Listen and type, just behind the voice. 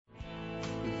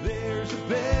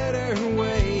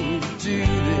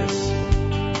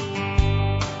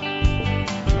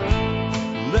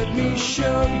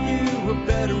show you a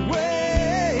better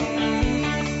way.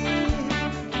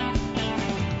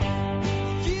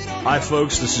 Hi,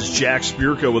 folks. This is Jack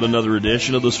Spirko with another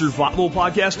edition of the Survival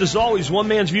Podcast. As always, one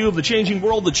man's view of the changing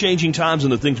world, the changing times,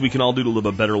 and the things we can all do to live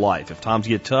a better life if times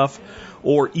get tough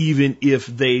or even if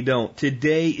they don't.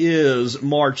 Today is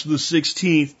March the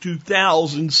 16th,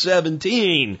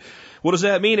 2017. What does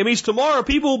that mean? It means tomorrow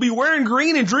people will be wearing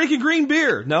green and drinking green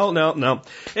beer. No.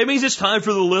 It means it's time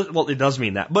for the well, it does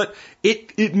mean that, but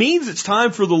it means it's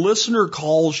time for the listener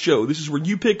calls show. This is where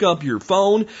you pick up your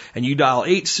phone and you dial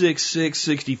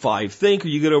 866-65-THINK, or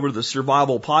you get over to the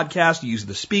Survival Podcast, you use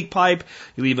the speak pipe,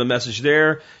 you leave a message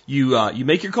there, you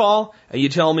make your call, and you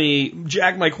tell me,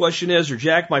 Jack, my question is, or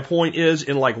Jack, my point is,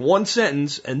 in like one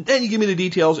sentence, and then you give me the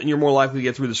details, and you're more likely to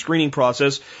get through the screening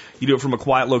process. You do it from a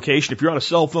quiet location. If you're on a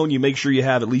cell phone, you make sure you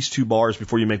have at least 2 bars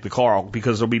before you make the call,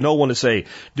 because there'll be no one to say,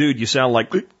 dude, you sound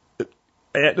like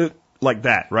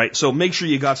that, right? So make sure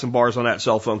you got some bars on that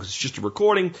cell phone, because it's just a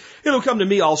recording. It'll come to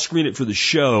me. I'll screen it for the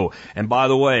show. And by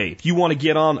the way, if you want to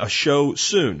get on a show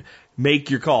soon, make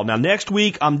your call. Now, next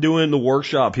week, I'm doing the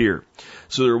workshop here,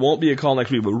 so there won't be a call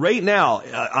next week. But right now,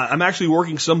 I'm actually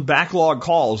working some backlog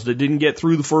calls that didn't get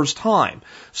through the first time.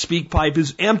 SpeakPipe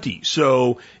is empty.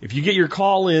 So if you get your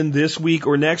call in this week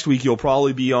or next week, you'll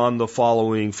probably be on the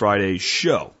following Friday's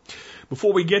show.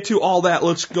 Before we get to all that,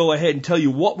 let's go ahead and tell you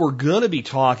what we're going to be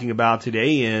talking about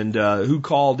today and who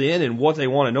called in and what they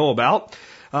want to know about.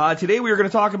 Today we are going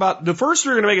to talk about, the first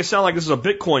three are going to make it sound like this is a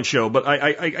Bitcoin show, but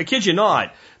I kid you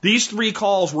not. These 3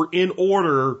 calls were in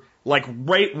order, like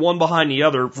right one behind the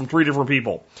other, from 3 different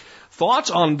people. Thoughts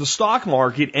on the stock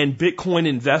market and Bitcoin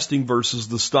investing versus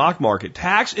the stock market.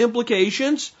 Tax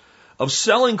implications of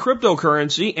selling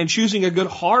cryptocurrency and choosing a good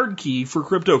hard key for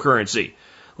cryptocurrency.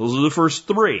 Those are the first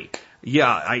 3.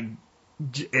 Yeah,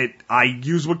 I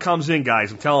use what comes in,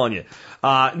 guys, I'm telling you.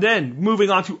 Then,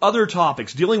 moving on to other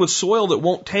topics, dealing with soil that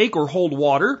won't take or hold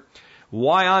water,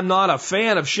 why I'm not a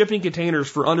fan of shipping containers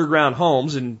for underground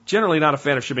homes, and generally not a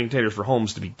fan of shipping containers for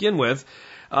homes to begin with.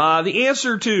 The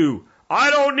answer to, I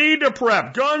don't need to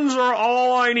prep, guns are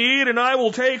all I need, and I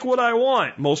will take what I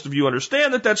want. Most of you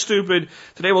understand that that's stupid.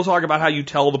 Today we'll talk about how you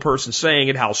tell the person saying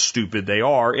it how stupid they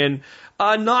are, and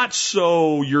not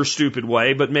so your stupid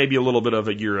way, but maybe a little bit of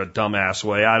a you're a dumbass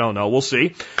way. I don't know. We'll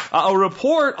see. A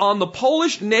report on the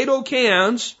Polish NATO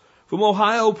cans from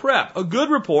Ohio Prep. A good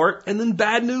report, and then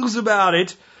bad news about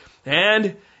it.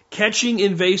 And catching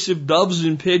invasive doves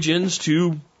and pigeons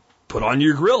to put on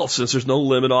your grill. Since there's no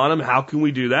limit on them, how can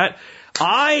we do that?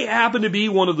 I happen to be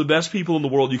one of the best people in the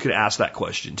world you could ask that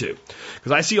question to.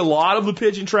 Because I see a lot of the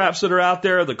pigeon traps that are out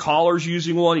there. The caller's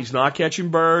using one. He's not catching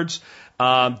birds.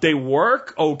 They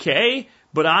work okay,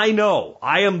 but I know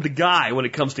I am the guy when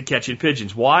it comes to catching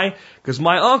pigeons. Why? Because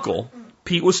my uncle,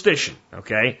 Pete, was fishing,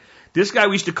 okay? This guy,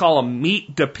 we used to call him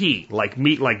Meat to Pete, like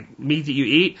meat that you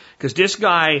eat, because this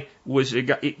guy was a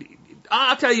guy,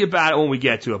 I'll tell you about it when we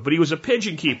get to it, but he was a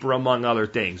pigeon keeper among other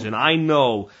things, and I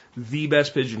know the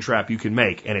best pigeon trap you can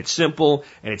make, and it's simple,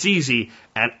 and it's easy,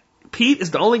 and Pete is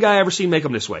the only guy I ever seen make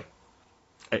them this way.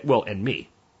 Well, and me.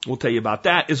 We'll tell you about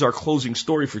that is our closing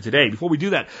story for today. Before we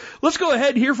do that, let's go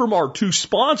ahead and hear from our 2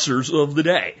 sponsors of the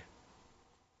day.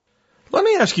 Let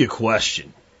me ask you a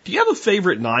question. Do you have a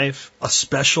favorite knife, a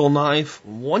special knife,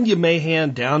 one you may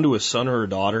hand down to a son or a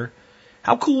daughter?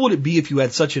 How cool would it be if you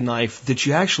had such a knife that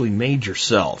you actually made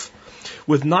yourself?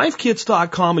 With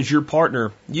KnifeKits.com as your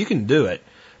partner, you can do it.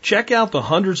 Check out the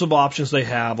hundreds of options they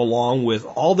have, along with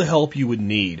all the help you would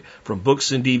need, from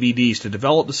books and DVDs to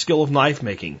develop the skill of knife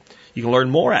making. You can learn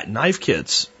more at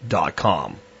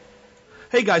KnifeKits.com.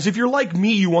 Hey guys, if you're like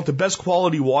me, you want the best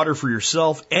quality water for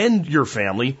yourself and your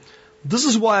family. This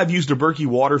is why I've used a Berkey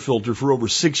water filter for over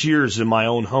 6 years in my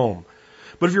own home.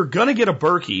 But if you're going to get a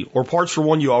Berkey, or parts for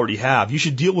one you already have, you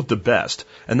should deal with the best.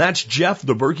 And that's Jeff,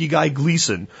 the Berkey guy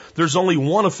Gleason. There's only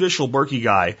one official Berkey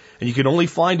guy, and you can only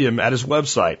find him at his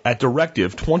website at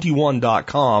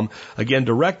directive21.com. Again,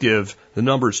 directive, the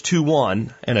number's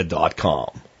 21 and a .com.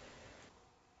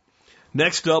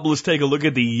 Next up, let's take a look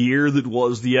at the year that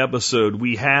was the episode.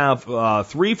 We have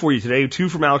 3 for you today, 2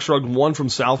 from Alex Shrugged, 1 from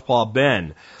Southpaw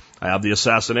Ben. I have the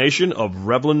assassination of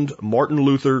Reverend Martin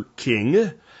Luther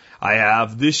King. I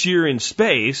have This Year in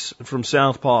Space from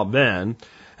Southpaw Ben.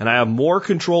 And I have More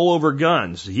Control Over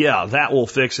Guns. Yeah, that will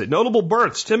fix it. Notable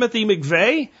births. Timothy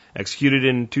McVeigh, executed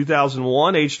in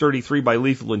 2001, age 33 by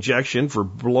lethal injection for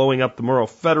blowing up the Murrah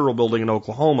Federal Building in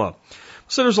Oklahoma.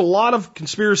 So there's a lot of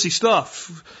conspiracy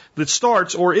stuff that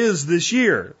starts or is this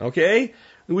year, okay?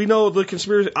 We know the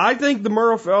conspiracy. I think the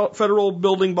Murrah Federal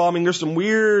Building bombing, there's some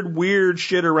weird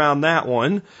shit around that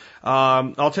one.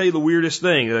 I'll tell you the weirdest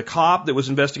thing. The cop that was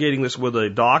investigating this with a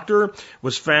doctor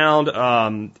was found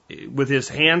with his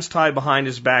hands tied behind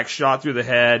his back, shot through the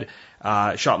head,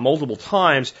 shot multiple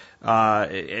times, a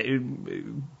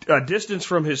distance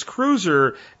from his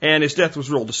cruiser, and his death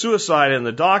was ruled a suicide, and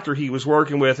the doctor he was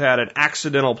working with had an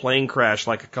accidental plane crash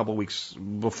like a couple weeks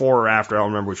before or after. I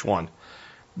don't remember which one.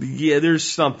 Yeah, there's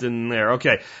something there.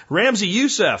 Okay. Ramzi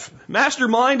Youssef,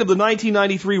 mastermind of the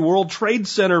 1993 World Trade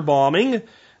Center bombing.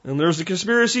 And there's a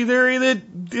conspiracy theory that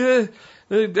the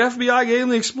FBI gave him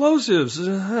the explosives.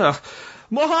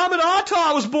 Muhammad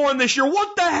Atta was born this year.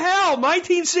 What the hell?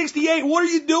 1968. What are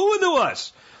you doing to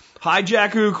us?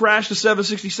 Hijacker who crashed the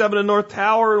 767 in North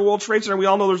Tower and World Trade Center. We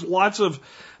all know there's lots of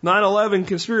 9/11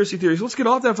 conspiracy theories. Let's get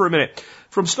off that for a minute.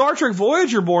 From Star Trek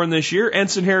Voyager born this year,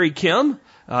 Ensign Harry Kim,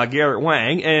 Garrett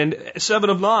Wang, and 7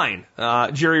 of 9,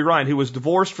 Jerry Ryan, who was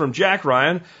divorced from Jack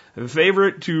Ryan, a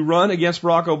favorite to run against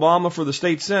Barack Obama for the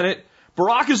state Senate.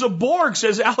 Barack is a Borg,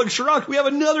 says Alex Shrug. We have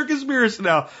another conspiracy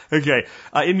now. Okay.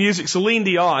 In music, Celine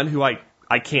Dion, who I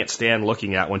can't stand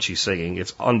looking at when she's singing.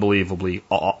 It's unbelievably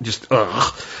just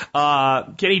ugh.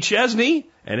 Kenny Chesney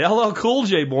and LL Cool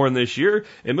J born this year.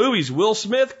 In movies, Will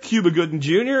Smith, Cuba Gooding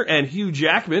Jr., and Hugh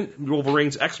Jackman,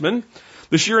 Wolverine's X-Men.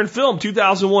 This year in film,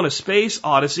 2001, A Space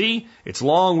Odyssey. It's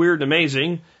long, weird, and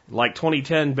amazing. Like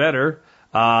 2010 better,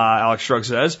 Alex Shrug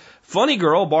says. Funny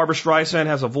girl, Barbara Streisand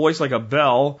has a voice like a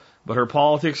bell, but her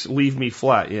politics leave me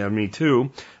flat. Yeah, me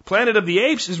too. Planet of the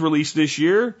Apes is released this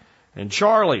year. And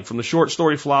Charlie from the short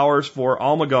story Flowers for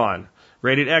Almagon.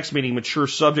 Rated X, meaning mature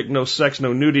subject, no sex,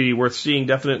 no nudity, worth seeing,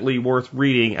 definitely worth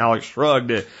reading. Alex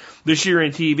shrugged. This year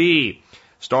in TV,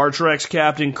 Star Trek's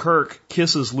Captain Kirk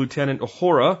kisses Lieutenant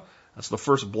Uhura. That's the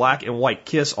first black and white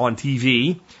kiss on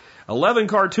TV. 11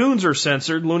 cartoons are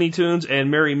censored. Looney Tunes and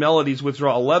Merry Melodies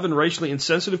withdraw 11 racially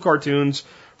insensitive cartoons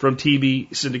from TV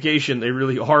syndication. They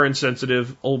really are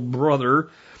insensitive, old brother.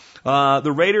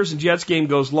 The Raiders and Jets game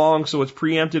goes long, so it's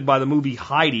preempted by the movie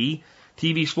Heidi.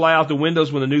 TVs fly out the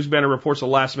windows when the news banner reports a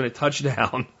last-minute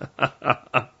touchdown.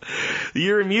 The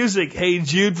year in music, Hey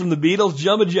Jude from the Beatles,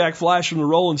 Jumpin' Jack Flash from the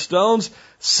Rolling Stones,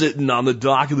 Sitting on the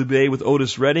Dock of the Bay with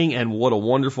Otis Redding, and What a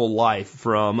Wonderful Life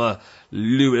from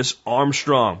Louis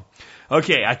Armstrong.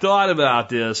 Okay, I thought about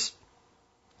this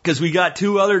because we got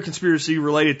 2 other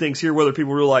conspiracy-related things here, whether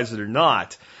people realize it or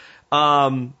not.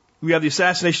 We have the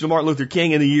assassination of Martin Luther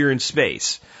King and the year in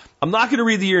space. I'm not going to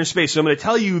read the year in space, so I'm going to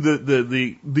tell you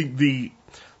the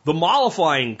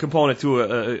mollifying component to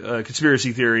a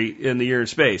conspiracy theory in the year in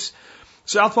space.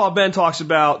 Southpaw Ben talks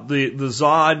about the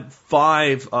Zod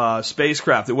 5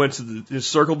 spacecraft that went to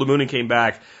circled the moon and came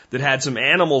back that had some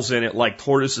animals in it like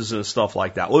tortoises and stuff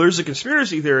like that. Well, there's a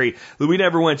conspiracy theory that we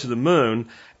never went to the moon,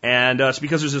 and it's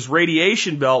because there's this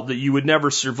radiation belt that you would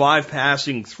never survive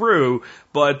passing through,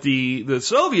 but the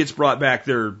Soviets brought back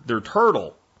their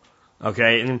turtle.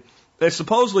 Okay, and it's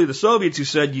supposedly the Soviets who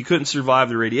said you couldn't survive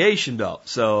the radiation belt.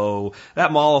 So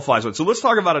that mollifies it. So let's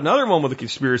talk about another one with a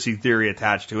conspiracy theory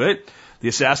attached to it. The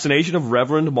assassination of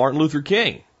Reverend Martin Luther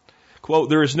King.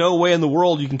 Quote, there is no way in the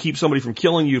world you can keep somebody from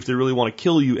killing you if they really want to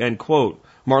kill you, end quote.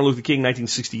 Martin Luther King,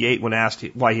 1968, when asked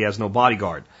why he has no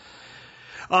bodyguard.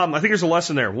 I think there's a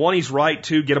lesson there. One, he's right.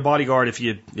 2, get a bodyguard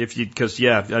because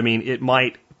it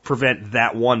might prevent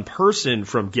that one person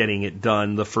from getting it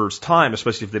done the first time,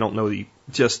 especially if they don't know that you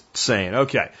just saying.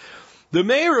 Okay. The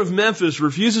mayor of Memphis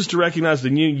refuses to recognize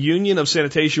the new union of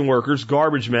sanitation workers,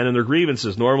 garbage men, and their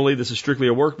grievances. Normally, this is strictly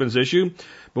a workman's issue,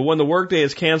 but when the workday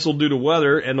is canceled due to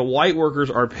weather and the white workers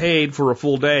are paid for a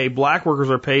full day, black workers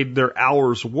are paid their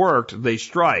hours worked, they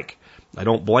strike. I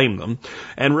don't blame them.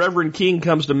 And Reverend King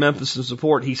comes to Memphis in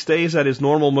support. He stays at his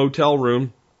normal motel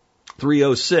room,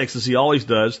 306, as he always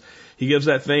does. He gives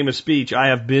that famous speech, I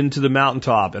have been to the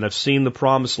mountaintop and have seen the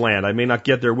promised land. I may not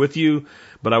get there with you,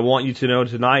 but I want you to know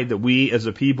tonight that we as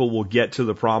a people will get to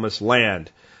the promised land.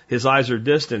 His eyes are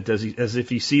distant as if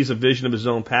he sees a vision of his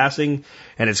own passing,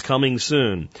 and it's coming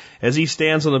soon. As he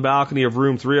stands on the balcony of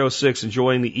room 306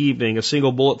 enjoying the evening, a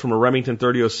single bullet from a Remington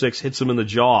 30-06 hits him in the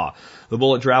jaw. The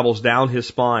bullet travels down his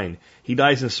spine. He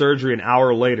dies in surgery an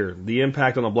hour later. The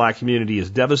impact on the black community is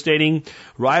devastating.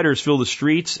 Rioters fill the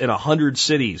streets in 100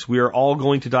 cities. We are all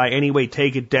going to die anyway.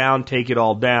 Take it down. Take it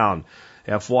all down.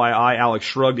 FYI, Alex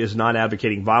Shrugged is not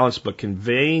advocating violence, but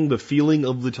conveying the feeling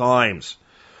of the times.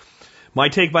 My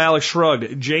take by Alex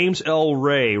Shrugged. James L.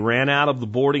 Ray ran out of the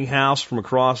boarding house from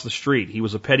across the street. He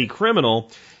was a petty criminal,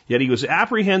 yet he was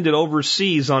apprehended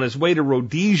overseas on his way to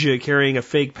Rhodesia carrying a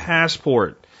fake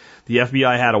passport. The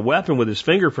FBI had a weapon with his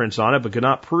fingerprints on it, but could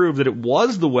not prove that it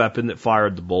was the weapon that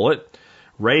fired the bullet.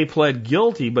 Ray pled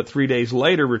guilty, but 3 days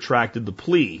later retracted the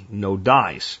plea. No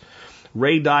dice.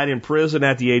 Ray died in prison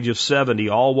at the age of 70,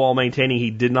 all while maintaining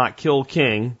he did not kill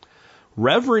King.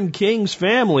 Reverend King's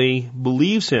family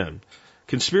believes him.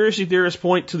 Conspiracy theorists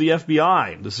point to the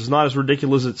FBI. This is not as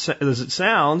ridiculous as it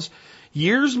sounds.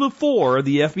 Years before,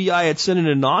 the FBI had sent an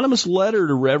anonymous letter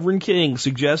to Reverend King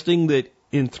suggesting that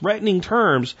in threatening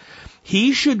terms,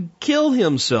 he should kill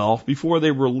himself before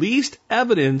they released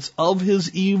evidence of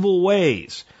his evil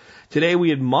ways. Today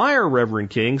we admire Reverend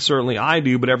King, certainly I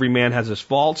do, but every man has his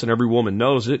faults and every woman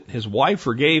knows it. His wife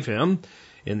forgave him.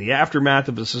 In the aftermath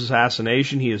of his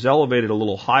assassination, he is elevated a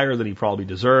little higher than he probably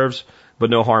deserves, but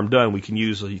no harm done. We can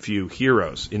use a few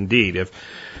heroes. Indeed, if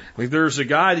there's a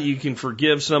guy that you can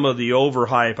forgive some of the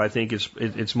overhype, I think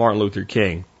it's Martin Luther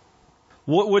King.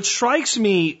 What strikes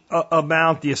me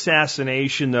about the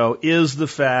assassination, though, is the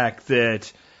fact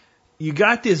that you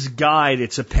got this guy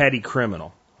that's a petty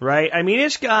criminal, right? I mean,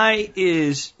 this guy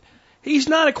he's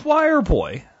not a choir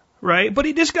boy, right? But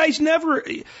this guy's never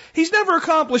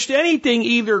accomplished anything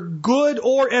either good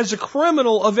or as a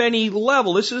criminal of any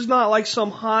level. This is not like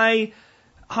some high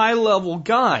level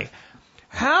guy.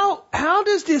 How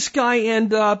does this guy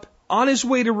end up on his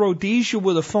way to Rhodesia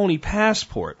with a phony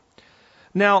passport?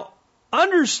 Now,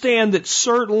 understand that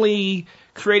certainly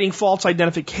creating false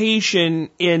identification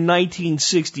in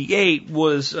 1968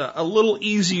 was a little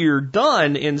easier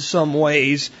done in some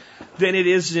ways than it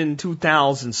is in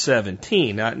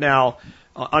 2017. Now,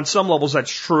 on some levels that's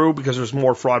true because there's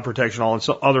more fraud protection. On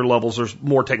some other levels there's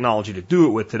more technology to do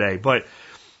it with today. But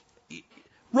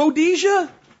Rhodesia.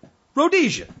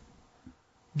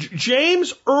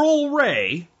 James Earl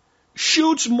Ray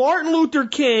shoots Martin Luther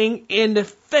King in the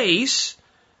face.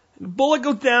 Bullet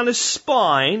goes down his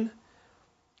spine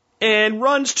and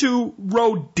runs to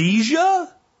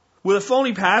Rhodesia with a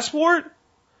phony passport.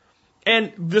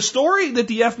 And the story that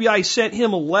the FBI sent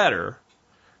him a letter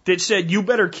that said, you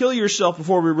better kill yourself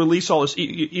before we release all this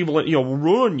evil, we'll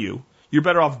ruin you. You're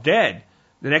better off dead.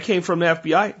 And that came from the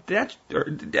FBI. That's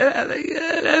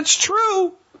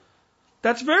true.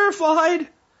 That's verified.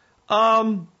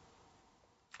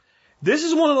 This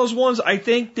is one of those ones I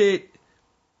think that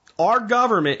our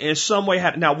government in some way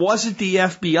had. Now, was it the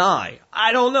FBI?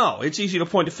 I don't know. It's easy to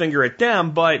point a finger at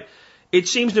them, but it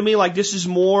seems to me like this is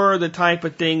more the type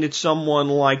of thing that someone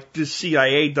like the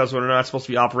CIA does when they're not supposed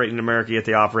to be operating in America, yet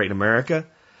they operate in America.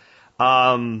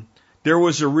 There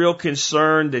was a real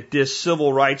concern that this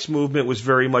civil rights movement was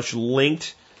very much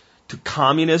linked to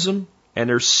communism, and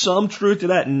there's some truth to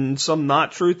that and some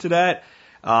not truth to that.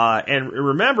 And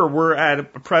remember, we're at a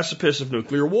precipice of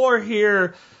nuclear war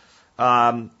here.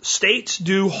 States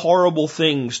do horrible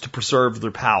things to preserve their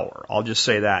power. I'll just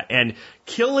say that. And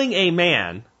killing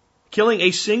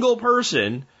a single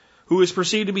person who is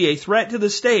perceived to be a threat to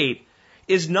the state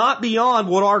is not beyond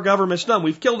what our government's done.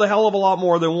 We've killed a hell of a lot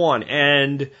more than one.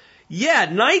 And yeah,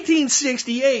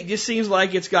 1968 just seems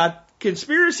like it's got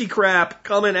conspiracy crap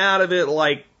coming out of it,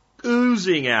 like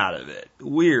oozing out of it.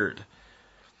 Weird.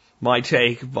 My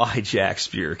take by Jack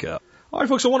Spirko. All right,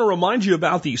 folks, I want to remind you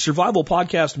about the Survival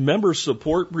Podcast Member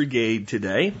Support Brigade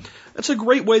today. That's a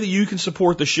great way that you can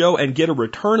support the show and get a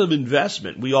return of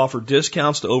investment. We offer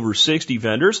discounts to over 60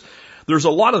 vendors. There's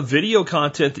a lot of video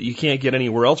content that you can't get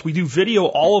anywhere else. We do video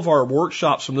all of our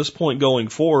workshops from this point going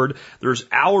forward. There's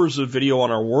hours of video on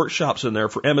our workshops in there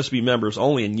for MSB members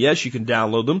only, and yes, you can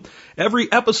download them.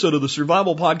 Every episode of the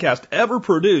Survival Podcast ever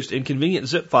produced in convenient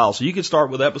zip files, so you can start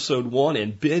with episode 1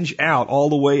 and binge out all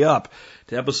the way up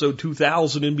to episode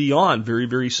 2000 and beyond very,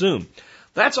 very soon.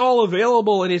 That's all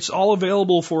available, and it's all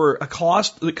available for a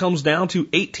cost that comes down to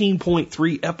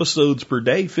 18.3 episodes per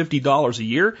day, $50 a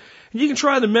year. And you can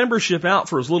try the membership out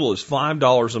for as little as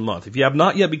 $5 a month. If you have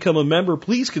not yet become a member,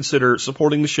 please consider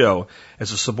supporting the show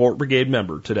as a Support Brigade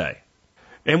member today.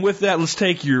 And with that, let's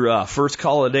take your first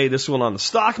call of the day, this one on the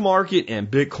stock market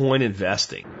and Bitcoin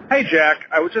investing. Hey, Jack.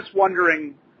 I was just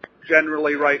wondering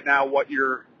generally right now what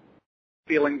your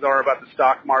feelings are about the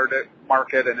stock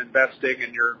market and investing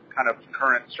and your kind of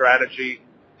current strategy,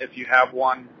 if you have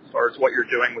one, as far as what you're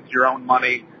doing with your own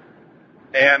money.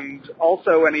 And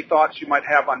also any thoughts you might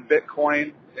have on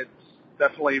Bitcoin. It's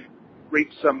definitely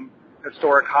reached some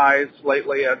historic highs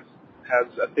lately, as has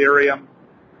Ethereum.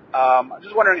 I'm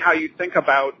just wondering how you think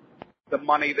about the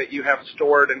money that you have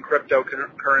stored in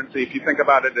cryptocurrency. If you think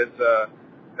about it as a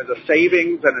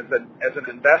savings and as an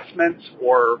investment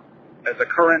or as a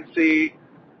currency,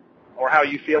 or how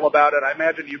you feel about it. I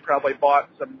imagine you probably bought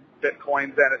some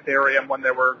Bitcoins and Ethereum when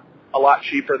they were a lot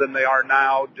cheaper than they are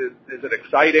now. Is it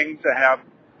exciting to have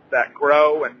that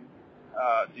grow, and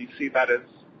do you see that as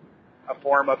a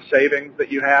form of savings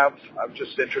that you have? I'm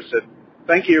just interested.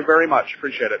 Thank you very much.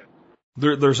 Appreciate it.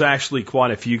 There's actually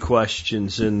quite a few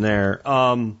questions in there.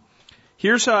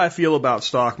 Here's how I feel about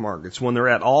stock markets. When they're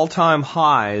at all-time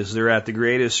highs, they're at the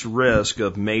greatest risk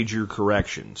of major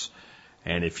corrections.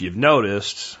 And if you've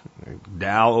noticed,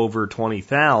 Dow over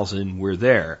 20,000, we're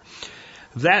there.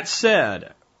 That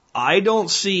said, I don't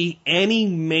see any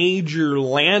major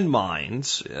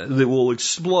landmines that will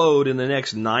explode in the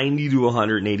next 90 to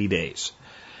 180 days.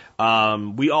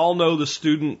 We all know the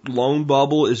student loan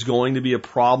bubble is going to be a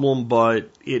problem, but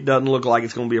it doesn't look like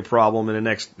it's going to be a problem in the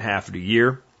next half of the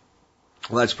year.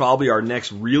 Well, that's probably our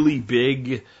next really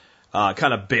big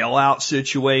kind of bailout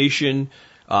situation.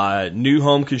 New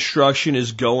home construction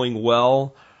is going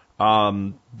well.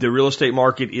 The real estate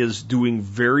market is doing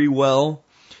very well.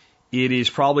 It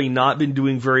has probably not been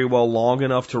doing very well long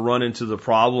enough to run into the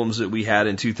problems that we had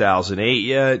in 2008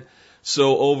 yet.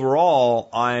 So overall,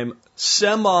 I'm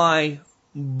semi-bullish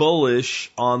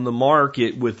on the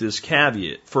market with this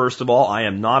caveat. First of all, I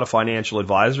am not a financial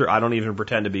advisor. I don't even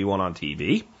pretend to be one on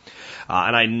TV.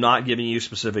 And I'm not giving you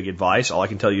specific advice. All I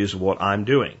can tell you is what I'm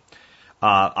doing.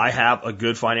 I have a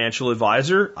good financial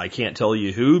advisor. I can't tell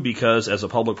you who because as a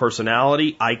public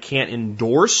personality, I can't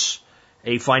endorse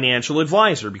a financial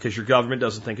advisor because your government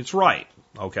doesn't think it's right.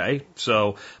 Okay?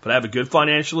 So, but I have a good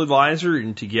financial advisor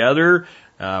and together,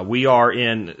 we are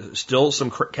in still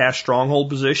some cash stronghold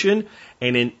position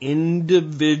and in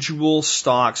individual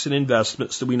stocks and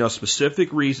investments that we know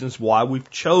specific reasons why we've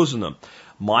chosen them.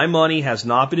 My money has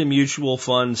not been in mutual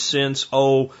funds since,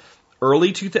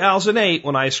 early 2008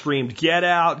 when I screamed, get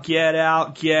out, get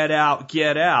out, get out,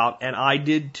 get out, and I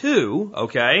did too,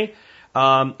 okay?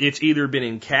 It's either been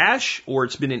in cash or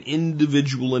it's been in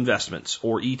individual investments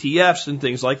or ETFs and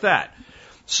things like that.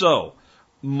 So,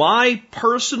 my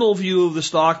personal view of the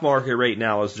stock market right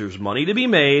now is there's money to be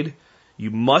made. You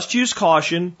must use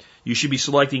caution. You should be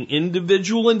selecting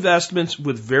individual investments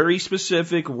with very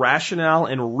specific rationale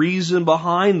and reason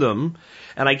behind them.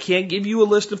 And I can't give you a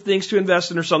list of things to invest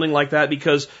in or something like that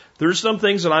because there's some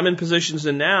things that I'm in positions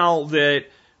in now that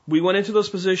we went into those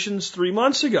positions 3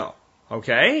 months ago,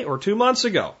 okay, or 2 months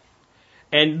ago.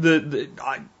 And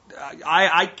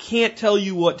I can't tell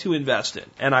you what to invest in,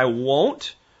 and I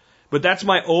won't. But that's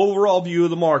my overall view of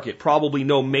the market. Probably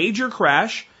no major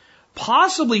crash,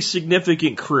 possibly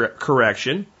significant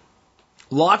correction,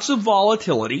 lots of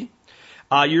volatility.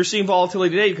 You're seeing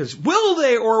volatility today because will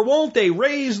they or won't they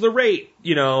raise the rate?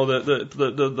 You know,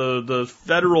 the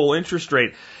federal interest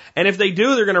rate. And if they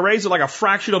do, they're going to raise it like a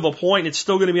fraction of a point. It's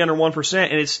still going to be under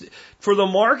 1%. And it's for the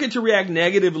market to react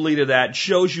negatively to that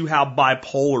shows you how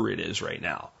bipolar it is right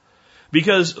now.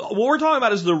 Because what we're talking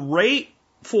about is the rate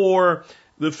for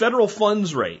the federal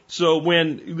funds rate. So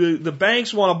when the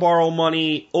banks want to borrow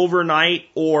money overnight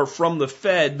or from the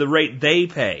Fed, the rate they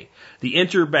pay, the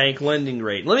interbank lending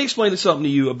rate. Let me explain something to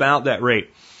you about that rate.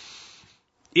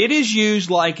 It is used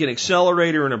like an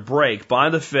accelerator and a brake by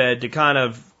the Fed to kind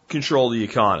of control the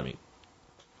economy.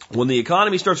 When the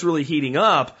economy starts really heating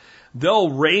up, they'll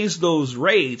raise those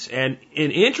rates and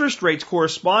interest rates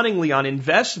correspondingly on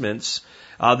investments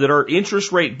that are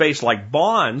interest rate based like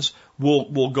bonds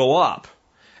will go up.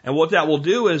 And what that will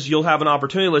do is you'll have an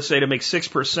opportunity, let's say, to make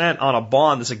 6% on a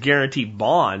bond that's a guaranteed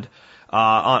bond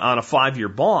on a 5-year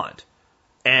bond.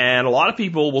 And a lot of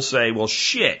people will say, well,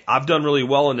 shit, I've done really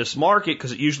well in this market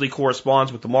because it usually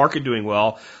corresponds with the market doing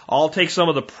well. I'll take some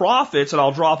of the profits and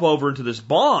I'll drop over into this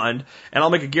bond and I'll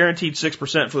make a guaranteed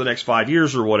 6% for the next 5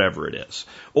 years or whatever it is.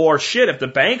 Or shit, if the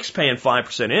bank's paying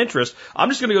 5% interest, I'm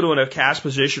just going to go to a cash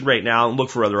position right now and look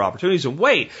for other opportunities and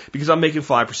wait because I'm making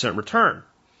 5% return.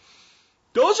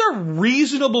 Those are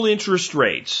reasonable interest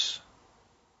rates.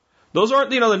 Those aren't,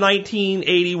 the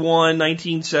 1981,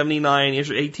 1979,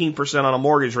 18% on a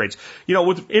mortgage rates.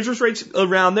 With interest rates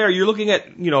around there, you're looking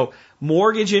at,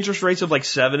 mortgage interest rates of like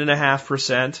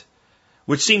 7.5%,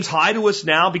 which seems high to us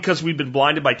now because we've been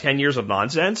blinded by 10 years of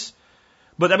nonsense.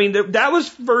 But I mean, that was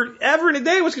forever and a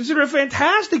day was considered a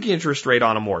fantastic interest rate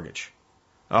on a mortgage.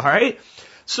 All right.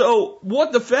 So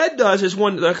what the Fed does is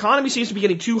when the economy seems to be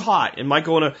getting too hot and might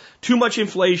go into too much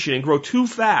inflation and grow too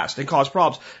fast and cause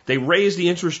problems, they raise the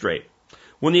interest rate.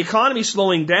 When the economy's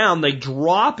slowing down, they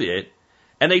drop it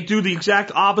and they do the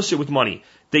exact opposite with money.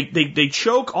 They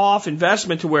choke off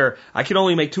investment to where I can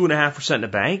only make 2.5% in a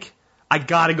bank. I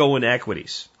gotta go into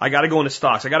equities. I gotta go into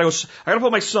stocks. I gotta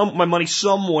put my money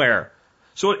somewhere.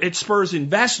 So it spurs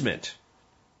investment.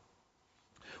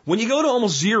 When you go to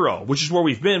almost zero, which is where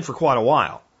we've been for quite a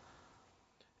while,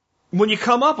 when you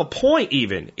come up a point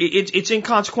even, it's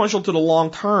inconsequential to the long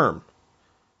term.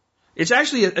 It's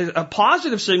actually a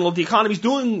positive signal that the economy's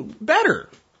doing better.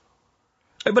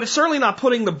 But it's certainly not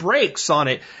putting the brakes on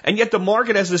it, and yet the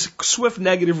market has this swift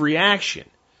negative reaction.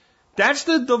 That's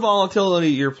the volatility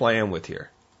you're playing with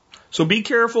here. So be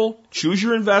careful, choose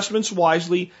your investments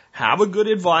wisely, have a good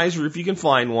advisor if you can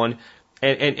find one,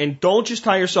 and don't just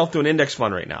tie yourself to an index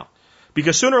fund right now.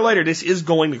 Because sooner or later this is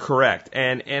going to correct.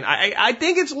 And I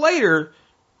think it's later,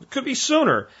 it could be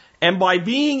sooner. And by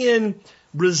being in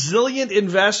resilient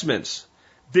investments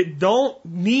that don't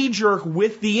knee-jerk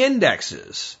with the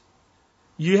indexes,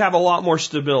 you have a lot more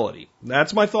stability.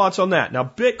 That's my thoughts on that. Now,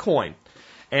 Bitcoin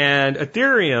and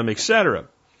Ethereum, etc.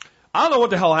 I don't know what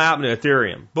the hell happened to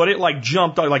Ethereum, but it like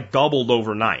jumped, like doubled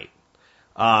overnight.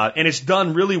 And it's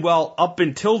done really well up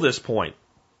until this point.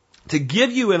 To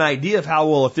give you an idea of how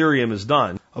well Ethereum is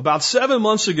done, about 7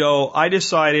 months ago, I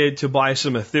decided to buy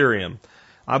some Ethereum.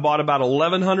 I bought about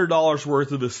 $1,100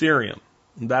 worth of Ethereum.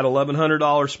 That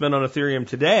 $1,100 spent on Ethereum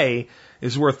today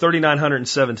is worth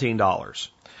 $3,917.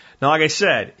 Now, like I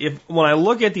said, when I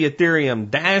look at the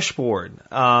Ethereum dashboard,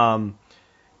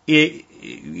 the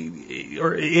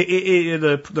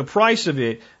price of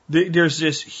it, there's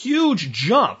this huge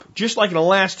jump. Just like in the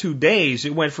last 2 days,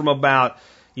 it went from about,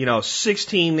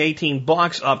 16, 18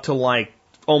 bucks up to like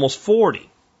almost 40.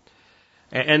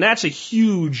 And that's a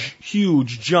huge,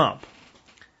 huge jump.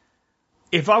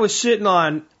 If I was sitting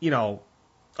on,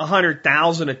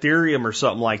 100,000 Ethereum or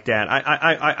something like that,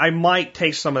 I might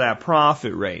take some of that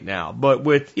profit right now. But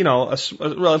with, a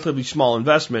relatively small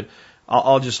investment,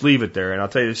 I'll just leave it there. And I'll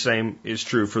tell you the same is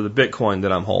true for the Bitcoin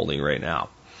that I'm holding right now.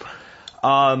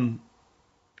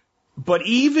 But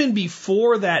even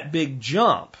before that big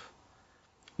jump,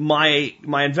 my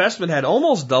investment had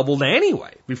almost doubled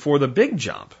anyway before the big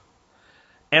jump.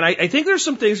 And I think there's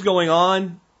some things going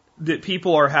on that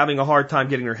people are having a hard time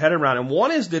getting their head around. And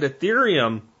one is that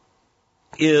Ethereum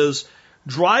is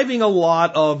driving a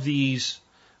lot of these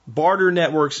barter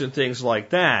networks and things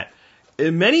like that.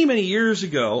 And many, many years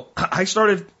ago, I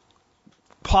started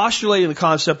postulating the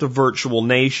concept of virtual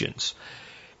nations.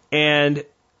 And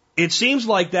it seems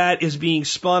like that is being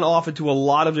spun off into a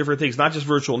lot of different things, not just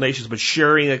virtual nations, but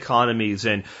sharing economies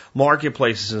and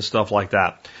marketplaces and stuff like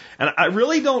that. And I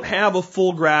really don't have a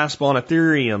full grasp on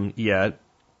Ethereum yet,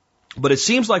 but it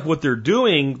seems like what they're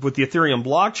doing with the Ethereum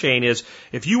blockchain is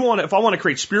if I want to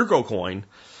create Spearco coin,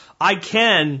 I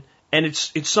can, and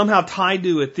it's somehow tied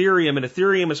to Ethereum, and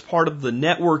Ethereum is part of the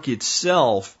network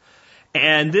itself.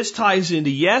 And this ties into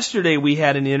yesterday we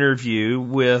had an interview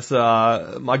with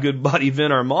my good buddy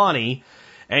Vin Armani,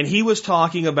 and he was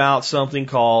talking about something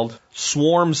called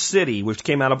Swarm City, which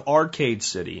came out of Arcade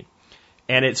City.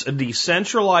 And it's a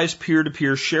decentralized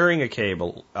peer-to-peer sharing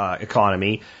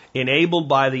economy enabled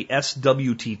by the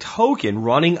SWT token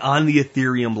running on the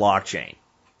Ethereum blockchain.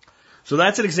 So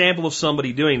that's an example of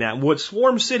somebody doing that. What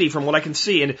Swarm City, from what I can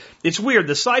see, and it's weird,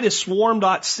 the site is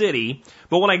swarm.city,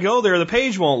 but when I go there, the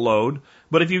page won't load.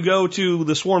 But if you go to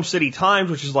the Swarm City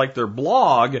Times, which is like their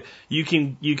blog, you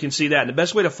can see that. And the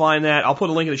best way to find that, I'll put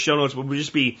a link in the show notes, but it would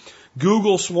just be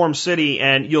Google Swarm City,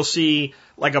 and you'll see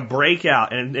like a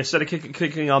breakout. And instead of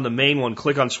clicking on the main one,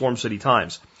 click on Swarm City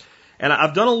Times. And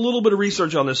I've done a little bit of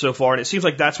research on this so far, and it seems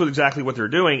like that's exactly what they're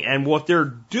doing. And what they're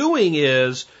doing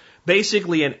is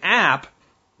basically an app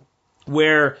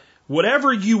where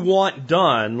whatever you want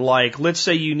done, like let's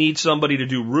say you need somebody to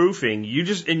do roofing, you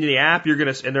just in the app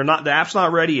the app's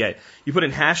not ready yet. You put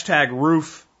in hashtag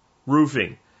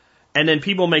roofing, and then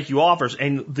people make you offers,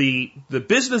 and the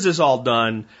business is all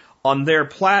done on their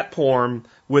platform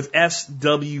with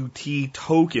SWT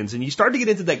tokens, and you start to get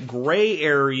into that gray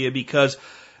area because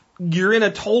you're in a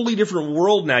totally different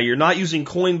world now. You're not using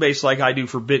Coinbase like I do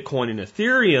for Bitcoin and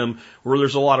Ethereum, where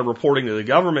there's a lot of reporting to the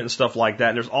government and stuff like that.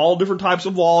 And there's all different types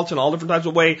of wallets and all different types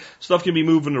of way stuff can be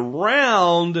moving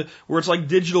around, where it's like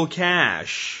digital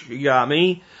cash. You got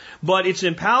me? But it's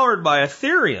empowered by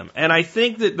Ethereum. And I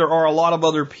think that there are a lot of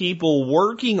other people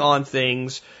working on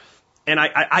things, and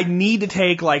I need to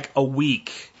take like a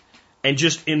week and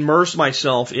just immerse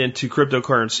myself into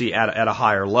cryptocurrency at a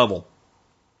higher level,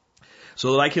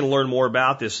 so that I can learn more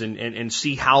about this and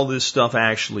see how this stuff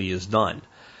actually is done.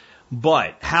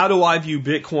 But how do I view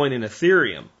Bitcoin and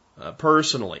Ethereum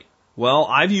personally? Well,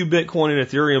 I view Bitcoin and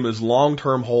Ethereum as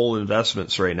long-term whole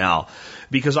investments right now,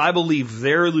 because I believe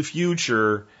they're the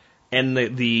future and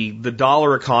the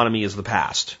dollar economy is the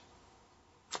past.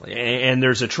 And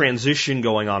there's a transition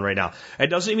going on right now. It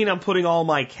doesn't mean I'm putting all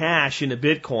my cash into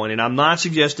Bitcoin, and I'm not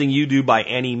suggesting you do by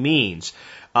any means.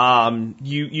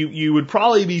 You would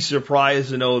probably be surprised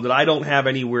to know that I don't have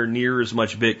anywhere near as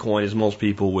much Bitcoin as most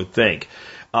people would think.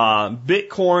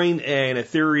 Bitcoin and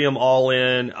Ethereum all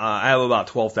in, I have about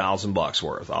 $12,000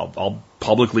 worth. I'll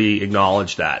publicly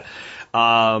acknowledge that.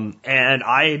 And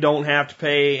I don't have to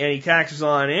pay any taxes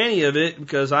on any of it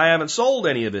because I haven't sold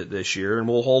any of it this year, and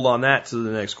we'll hold on that to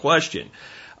the next question.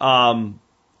 And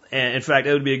in fact,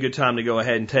 it would be a good time to go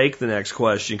ahead and take the next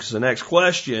question, because the next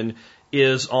question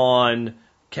is on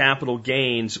capital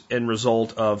gains and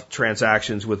result of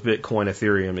transactions with Bitcoin,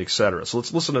 Ethereum, etc. So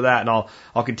let's listen to that, and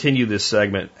I'll continue this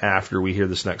segment after we hear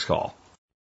this next call.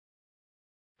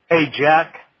 Hey,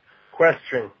 Jack.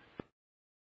 Question.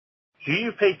 Do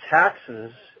you pay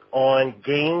taxes on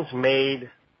gains made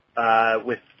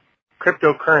with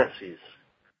cryptocurrencies?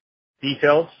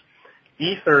 Details.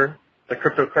 Ether, the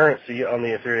cryptocurrency on the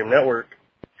Ethereum network,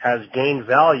 has gained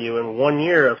value in 1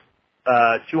 year of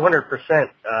 200%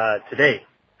 today.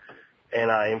 And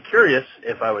I am curious,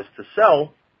 if I was to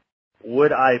sell,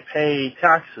 would I pay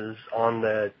taxes on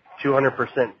the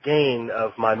 200% gain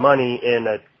of my money in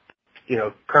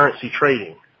currency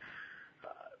trading?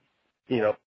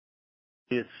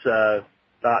 It's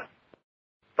not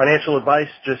financial advice,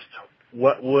 just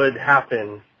what would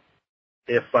happen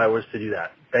if I was to do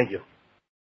that. Thank you.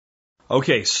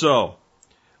 Okay, so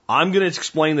I'm going to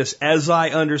explain this as I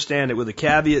understand it, with a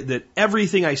caveat that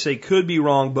everything I say could be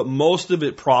wrong, but most of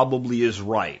it probably is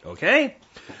right, okay?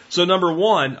 So number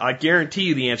one, I guarantee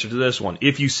you the answer to this one.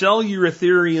 If you sell your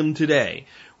Ethereum today,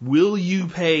 will you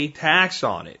pay tax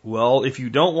on it? Well, if you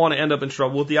don't want to end up in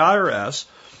trouble with the IRS,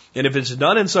 and if it's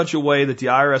done in such a way that the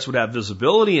IRS would have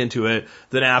visibility into it,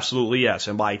 then absolutely yes.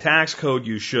 And by tax code,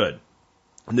 you should.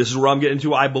 And this is where I'm getting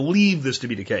to. I believe this to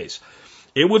be the case.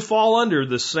 It would fall under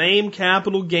the same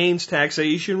capital gains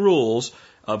taxation rules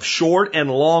of short and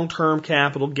long-term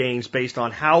capital gains based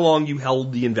on how long you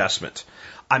held the investment.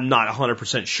 I'm not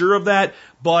 100% sure of that,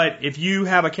 but if you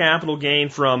have a capital gain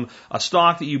from a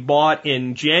stock that you bought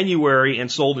in January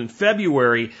and sold in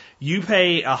February, you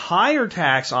pay a higher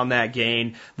tax on that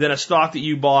gain than a stock that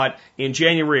you bought in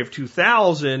January of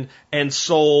 2000 and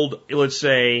sold, let's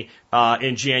say,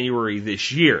 in January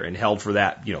this year and held for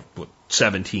that,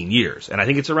 17 years. And I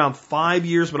think it's around 5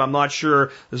 years, but I'm not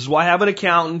sure. This is why I have an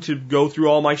accountant to go through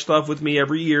all my stuff with me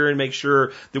every year and make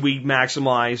sure that we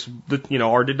maximize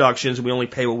our deductions and we only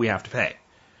pay what we have to pay.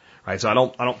 Right? So I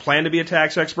don't plan to be a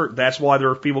tax expert. That's why there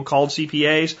are people called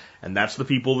CPAs, and that's the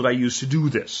people that I use to do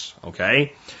this.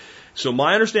 Okay? So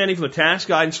my understanding from the tax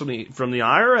guidance from the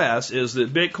IRS is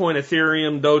that Bitcoin,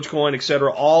 Ethereum, Dogecoin, etc.,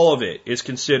 all of it is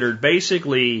considered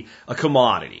basically a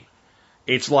commodity.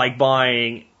 It's like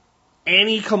buying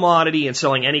any commodity and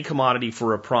selling any commodity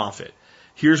for a profit.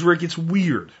 Here's where it gets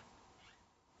weird.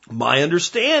 My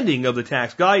understanding of the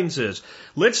tax guidance is,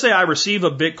 let's say I receive a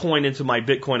Bitcoin into my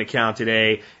Bitcoin account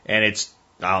today, and it's,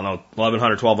 $1,100,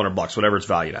 $1,200, whatever it's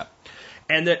valued at.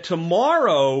 And that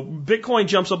tomorrow, Bitcoin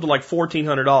jumps up to like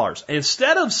 $1,400. And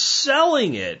instead of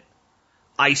selling it,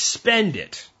 I spend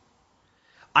it.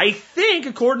 I think,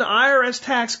 according to IRS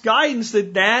tax guidance,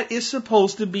 that is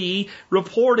supposed to be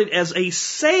reported as a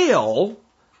sale,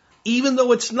 even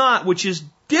though it's not, which is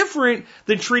different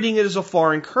than treating it as a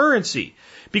foreign currency.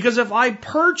 Because if I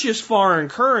purchase foreign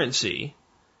currency,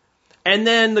 and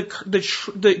then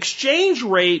the exchange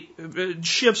rate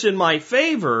shifts in my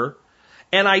favor,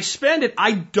 and I spend it,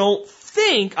 I don't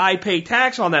think I pay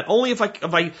tax on that. Only if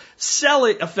I sell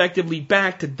it effectively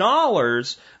back to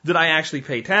dollars that I actually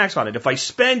pay tax on it. If I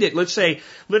spend it, let's say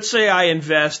I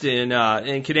invest in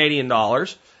Canadian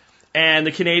dollars, and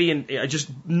the Canadian, just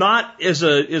not as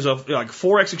a like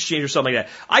Forex exchange or something like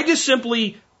that. I just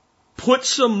simply put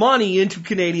some money into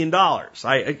Canadian dollars.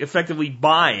 I effectively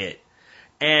buy it,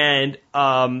 and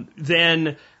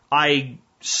then I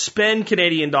spend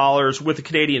Canadian dollars with a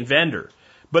Canadian vendor.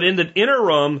 But in the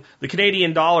interim, the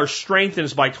Canadian dollar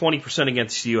strengthens by 20%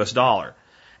 against the US dollar.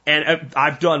 And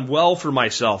I've done well for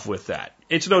myself with that.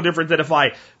 It's no different than if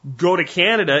I go to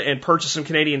Canada and purchase some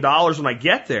Canadian dollars when I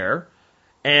get there,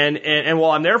 and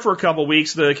while I'm there for a couple of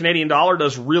weeks, the Canadian dollar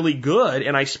does really good,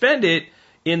 and I spend it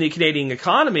in the Canadian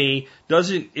economy,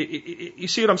 you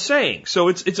see what I'm saying? So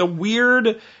it's a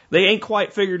weird, they ain't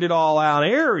quite figured it all out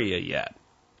area yet.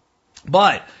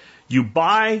 But you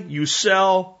buy, you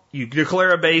sell, you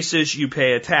declare a basis, you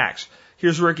pay a tax.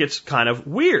 Here's where it gets kind of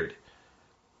weird.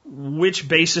 Which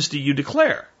basis do you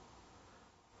declare?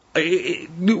 How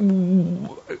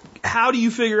do you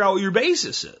figure out what your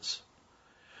basis is?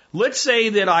 Let's say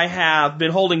that I have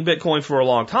been holding Bitcoin for a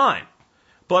long time,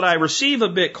 but I receive a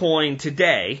Bitcoin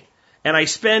today, and I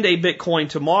spend a Bitcoin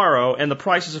tomorrow, and the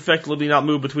price is effectively not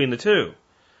moved between the two.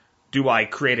 Do I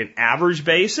create an average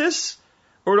basis?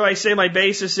 Or do I say my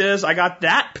basis is I got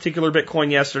that particular Bitcoin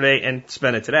yesterday and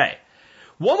spent it today?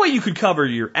 One way you could cover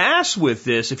your ass with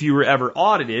this if you were ever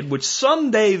audited, which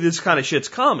someday this kind of shit's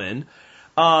coming,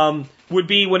 would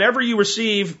be whenever you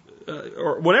receive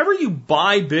or whenever you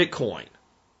buy Bitcoin,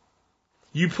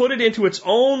 you put it into its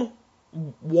own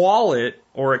wallet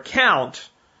or account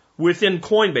within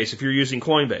Coinbase if you're using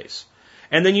Coinbase.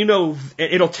 And then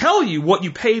it'll tell you what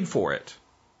you paid for it.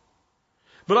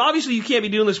 But obviously you can't be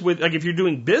doing this with, like if you're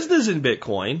doing business in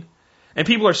Bitcoin and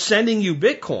people are sending you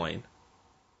Bitcoin,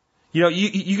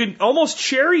 you can almost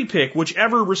cherry pick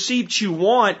whichever receipts you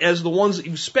want as the ones that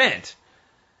you spent.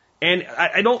 And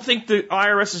I don't think the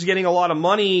IRS is getting a lot of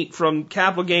money from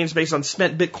capital gains based on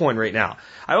spent Bitcoin right now.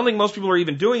 I don't think most people are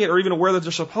even doing it or even aware that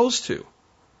they're supposed to.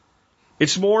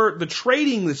 It's more the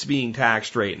trading that's being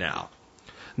taxed right now.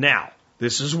 Now,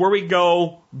 this is where we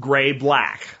go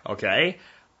gray-black, okay?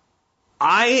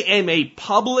 I am a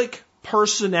public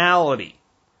personality.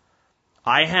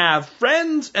 I have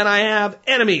friends and I have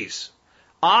enemies.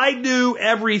 I do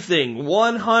everything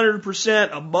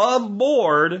 100% above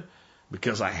board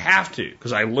because I have to,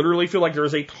 because I literally feel like there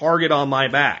is a target on my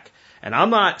back. And I'm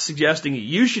not suggesting that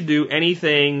you should do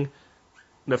anything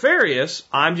nefarious.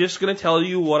 I'm just going to tell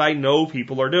you what I know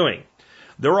people are doing.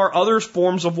 There are other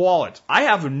forms of wallets. I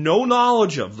have no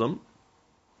knowledge of them,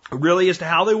 really, as to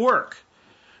how they work.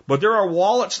 But there are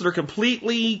wallets that are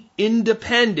completely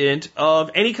independent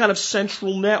of any kind of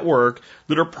central network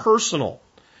that are personal.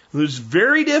 It's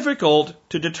very difficult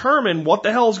to determine what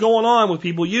the hell is going on with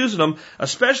people using them,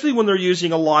 especially when they're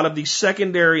using a lot of these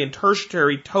secondary and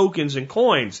tertiary tokens and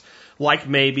coins, like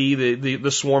maybe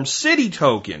the Swarm City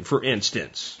token, for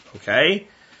instance. Okay?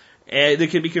 And they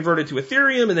can be converted to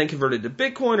Ethereum and then converted to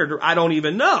Bitcoin, or I don't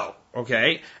even know.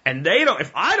 Okay? And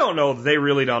if I don't know, they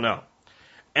really don't know.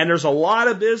 And there's a lot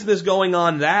of business going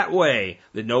on that way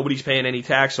that nobody's paying any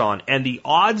tax on. And the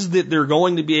odds that they're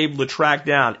going to be able to track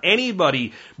down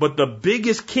anybody but the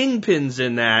biggest kingpins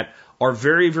in that are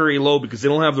very, very low because they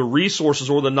don't have the resources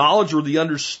or the knowledge or the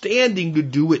understanding to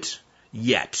do it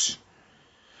yet.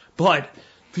 But,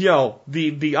 the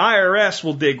IRS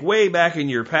will dig way back in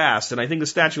your past, and I think the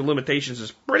statute of limitations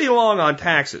is pretty long on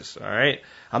taxes, all right?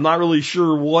 I'm not really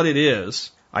sure what it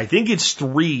is. I think it's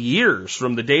 3 years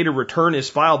from the date a return is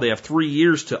filed. They have 3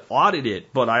 years to audit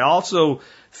it. But I also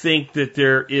think that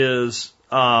there is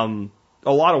a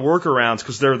lot of workarounds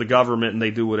because they're the government and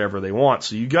they do whatever they want.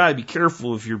 So you got to be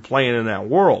careful if you're playing in that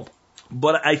world.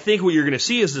 But I think what you're going to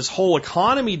see is this whole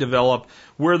economy develop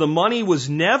where the money was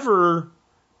never,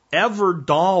 ever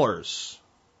dollars.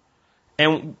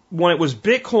 And when it was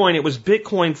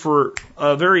Bitcoin for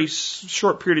a very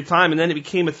short period of time, and then it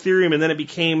became Ethereum, and then it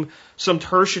became some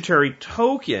tertiary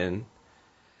token,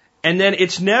 and then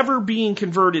it's never being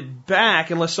converted back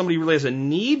unless somebody really has a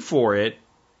need for it,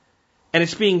 and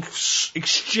it's being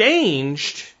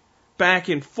exchanged back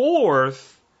and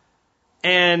forth,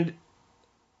 and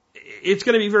it's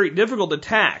going to be very difficult to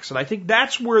tax. And I think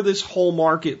that's where this whole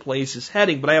marketplace is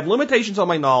heading. But I have limitations on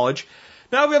my knowledge.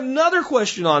 Now we have another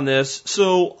question on this,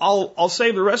 so I'll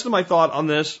save the rest of my thought on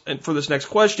this and for this next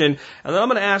question, and then I'm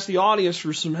going to ask the audience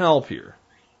for some help here.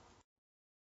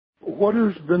 What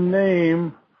is the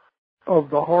name of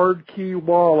the hard key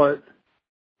wallet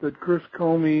that Chris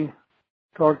Comey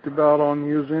talked about on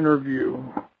his interview?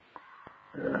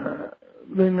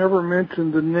 They never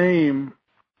mentioned the name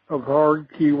of the hard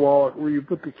key wallet where you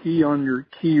put the key on your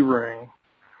key ring.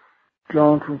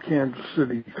 John from Kansas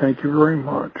City. Thank you very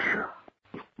much.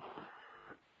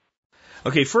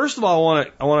 Okay, first of all,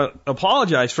 I want to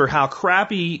apologize for how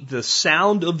crappy the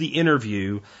sound of the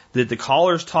interview that the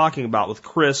caller's talking about with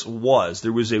Chris was.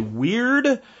 There was a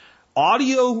weird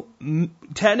audio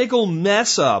technical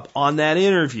mess up on that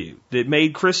interview that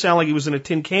made Chris sound like he was in a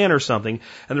tin can or something,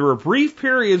 and there were brief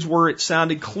periods where it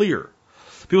sounded clear.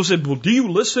 People said, well, do you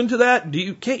listen to that?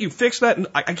 Can't you fix that? And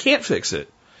I can't fix it.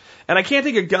 And I can't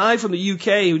take a guy from the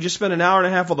UK who just spent an hour and a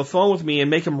half on the phone with me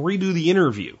and make him redo the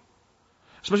interview.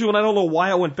 Especially when I don't know why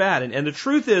it went bad. And the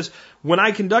truth is, when I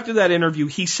conducted that interview,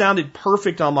 he sounded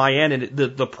perfect on my end, and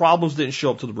the problems didn't show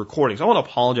up to the recordings. I want to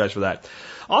apologize for that.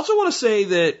 I also want to say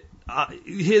that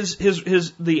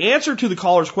the answer to the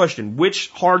caller's question, which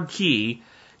hard key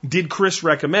did Chris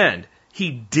recommend? He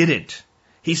didn't.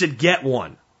 He said get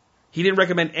one. He didn't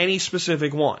recommend any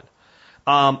specific one.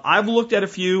 I've looked at a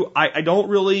few. I don't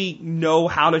really know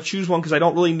how to choose one because I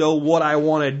don't really know what I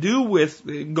want to do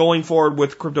with going forward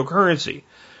with cryptocurrency.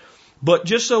 But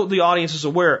just so the audience is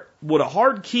aware, what a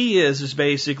hard key is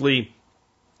basically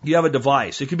you have a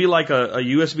device. It could be like a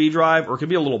USB drive or it could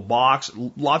be a little box,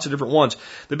 lots of different ones.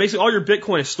 That basically all your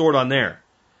Bitcoin is stored on there.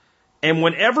 And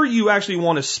whenever you actually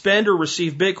want to spend or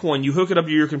receive Bitcoin, you hook it up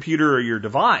to your computer or your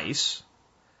device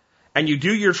and you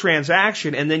do your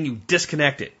transaction and then you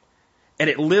disconnect it. And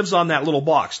it lives on that little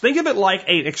box. Think of it like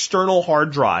an external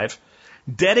hard drive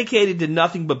dedicated to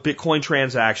nothing but Bitcoin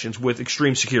transactions with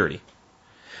extreme security.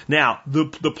 Now,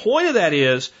 the point of that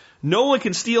is no one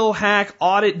can steal, hack,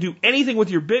 audit, do anything with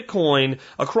your Bitcoin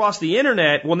across the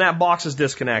internet when that box is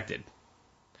disconnected.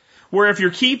 Where if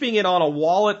you're keeping it on a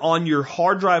wallet on your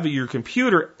hard drive of your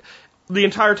computer, the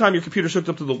entire time your computer's hooked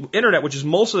up to the internet, which is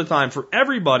most of the time for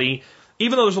everybody,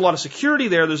 even though there's a lot of security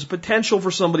there, there's a potential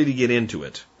for somebody to get into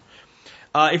it.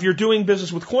 If you're doing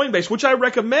business with Coinbase, which I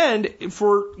recommend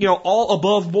for, all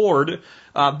above board,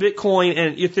 Bitcoin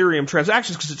and Ethereum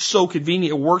transactions because it's so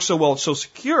convenient, it works so well, it's so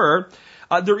secure,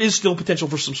 there is still potential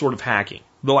for some sort of hacking.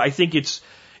 Though I think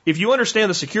if you understand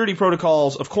the security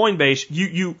protocols of Coinbase,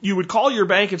 you would call your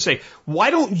bank and say, why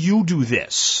don't you do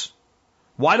this?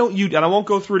 Why don't you, and I won't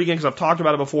go through it again because I've talked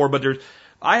about it before, but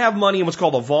I have money in what's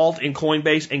called a vault in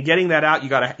Coinbase, and getting that out, you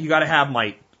gotta have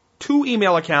my 2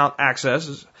 email account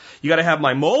accesses, you gotta have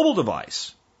my mobile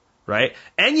device, right?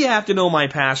 And you have to know my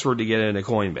password to get into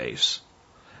Coinbase.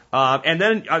 And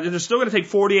then it's still gonna take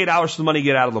 48 hours for the money to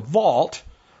get out of the vault.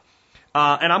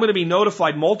 And I'm going to be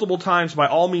notified multiple times by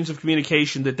all means of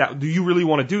communication that do you really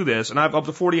want to do this? And I have up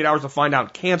to 48 hours to find out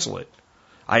and cancel it.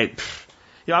 I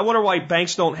wonder why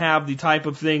banks don't have the type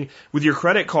of thing with your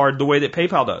credit card the way that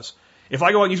PayPal does. If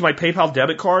I go out and use my PayPal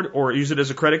debit card or use it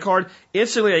as a credit card,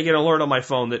 instantly I get an alert on my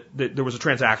phone that there was a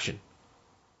transaction.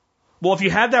 Well, if you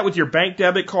had that with your bank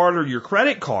debit card or your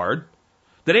credit card,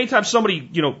 then anytime somebody,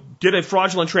 did a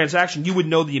fraudulent transaction, you would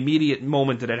know the immediate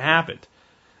moment that it happened.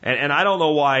 And I don't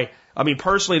know why. I mean,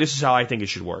 personally, this is how I think it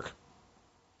should work.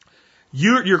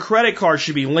 Your credit card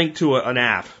should be linked to an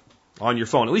app on your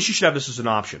phone. At least you should have this as an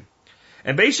option.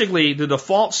 And basically, the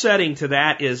default setting to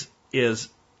that is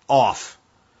off.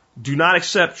 Do not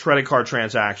accept credit card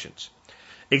transactions.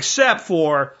 Except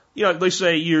for, let's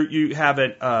say you have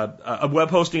a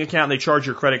web hosting account and they charge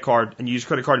your credit card and you use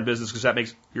credit card in business because that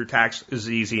makes your tax as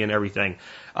easy and everything.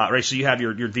 Right? So you have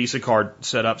your Visa card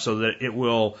set up so that it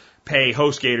will pay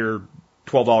HostGator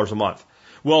 $12 a month.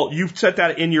 Well, you've set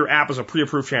that in your app as a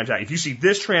pre-approved transaction. If you see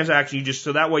this transaction,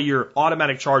 so that way your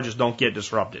automatic charges don't get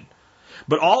disrupted.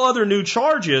 But all other new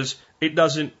charges, it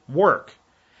doesn't work.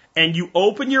 And you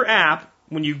open your app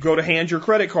when you go to hand your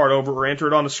credit card over or enter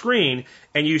it on the screen,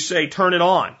 and you say, turn it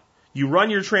on. You run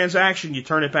your transaction, you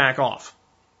turn it back off.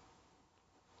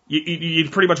 You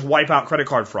pretty much wipe out credit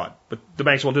card fraud, but the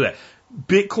banks won't do that.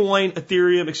 Bitcoin,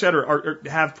 Ethereum, etc.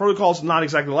 have protocols not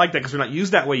exactly like that because they're not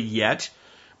used that way yet,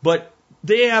 but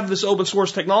they have this open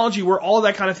source technology where all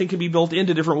that kind of thing can be built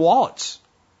into different wallets.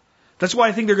 That's why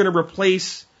I think they're going to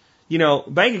replace,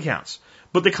 bank accounts.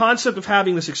 But the concept of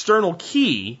having this external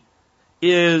key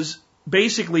is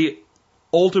basically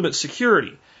ultimate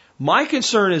security. My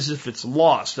concern is if it's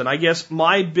lost, and I guess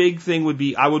my big thing would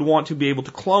be I would want to be able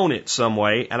to clone it some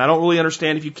way, and I don't really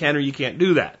understand if you can or you can't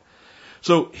do that.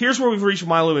 So here's where we've reached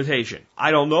my limitation. I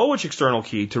don't know which external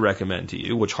key to recommend to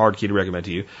you, which hard key to recommend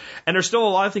to you, and there's still a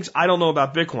lot of things I don't know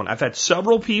about Bitcoin. I've had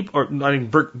several people,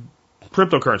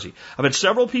 cryptocurrency. I've had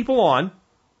several people on.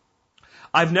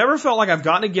 I've never felt like I've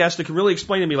gotten a guest that can really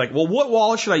explain to me like, well, what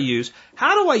wallet should I use?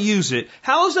 How do I use it?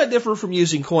 How is that different from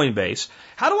using Coinbase?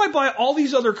 How do I buy all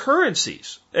these other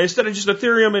currencies instead of just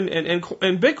Ethereum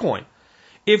and Bitcoin?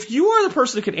 If you are the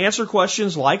person that can answer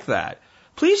questions like that,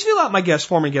 please fill out my guest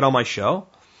form and get on my show.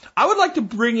 I would like to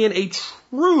bring in a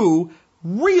true,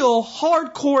 real,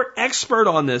 hardcore expert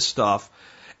on this stuff.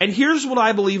 And here's what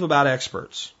I believe about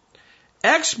experts.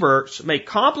 Experts make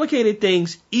complicated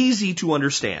things easy to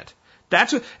understand.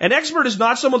 An expert is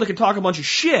not someone that can talk a bunch of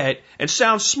shit and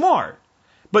sound smart,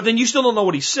 but then you still don't know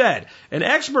what he said. An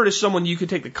expert is someone you can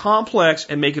take the complex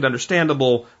and make it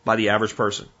understandable by the average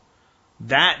person.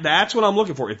 That's what I'm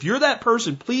looking for. If you're that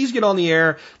person, please get on the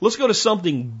air. Let's go to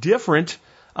something different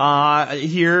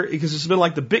here because it's been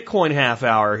like the Bitcoin half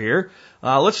hour here.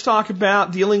 Let's talk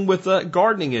about dealing with a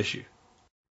gardening issue.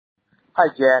 Hi,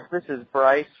 Jack. This is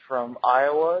Bryce from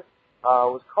Iowa. I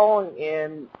was calling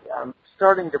in. I'm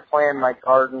starting to plan my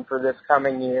garden for this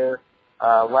coming year.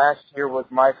 Last year was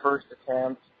my first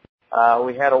attempt.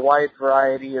 We had a wide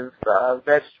variety of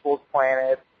vegetables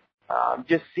planted.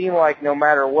 Just seemed like no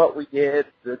matter what we did,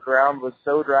 the ground was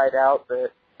so dried out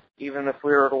that even if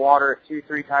we were to water it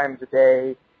 2-3 times a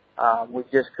day, we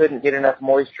just couldn't get enough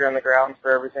moisture in the ground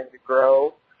for everything to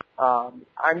grow.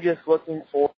 I'm just looking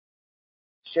for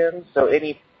suggestions, so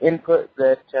any input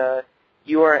that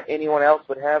you or anyone else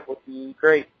would have would be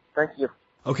great. Thank you.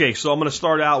 Okay, so I'm going to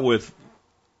start out with,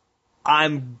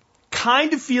 I'm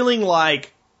kind of feeling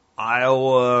like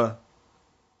Iowa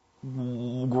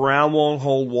ground won't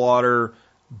hold water,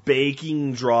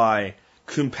 baking dry,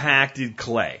 compacted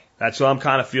clay. That's what I'm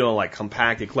kind of feeling like,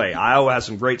 compacted clay. Iowa has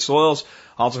some great soils,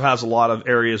 also has a lot of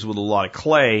areas with a lot of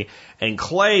clay, and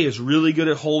clay is really good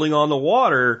at holding on the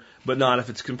water, but not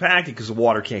if it's compacted because the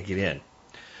water can't get in.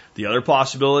 The other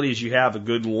possibility is you have a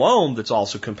good loam that's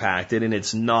also compacted, and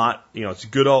it's not, it's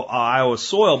good Iowa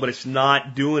soil, but it's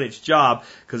not doing its job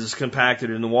because it's compacted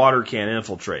and the water can't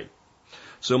infiltrate.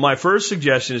 So my first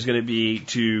suggestion is going to be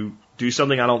to do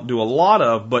something I don't do a lot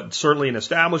of, but certainly an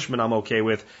establishment I'm okay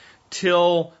with.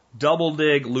 Till, double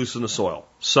dig, loosen the soil.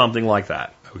 Something like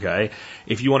that, okay?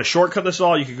 If you want to shortcut this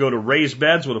all, you could go to raised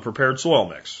beds with a prepared soil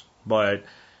mix. But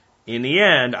in the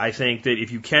end, I think that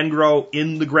if you can grow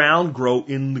in the ground, grow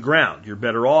in the ground. You're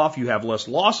better off, you have less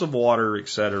loss of water,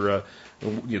 etc.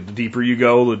 The deeper you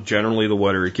go, generally the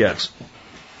wetter it gets.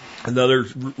 Another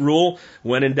rule,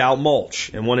 when in doubt,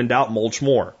 mulch. And when in doubt, mulch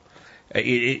more.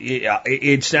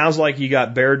 It sounds like you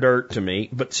got bare dirt to me,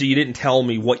 but see, you didn't tell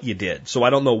me what you did. So I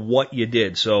don't know what you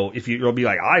did. So if you'll be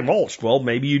like, I mulched, well,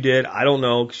 maybe you did. I don't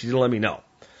know, because you didn't let me know.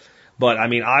 But I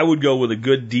mean, I would go with a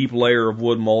good deep layer of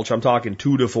wood mulch. I'm talking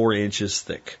 2 to 4 inches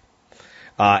thick.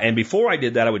 And before I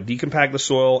did that, I would decompact the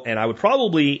soil, and I would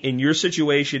probably, in your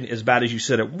situation, as bad as you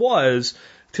said it was,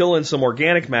 till in some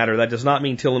organic matter. That does not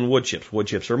mean till in wood chips. Wood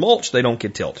chips are mulch. They don't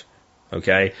get tilled.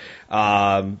 Okay?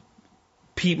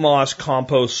 Peat moss,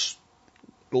 compost,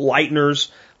 lighteners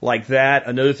like that.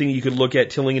 Another thing you could look at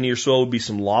tilling into your soil would be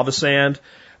some lava sand.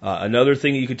 Another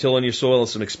thing that you could till in your soil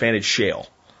is some expanded shale.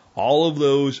 All of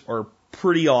those are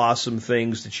pretty awesome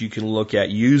things that you can look at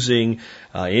using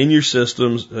in your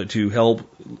systems to help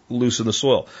loosen the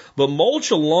soil. But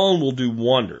mulch alone will do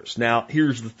wonders. Now,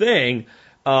 here's the thing.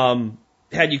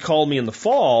 Had you called me in the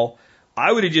fall,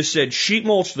 I would have just said sheet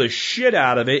mulch the shit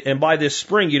out of it, and by this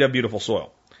spring, you'd have beautiful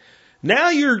soil. Now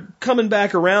you're coming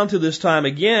back around to this time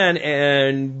again,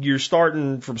 and you're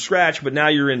starting from scratch, but now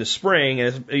you're in the spring,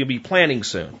 and you'll be planting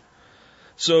soon.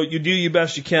 So you do your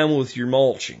best you can with your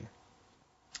mulching.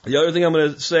 The other thing I'm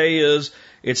going to say is,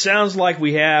 it sounds like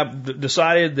we have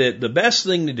decided that the best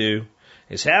thing to do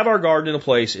is have our garden in a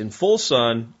place in full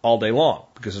sun all day long,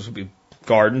 because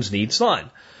gardens need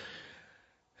sun.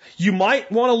 You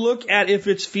might want to look at if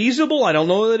it's feasible. I don't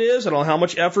know what it is. I don't know how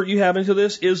much effort you have into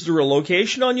this. Is there a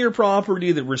location on your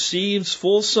property that receives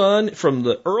full sun from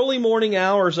the early morning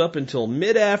hours up until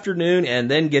mid-afternoon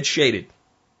and then gets shaded?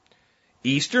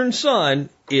 Eastern sun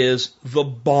is the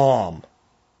bomb.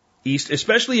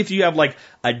 Especially if you have like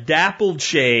a dappled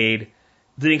shade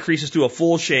that increases to a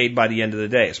full shade by the end of the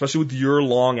day, especially with your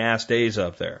long-ass days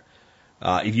up there.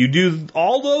 If you do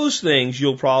all those things,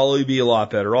 you'll probably be a lot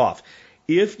better off.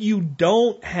 If you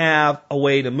don't have a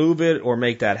way to move it or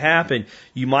make that happen,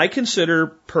 you might consider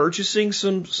purchasing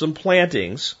some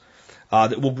plantings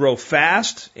that will grow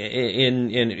fast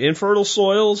in infertile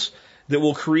soils, that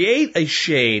will create a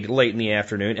shade late in the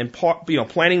afternoon, and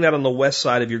planting that on the west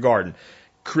side of your garden.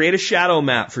 Create a shadow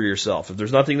map for yourself. If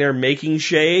there's nothing there making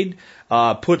shade,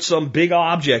 put some big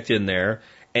object in there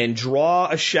and draw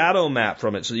a shadow map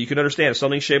from it so that you can understand if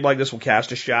something shaped like this will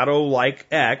cast a shadow like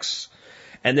X,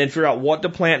 and then figure out what to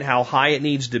plant, how high it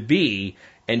needs to be,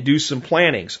 and do some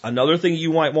plantings. Another thing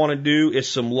you might want to do is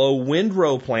some low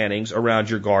windrow plantings around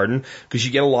your garden, because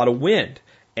you get a lot of wind.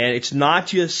 And it's not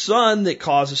just sun that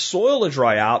causes soil to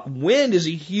dry out. Wind is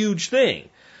a huge thing.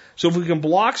 So if we can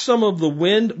block some of the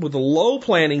wind with the low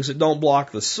plantings that don't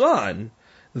block the sun,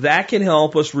 that can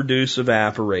help us reduce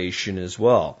evaporation as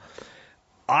well.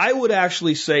 I would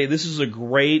actually say this is a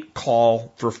great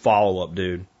call for follow-up,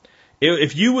 dude.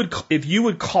 If you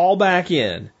would call back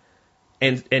in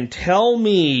and tell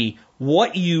me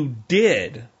what you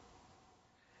did,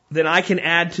 then I can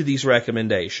add to these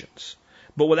recommendations.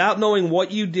 But without knowing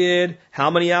what you did,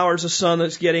 how many hours of sun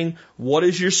it's getting, what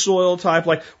is your soil type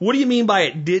like, what do you mean by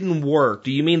it didn't work?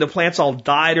 Do you mean the plants all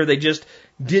died, or they just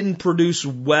didn't produce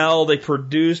well? They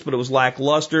produced, but it was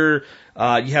lackluster.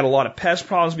 You had a lot of pest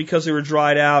problems because they were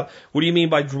dried out. What do you mean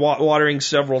by watering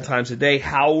several times a day?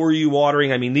 How were you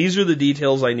watering? I mean, these are the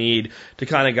details I need to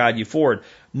kind of guide you forward.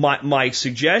 My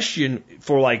suggestion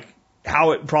for like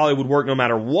how it probably would work no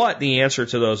matter what, the answer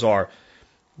to those are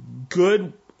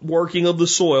good working of the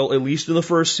soil, at least in the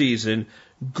first season,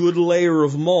 good layer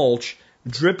of mulch,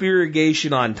 drip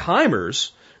irrigation on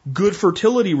timers, good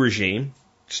fertility regime.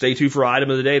 Stay tuned for item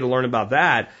of the day to learn about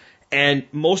that, and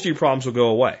most of your problems will go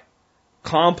away.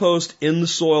 Compost in the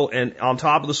soil and on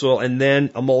top of the soil, and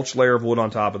then a mulch layer of wood on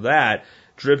top of that.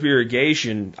 Drip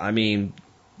irrigation, I mean,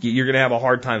 you're going to have a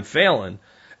hard time failing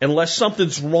unless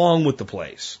something's wrong with the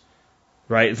place,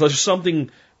 right? If there's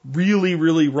something really,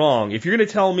 really wrong. If you're going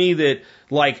to tell me that,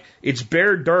 like, it's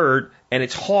bare dirt and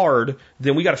it's hard,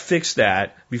 then we got to fix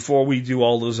that before we do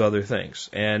all those other things.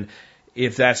 And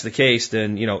if that's the case,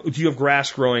 then, do you have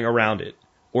grass growing around it?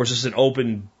 Or is this an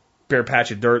open, bare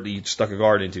patch of dirt that you stuck a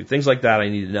garden into? Things like that I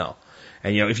need to know.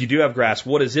 And, if you do have grass,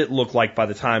 what does it look like by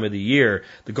the time of the year?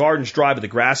 The garden's dry, but the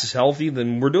grass is healthy,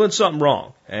 then we're doing something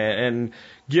wrong. And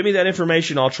give me that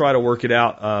information. I'll try to work it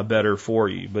out better for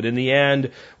you. But in the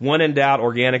end, when in doubt,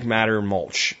 organic matter,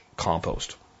 mulch,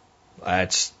 compost.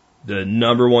 That's the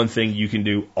number one thing you can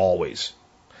do always.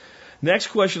 Next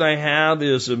question I have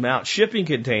is about shipping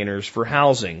containers for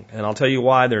housing. And I'll tell you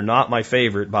why they're not my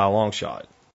favorite by a long shot.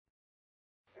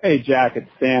 Hey, Jack, it's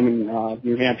Sam in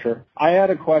New Hampshire. I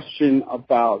had a question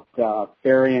about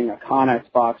burying a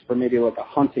Connex box for maybe like a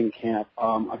hunting camp.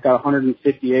 I've got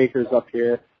 150 acres up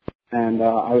here, and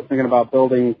I was thinking about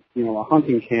building, a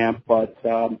hunting camp, but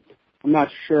I'm not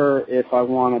sure if I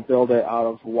want to build it out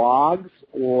of logs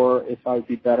or if I'd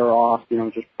be better off,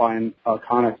 just buying a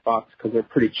Connex box because they're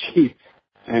pretty cheap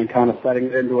and kind of setting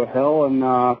it into a hill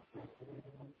and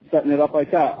setting it up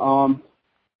like that.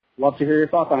 Love to hear your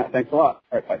thoughts on it. Thanks a lot.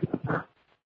 All right, bye.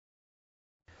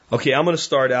 Okay, I'm going to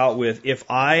start out with, if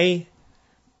I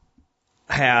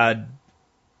had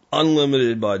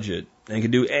unlimited budget and could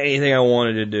do anything I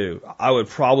wanted to do, I would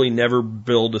probably never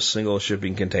build a single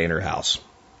shipping container house.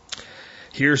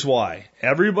 Here's why.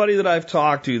 Everybody that I've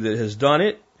talked to that has done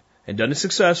it and done it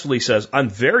successfully says, I'm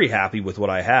very happy with what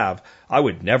I have. I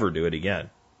would never do it again.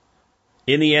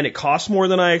 In the end, it cost more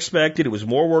than I expected. It was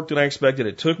more work than I expected.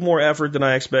 It took more effort than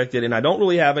I expected. And I don't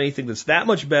really have anything that's that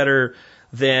much better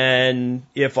than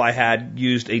if I had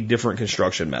used a different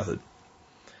construction method.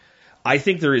 I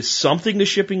think there is something to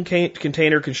shipping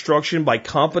container construction by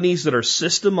companies that are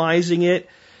systemizing it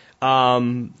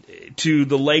to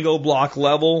the Lego block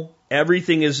level.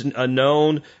 Everything is a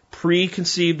known,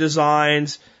 preconceived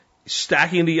designs,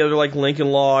 stacking together like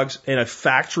Lincoln Logs in a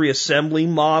factory assembly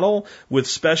model with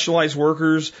specialized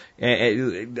workers.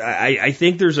 I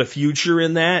think there's a future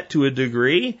in that to a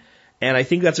degree, and I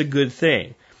think that's a good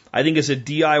thing. I think as a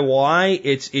DIY,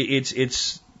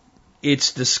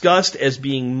 it's discussed as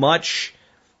being much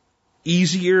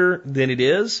easier than it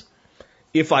is.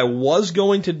 If I was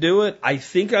going to do it, I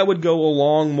think I would go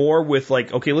along more with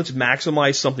like, okay, let's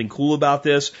maximize something cool about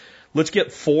this. Let's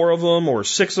get 4 of them or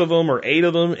 6 of them or 8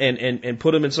 of them and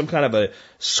put them in some kind of a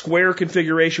square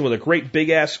configuration with a great big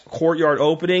ass courtyard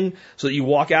opening so that you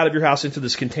walk out of your house into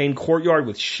this contained courtyard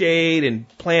with shade and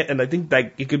plant. And I think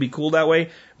that it could be cool that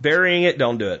way. Burying it,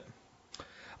 don't do it.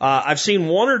 I've seen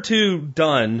 1 or 2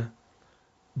 done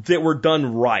that were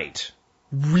done right.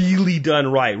 Really done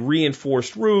right.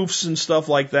 Reinforced roofs and stuff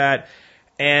like that.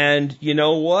 And you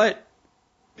know what?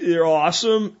 They're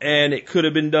awesome, and it could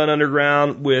have been done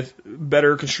underground with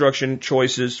better construction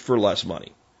choices for less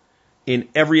money. In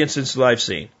every instance that I've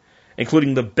seen,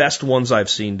 including the best ones I've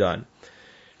seen done.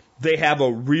 They have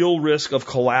a real risk of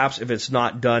collapse if it's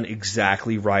not done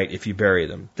exactly right if you bury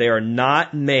them. They are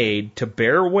not made to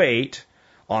bear weight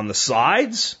on the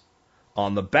sides,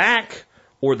 on the back,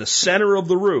 or the center of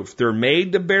the roof. They're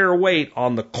made to bear weight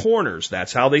on the corners.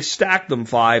 That's how they stack them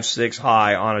 5, 6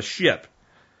 high on a ship.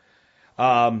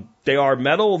 They are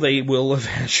metal. They will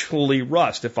eventually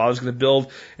rust. If I was going to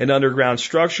build an underground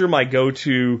structure, my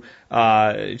go-to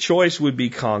choice would be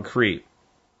concrete.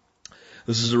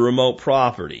 This is a remote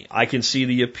property. I can see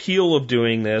the appeal of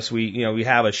doing this. We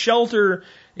have a shelter.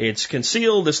 It's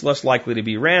concealed. It's less likely to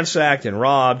be ransacked and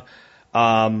robbed.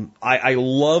 I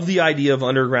love the idea of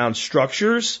underground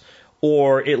structures,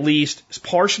 or at least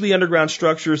partially underground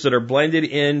structures that are blended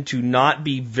in to not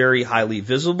be very highly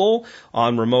visible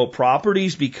on remote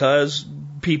properties because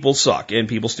people suck and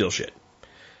people steal shit.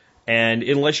 And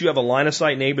unless you have a line of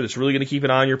sight neighbor that's really going to keep an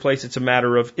eye on your place, it's a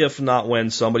matter of if not when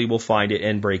somebody will find it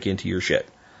and break into your shit.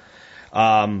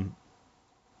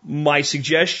 My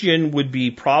suggestion would be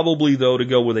probably, though, to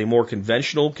go with a more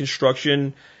conventional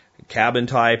construction, cabin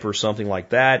type or something like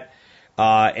that.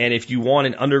 And if you want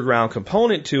an underground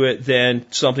component to it, then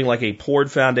something like a poured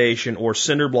foundation or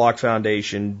cinder block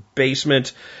foundation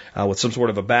basement with some sort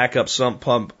of a backup sump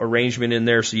pump arrangement in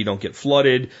there so you don't get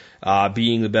flooded,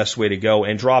 being the best way to go.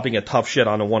 And dropping a tough shed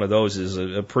onto one of those is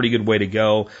a pretty good way to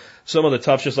go. Some of the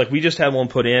tough sheds, like we just had one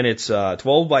put in, it's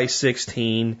 12 by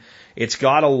 16. It's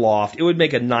got a loft. It would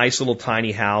make a nice little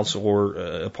tiny house or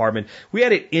apartment. We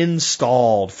had it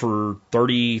installed for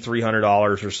 $3,300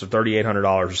 or $3,800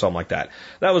 or something like that.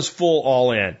 That was full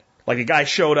all in. Like a guy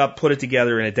showed up, put it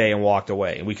together in a day and walked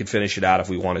away. And we could finish it out if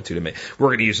we wanted to. We're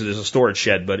going to use it as a storage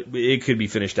shed, but it could be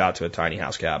finished out to a tiny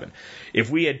house cabin. If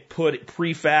we had put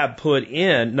prefab put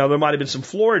in, now there might have been some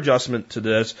floor adjustment to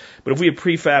this, but if we had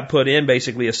prefab put in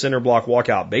basically a cinder block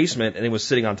walkout basement and it was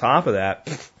sitting on top of that,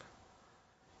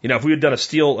 if we had done a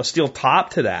steel top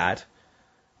to that,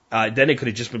 then it could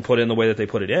have just been put in the way that they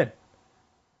put it in.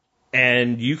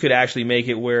 And you could actually make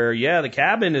it where, yeah, the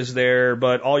cabin is there,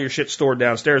 but all your shit's stored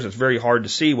downstairs. It's very hard to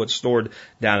see what's stored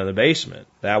down in the basement.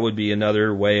 That would be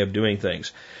another way of doing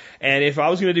things. And if I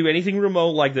was going to do anything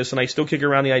remote like this, and I still kick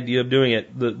around the idea of doing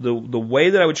it, the way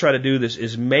that I would try to do this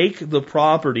is make the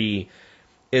property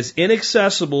as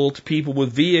inaccessible to people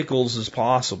with vehicles as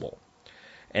possible.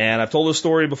 And I've told this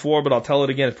story before, but I'll tell it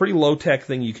again. It's a pretty low-tech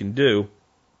thing you can do.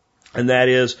 And that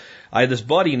is, I had this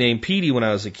buddy named Petey when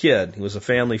I was a kid. He was a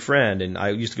family friend, and I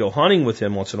used to go hunting with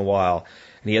him once in a while.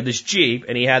 And he had this Jeep,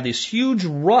 and he had this huge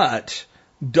rut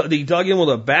that he dug in with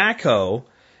a backhoe,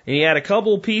 and he had a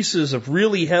couple pieces of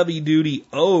really heavy-duty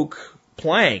oak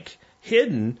plank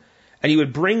hidden, and he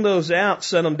would bring those out,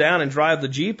 set them down, and drive the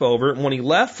Jeep over. And when he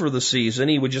left for the season,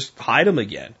 he would just hide them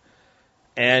again.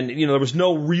 And, there was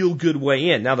no real good way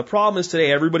in. Now, the problem is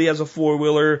today everybody has a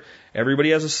four-wheeler,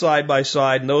 everybody has a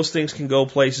side-by-side, and those things can go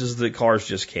places that cars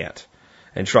just can't,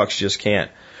 and trucks just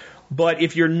can't. But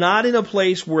if you're not in a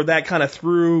place where that kind of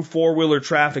through four-wheeler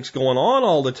traffic's going on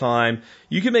all the time,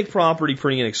 you can make property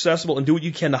pretty inaccessible and do what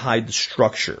you can to hide the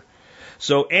structure.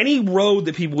 So any road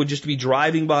that people would just be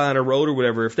driving by on a road or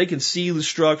whatever, if they can see the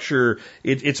structure,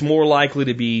 it's more likely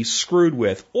to be screwed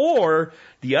with. Or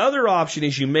the other option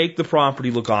is you make the property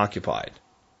look occupied.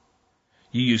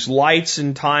 You use lights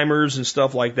and timers and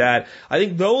stuff like that. I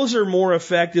think those are more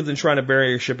effective than trying to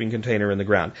bury a shipping container in the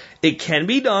ground. It can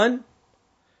be done,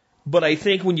 but I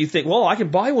think when you think, well, I can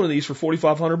buy one of these for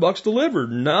 $4,500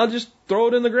 delivered, no, just throw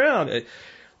it in the ground.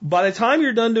 By the time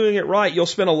you're done doing it right, you'll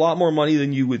spend a lot more money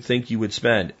than you would think you would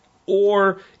spend.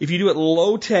 Or if you do it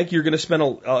low tech, you're going to spend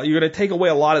you're going to take away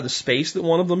a lot of the space that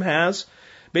one of them has.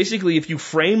 Basically, if you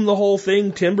frame the whole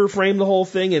thing, timber frame the whole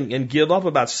thing, and give up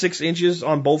about 6 inches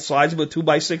on both sides with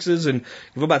 2x6s, and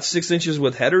give about 6 inches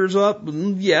with headers up,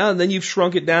 yeah, and then you've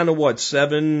shrunk it down to what,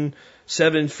 7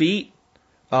 feet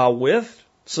width.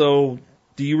 So,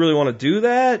 do you really want to do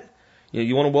that?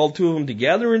 You want to weld two of them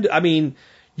together?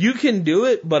 You can do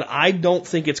it, but I don't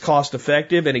think it's cost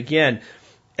effective. And again,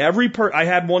 I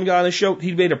had one guy on the show,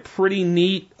 he made a pretty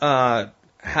neat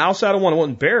house out of one. It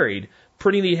wasn't buried.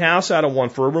 Pretty neat house out of one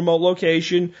for a remote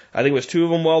location. I think it was two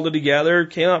of them welded together.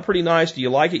 Came out pretty nice. Do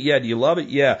you like it? Yeah. Do you love it?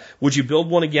 Yeah. Would you build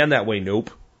one again that way? Nope.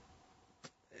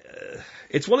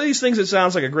 It's one of these things that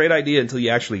sounds like a great idea until you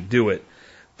actually do it.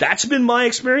 That's been my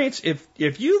experience. If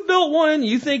you've built one and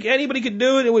you think anybody could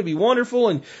do it, it would be wonderful,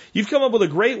 and you've come up with a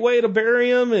great way to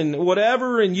bury them and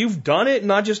whatever, and you've done it and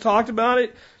not just talked about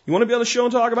it, you want to be on the show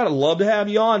and talk about it, love to have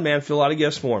you on, man. Fill out a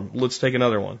guest form. Let's take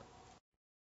another one.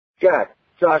 Jack,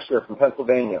 Josh here from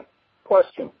Pennsylvania.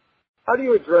 Question. How do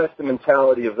you address the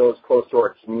mentality of those close to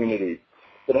our community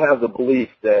that have the belief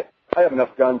that I have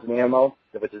enough guns and ammo,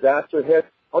 if a disaster hits,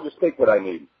 I'll just take what I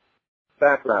need?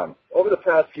 Background. Over the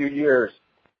past few years,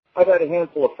 I've had a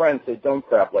handful of friends say dumb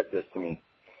crap like this to me.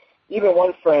 Even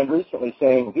one friend recently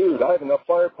saying, dude, I have enough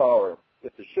firepower.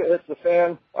 If the shit hits the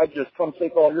fan, I'd just come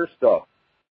take all your stuff.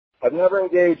 I've never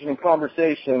engaged in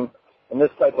conversation in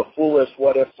this type of foolish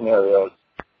what-if scenarios.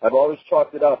 I've always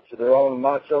chalked it up to their own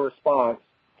macho response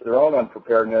to their own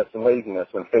unpreparedness and laziness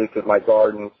when faced with my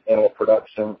gardens, animal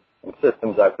production, and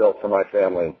systems I've built for my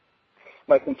family.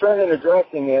 My concern in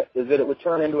addressing it is that it would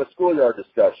turn into a schoolyard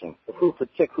discussion of who could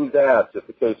kick whose ass if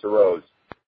the case arose.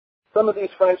 Some of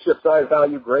these friendships I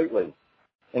value greatly.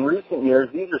 In recent years,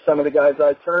 these are some of the guys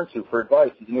I turn to for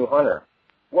advice as a new hunter.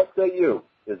 What say you?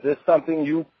 Is this something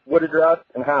you would address,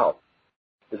 and how?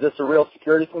 Is this a real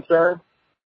security concern?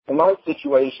 In my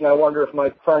situation, I wonder if my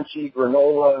crunchy,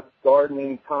 granola,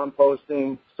 gardening,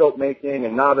 composting, soap making,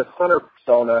 and novice hunter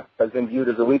persona has been viewed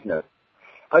as a weakness.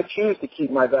 I choose to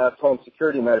keep my vast home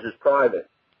security measures private,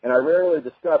 and I rarely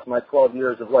discuss my 12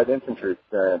 years of light infantry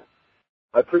experience.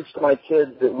 I preach to my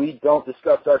kids that we don't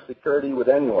discuss our security with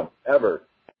anyone, ever.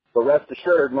 But rest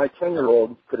assured, my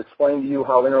 10-year-old could explain to you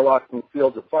how interlocking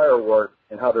fields of fire work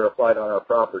and how they're applied on our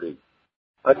property.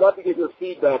 I'd love to get your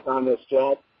feedback on this,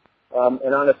 Jack.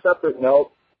 And on a separate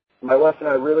note, my wife and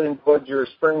I really enjoyed your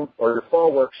spring or your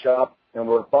fall workshop, and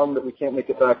we're bummed that we can't make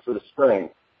it back for the spring.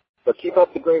 But keep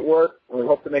up the great work, and we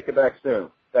hope to make it back soon.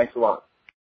 Thanks a lot.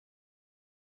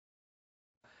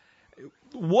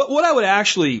 What I would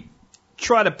actually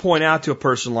try to point out to a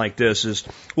person like this is,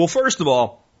 well, first of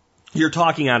all, you're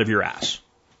talking out of your ass.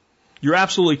 You're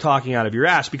absolutely talking out of your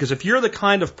ass, because if you're the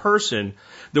kind of person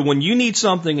that when you need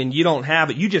something and you don't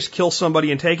have it, you just kill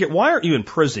somebody and take it, why aren't you in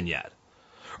prison yet?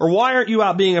 Or why aren't you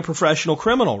out being a professional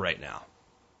criminal right now?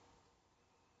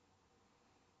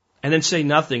 And then say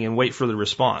nothing and wait for the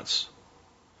response.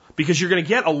 Because you're going to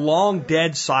get a long,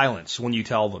 dead silence when you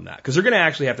tell them that. Because they're going to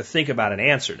actually have to think about an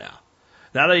answer now.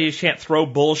 Now that you just can't throw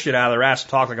bullshit out of their ass and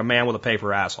talk like a man with a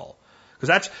paper asshole.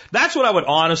 Because that's what I would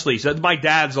honestly say. My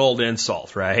dad's old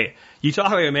insult, right? You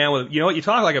talk like a man with, you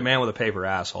talk like a man with a paper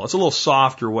asshole. It's a little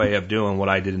softer way of doing what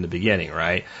I did in the beginning,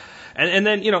 right? And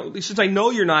then, since I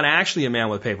know you're not actually a man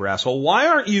with a paper asshole, why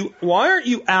aren't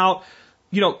you out,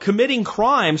 committing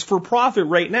crimes for profit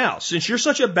right now? Since you're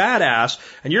such a badass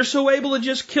and you're so able to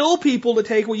just kill people to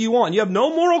take what you want, you have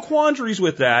no moral quandaries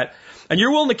with that, and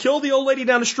you're willing to kill the old lady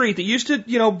down the street that used to,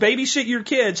 babysit your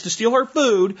kids to steal her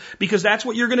food because that's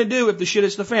what you're going to do if the shit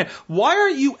hits the fan. Why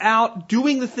aren't you out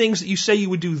doing the things that you say you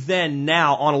would do then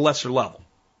now on a lesser level?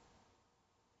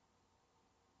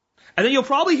 And then you'll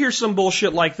probably hear some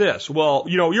bullshit like this. Well,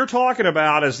 you're talking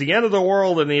about as the end of the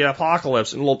world and the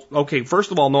apocalypse. And okay,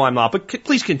 first of all, no, I'm not. But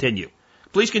please continue.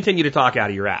 Please continue to talk out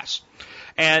of your ass.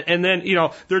 And then,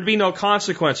 there'd be no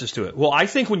consequences to it. Well, I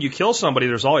think when you kill somebody,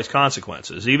 there's always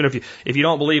consequences. Even if you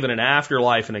don't believe in an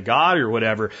afterlife and a God or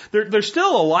whatever, there's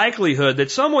still a likelihood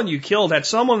that someone you killed had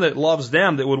someone that loves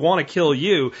them that would want to kill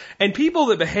you. And people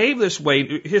that behave this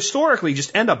way historically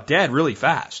just end up dead really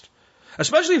fast.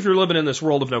 Especially if you're living in this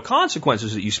world of no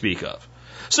consequences that you speak of.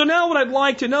 So now what I'd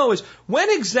like to know is, when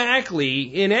exactly,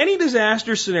 in any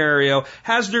disaster scenario,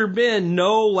 has there been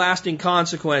no lasting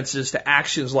consequences to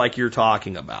actions like you're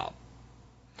talking about?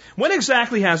 When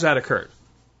exactly has that occurred?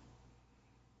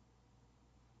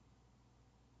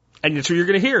 And so you're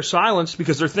going to hear silence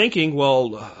because they're thinking, well,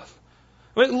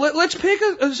 let's pick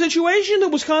a situation that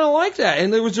was kind of like that,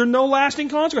 and there was no lasting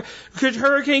consequence.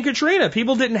 Hurricane Katrina,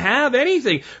 people didn't have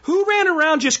anything. Who ran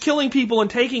around just killing people and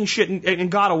taking shit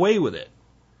and got away with it?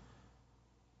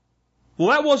 Well,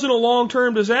 that wasn't a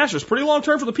long-term disaster. It's pretty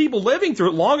long-term for the people living through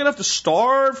it, long enough to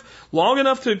starve, long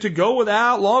enough to go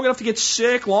without, long enough to get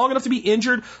sick, long enough to be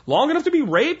injured, long enough to be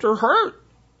raped or hurt.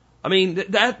 I mean,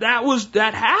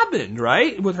 that happened,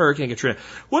 right, with Hurricane Katrina.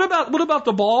 What about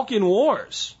the Balkan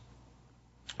Wars?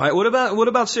 All right, what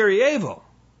about Sarajevo?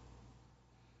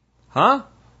 Huh?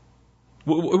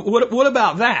 What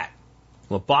about that?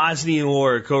 Well, Bosnian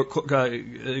War,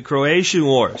 Croatian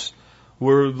wars,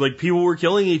 where like people were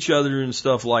killing each other and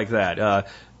stuff like that.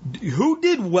 Who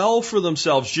did well for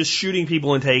themselves just shooting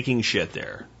people and taking shit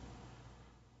there?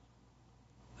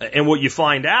 And what you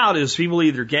find out is people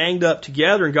either ganged up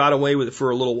together and got away with it for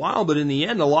a little while, but in the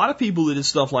end, a lot of people that did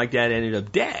stuff like that ended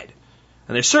up dead.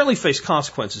 And they certainly face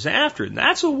consequences after it, and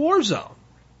that's a war zone.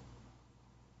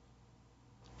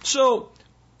 So,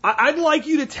 I'd like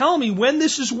you to tell me when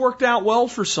this has worked out well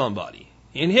for somebody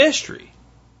in history.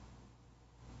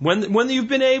 When you've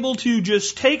been able to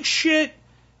just take shit,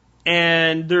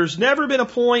 and there's never been a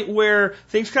point where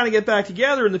things kind of get back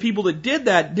together, and the people that did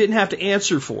that didn't have to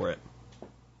answer for it.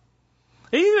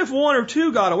 Even if one or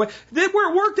two got away, it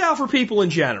worked out for people in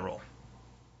general.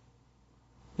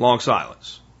 Long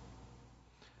silence.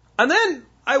 And then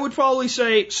I would probably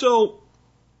say, so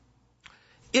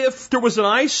if there was an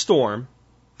ice storm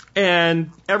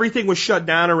and everything was shut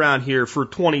down around here for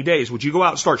 20 days, would you go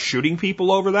out and start shooting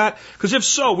people over that? Because if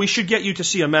so, we should get you to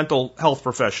see a mental health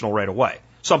professional right away.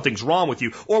 Something's wrong with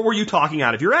you. Or were you talking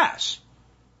out of your ass?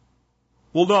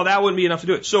 Well, no, that wouldn't be enough to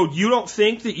do it. So you don't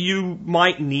think that you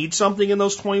might need something in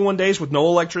those 21 days with no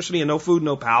electricity and no food,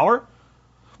 no power?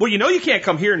 Well, you can't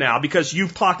come here now because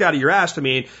you've talked out of your ass to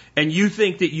me and you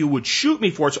think that you would shoot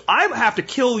me for it. So I have to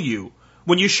kill you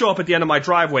when you show up at the end of my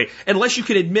driveway unless you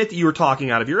can admit that you were talking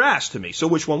out of your ass to me. So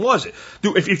which one was it?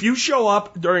 If you show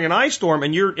up during an ice storm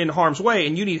and you're in harm's way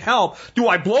and you need help, do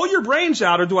I blow your brains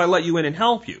out or do I let you in and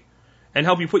help you? And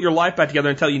help you put your life back together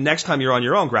and tell you next time you're on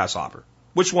your own, grasshopper?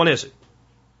 Which one is it?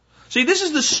 See, this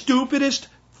is the stupidest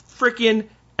frickin',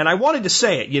 and I wanted to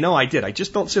say it, I did. I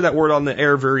just don't say that word on the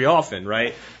air very often,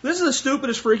 right? This is the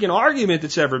stupidest freaking argument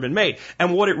that's ever been made.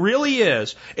 And what it really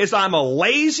is I'm a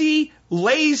lazy,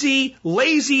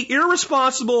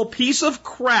 irresponsible piece of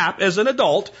crap as an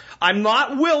adult. I'm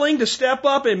not willing to step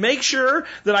up and make sure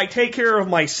that I take care of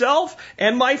myself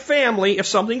and my family if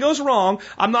something goes wrong.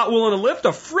 I'm not willing to lift a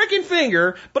freaking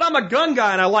finger, but I'm a gun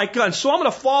guy and I like guns. So I'm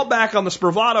going to fall back on this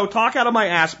bravado, talk out of my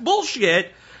ass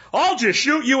bullshit. I'll just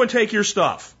shoot you and take your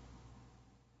stuff.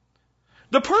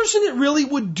 The person that really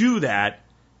would do that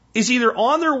is either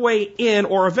on their way in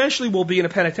or eventually will be in a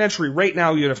penitentiary right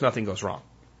now even if nothing goes wrong.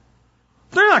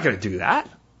 They're not going to do that.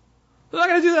 They're not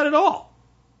going to do that at all.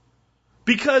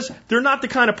 Because they're not the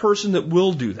kind of person that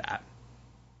will do that.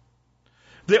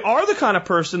 They are the kind of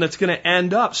person that's going to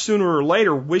end up sooner or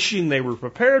later wishing they were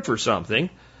prepared for something.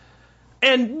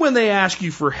 And when they ask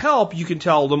you for help, you can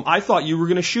tell them, I thought you were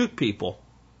going to shoot people.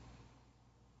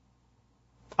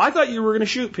 I thought you were going to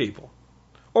shoot people.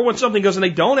 Or when something goes and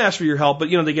they don't ask for your help, but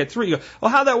they get through, you go,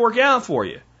 well, how'd that work out for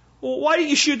you? Well, why didn't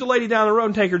you shoot the lady down the road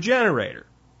and take her generator?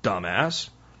 Dumbass.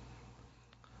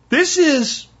 This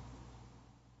is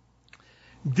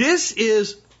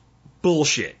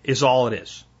bullshit, is all it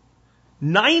is.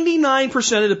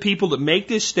 99% of the people that make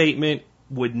this statement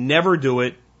would never do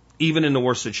it, even in the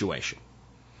worst situation.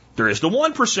 There is the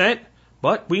 1%,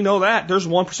 but we know that. There's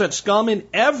 1% scum in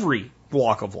every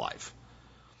walk of life.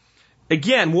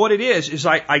 Again, what it is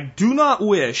I do not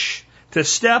wish to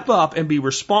step up and be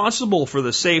responsible for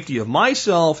the safety of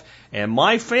myself and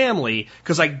my family,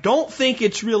 because I don't think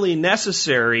it's really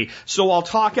necessary, so I'll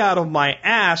talk out of my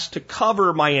ass to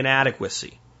cover my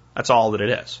inadequacy. That's all that it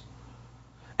is.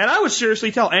 And I would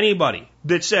seriously tell anybody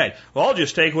that said, well, I'll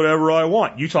just take whatever I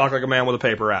want. You talk like a man with a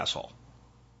paper asshole.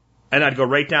 And I'd go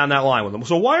right down that line with them.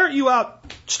 So why aren't you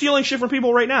out stealing shit from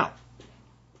people right now?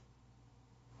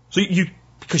 So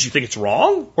because you think it's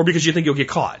wrong, or because you think you'll get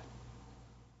caught?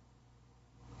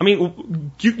 I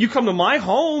mean, you come to my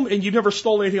home and you never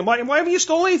stole anything. Why haven't you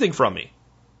stolen anything from me?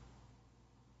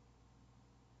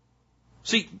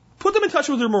 See, put them in touch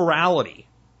with their morality,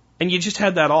 and you just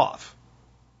had that off.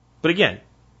 But again,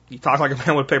 you talk like a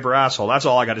man with a paper asshole. That's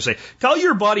all I got to say. Tell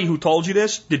your buddy who told you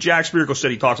this that Jack Spirko said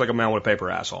he talks like a man with a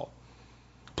paper asshole.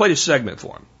 Play this segment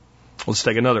for him. Let's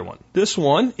take another one. This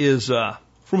one is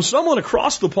from someone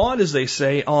across the pond, as they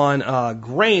say, on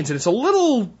grains. And it's a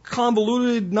little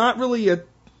convoluted, not really a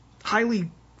highly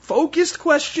focused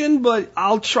question, but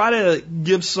I'll try to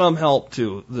give some help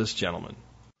to this gentleman.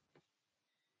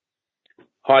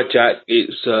 Hi, Jack.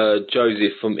 It's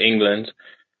Joseph from England.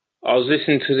 I was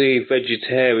listening to the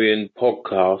vegetarian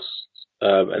podcast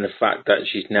and the fact that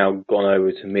she's now gone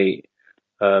over to meat,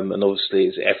 and obviously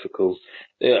it's ethical.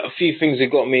 A few things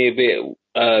have got me a bit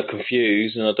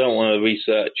confused, and I don't want to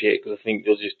research it because I think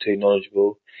you're just too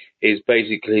knowledgeable. Is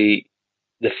basically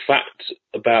the fact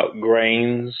about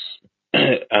grains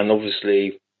and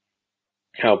obviously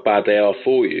how bad they are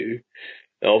for you.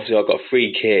 And obviously, I've got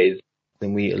 3 kids,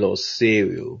 and we eat a lot of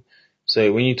cereal.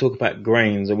 So when you talk about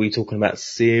grains, are we talking about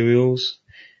cereals?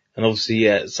 And obviously,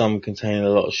 yeah, some contain a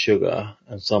lot of sugar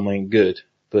and some ain't good.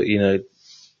 But, you know,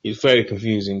 it's very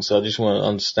confusing. So I just want to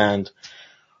understand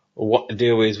what the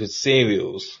deal is with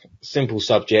cereals. Simple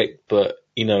subject, but,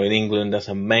 you know, in England, that's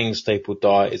a main staple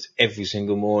diet. It's every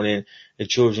single morning. The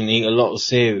children eat a lot of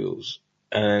cereals.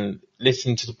 And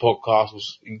listening to the podcast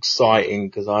was exciting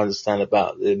because I understand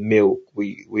about the milk.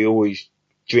 We always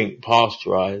drink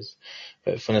pasteurized.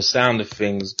 But from the sound of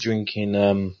things, drinking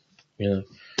not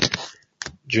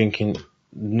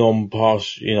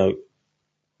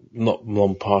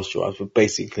non-pasteurized, but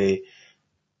basically,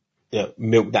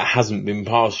 milk that hasn't been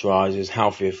pasteurized is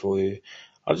healthier for you.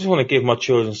 I just want to give my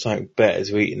children something better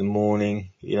to eat in the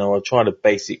morning. You know, I try the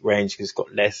basic range because it's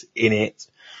got less in it.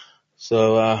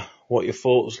 So, what are your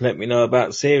thoughts? Let me know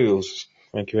about cereals.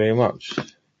 Thank you very much.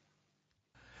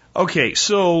 Okay,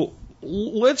 so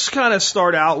let's kind of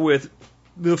start out with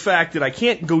the fact that I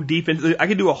can't go deep into I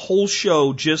could do a whole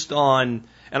show just on,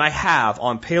 and I have,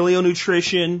 on paleo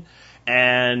nutrition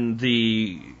and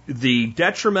the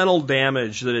detrimental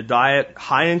damage that a diet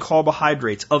high in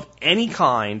carbohydrates of any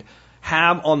kind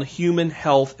have on the human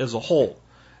health as a whole.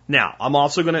 Now, I'm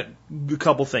also going to do a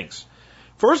couple things.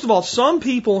 First of all, some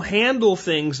people handle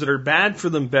things that are bad for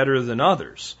them better than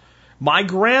others. My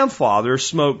grandfather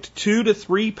smoked 2 to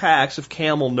 3 packs of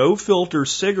Camel no-filter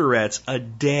cigarettes a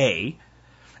day,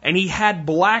 and he had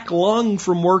black lung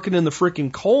from working in the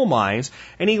frickin' coal mines,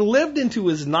 and he lived into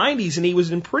his 90s, and he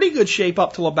was in pretty good shape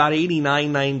up till about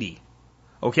 89, 90.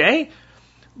 Okay?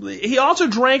 He also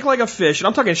drank like a fish, and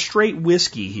I'm talking straight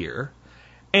whiskey here,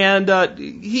 and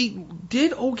he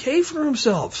did okay for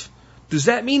himself. Does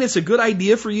that mean it's a good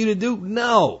idea for you to do?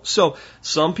 No. So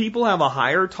some people have a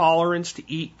higher tolerance to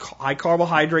eat high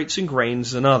carbohydrates and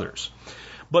grains than others.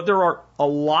 But there are a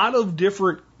lot of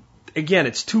different, again,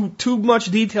 it's too much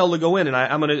detail to go in, and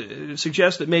I'm going to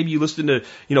suggest that maybe you listen to,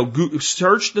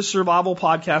 search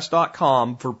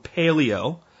thesurvivalpodcast.com for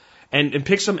paleo and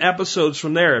pick some episodes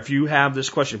from there if you have this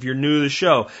question, if you're new to the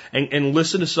show, and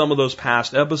listen to some of those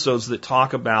past episodes that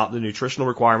talk about the nutritional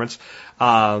requirements,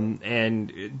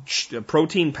 and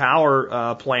protein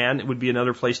power plan would be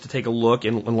another place to take a look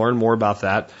and learn more about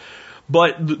that.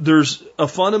 But there's a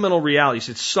fundamental reality.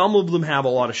 So some of them have a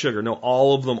lot of sugar. No,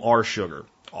 all of them are sugar.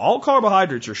 All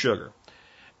carbohydrates are sugar.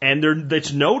 And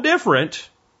it's no different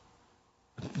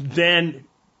than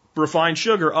refined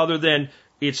sugar other than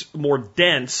it's more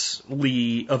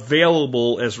densely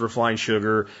available as refined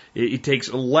sugar. It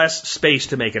takes less space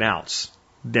to make an ounce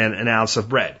than an ounce of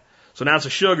bread. So an ounce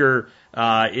of sugar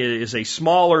is a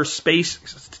smaller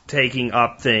space-taking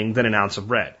up thing than an ounce of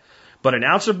bread. But an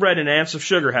ounce of bread and an ounce of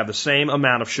sugar have the same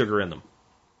amount of sugar in them.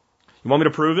 You want me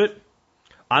to prove it?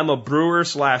 I'm a brewer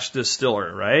 /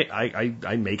 distiller, right?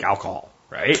 I make alcohol,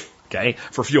 right? Okay,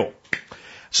 for fuel.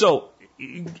 So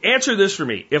answer this for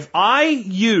me. If I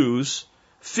use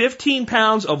 15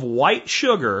 pounds of white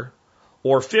sugar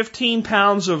or 15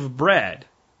 pounds of bread,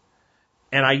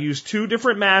 and I use 2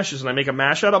 different mashes, and I make a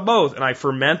mash out of both, and I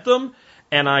ferment them,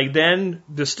 and I then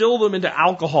distill them into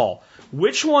alcohol,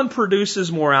 which one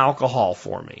produces more alcohol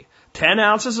for me? 10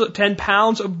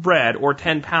 pounds of bread or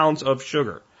 10 pounds of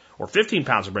sugar? Or 15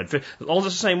 pounds of bread, all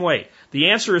the same way. The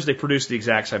answer is they produce the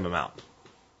exact same amount.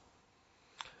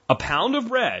 A pound of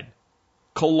bread,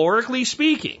 calorically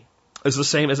speaking, is the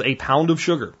same as a pound of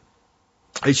sugar.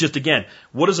 It's just, again,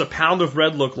 what does a pound of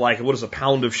bread look like and what does a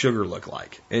pound of sugar look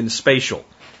like in spatial,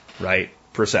 right,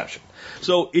 perception?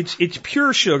 So it's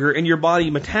pure sugar, and your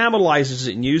body metabolizes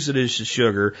it and uses it as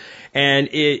sugar, and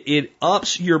it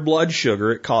ups your blood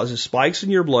sugar. It causes spikes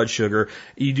in your blood sugar.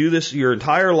 You do this your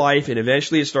entire life, and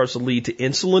eventually it starts to lead to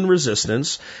insulin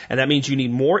resistance, and that means you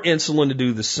need more insulin to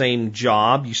do the same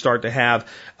job. You start to have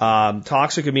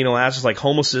toxic amino acids like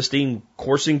homocysteine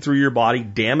coursing through your body,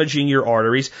 damaging your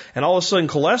arteries, and all of a sudden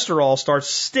cholesterol starts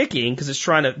sticking because it's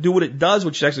trying to do what it does,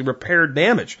 which is actually repair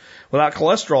damage. Without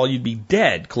cholesterol, you'd be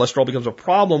dead. Cholesterol becomes a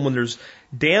problem when there's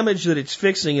damage that it's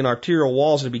fixing in arterial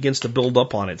walls and it begins to build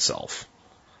up on itself.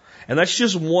 And that's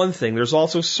just one thing. There's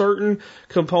also certain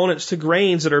components to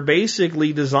grains that are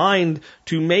basically designed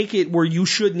to make it where you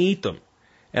shouldn't eat them.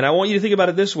 And I want you to think about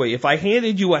it this way. If I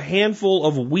handed you a handful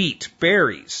of wheat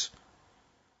berries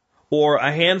or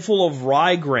a handful of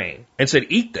rye grain and said,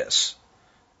 eat this,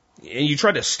 and you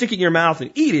tried to stick it in your mouth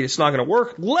and eat it, it's not going to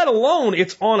work, let alone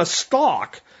it's on a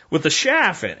stalk with a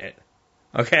chaff in it.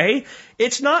 Okay?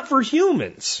 It's not for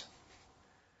humans.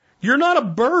 You're not a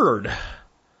bird.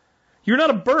 You're not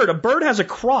a bird. A bird has a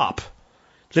crop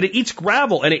that it eats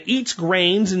gravel and it eats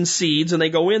grains and seeds, and they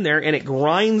go in there and it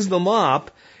grinds them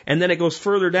up, and then it goes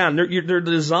further down. They're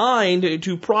designed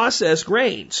to process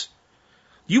grains.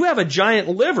 You have a giant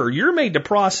liver. You're made to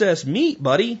process meat,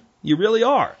 buddy. You really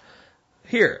are.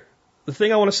 Here, the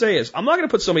thing I want to say is, I'm not going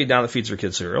to put somebody down that feeds their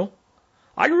kids cereal.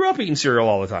 I grew up eating cereal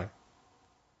all the time.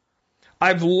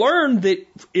 I've learned that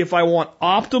if I want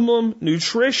optimum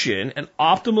nutrition and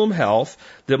optimum health,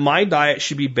 that my diet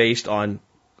should be based on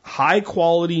high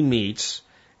quality meats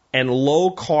and low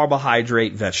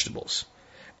carbohydrate vegetables.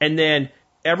 And then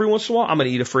every once in a while, I'm going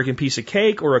to eat a freaking piece of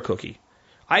cake or a cookie.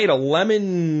 I ate a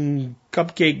lemon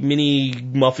cupcake mini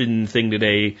muffin thing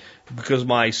today because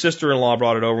my sister-in-law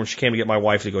brought it over when she came to get my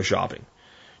wife to go shopping.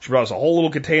 She brought us a whole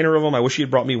little container of them. I wish she had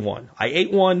brought me one. I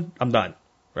ate one. I'm done.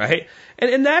 Right?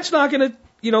 And that's not going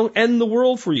to, end the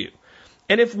world for you.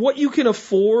 And if what you can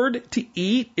afford to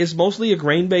eat is mostly a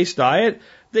grain-based diet,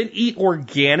 then eat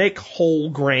organic whole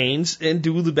grains and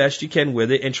do the best you can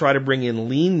with it and try to bring in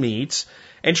lean meats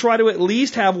and try to at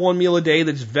least have one meal a day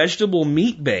that's vegetable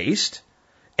meat-based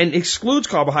and excludes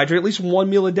carbohydrate at least one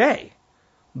meal a day.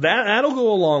 That'll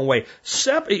go a long way.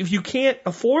 If you can't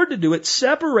afford to do it,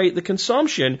 separate the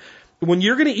consumption. When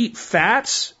you're going to eat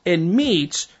fats and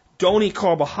meats, don't eat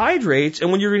carbohydrates,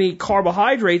 and when you're going to eat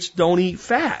carbohydrates, don't eat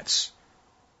fats.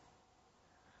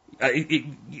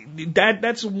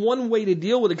 That's one way to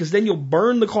deal with it, because then you'll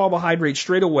burn the carbohydrates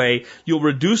straight away. You'll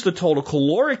reduce the total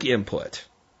caloric input.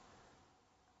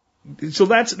 So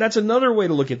that's another way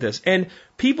to look at this. And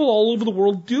people all over the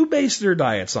world do base their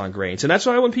diets on grains. And that's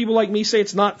why when people like me say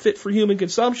it's not fit for human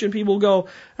consumption, people go,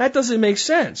 that doesn't make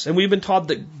sense. And we've been taught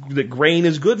that grain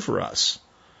is good for us.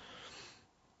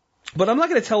 But I'm not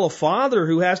going to tell a father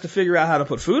who has to figure out how to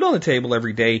put food on the table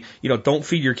every day, don't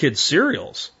feed your kids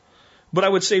cereals. But I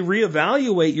would say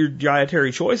reevaluate your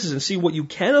dietary choices and see what you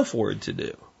can afford to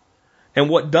do and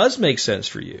what does make sense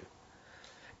for you.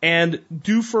 And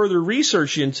do further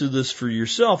research into this for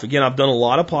yourself. Again, I've done a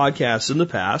lot of podcasts in the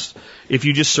past. If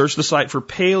you just search the site for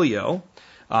paleo,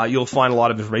 you'll find a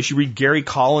lot of information. You read Gary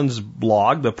Collins'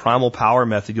 blog, The Primal Power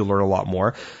Method, you'll learn a lot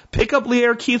more. Pick up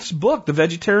Lear Keith's book, The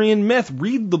Vegetarian Myth.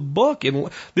 Read the book.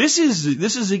 And this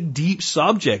is a deep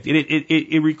subject.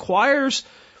 It requires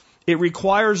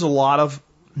a lot of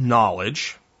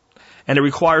knowledge, and it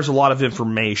requires a lot of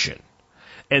information.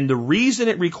 And the reason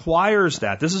it requires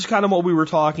that, this is kind of what we were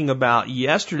talking about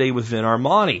yesterday with Vin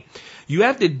Armani. You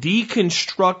have to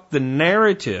deconstruct the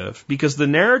narrative, because the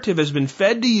narrative has been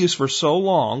fed to you for so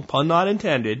long, pun not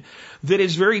intended, that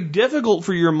it's very difficult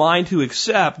for your mind to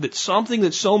accept that something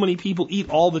that so many people eat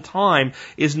all the time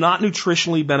is not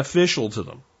nutritionally beneficial to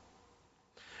them.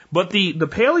 But the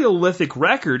Paleolithic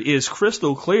record is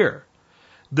crystal clear.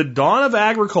 The dawn of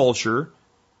agriculture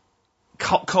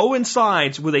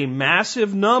coincides with a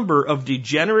massive number of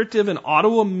degenerative and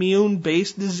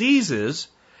autoimmune-based diseases,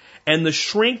 and the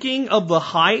shrinking of the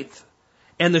height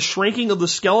and the shrinking of the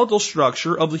skeletal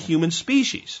structure of the human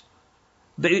species.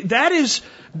 That is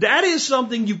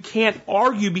something you can't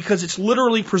argue because it's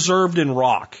literally preserved in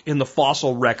rock in the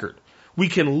fossil record. We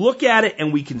can look at it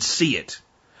and we can see it.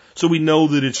 So we know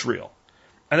that it's real.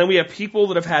 And then we have people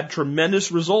that have had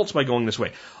tremendous results by going this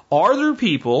way. Are there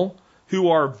people who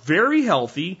are very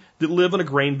healthy that live on a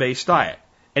grain-based diet?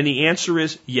 And the answer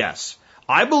is yes.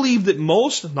 I believe that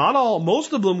most, not all,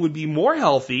 most of them would be more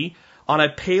healthy on a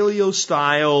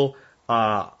paleo-style,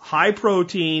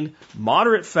 high-protein,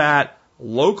 moderate-fat,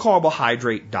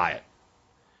 low-carbohydrate diet.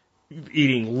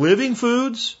 Eating living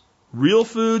foods, real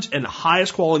foods, and the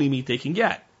highest quality meat they can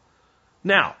get.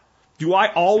 Now, do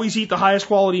I always eat the highest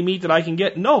quality meat that I can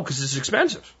get? No, because it's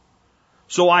expensive.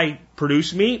 So I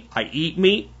produce meat, I eat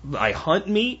meat, I hunt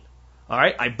meat, all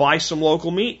right? I buy some local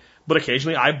meat, but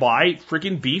occasionally I buy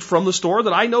freaking beef from the store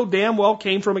that I know damn well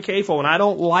came from a CAFO, and I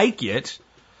don't like it,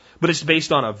 but it's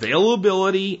based on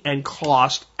availability and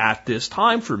cost at this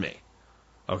time for me.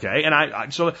 Okay,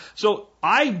 and so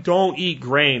I don't eat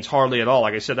grains hardly at all.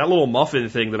 Like I said, that little muffin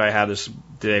thing that I had this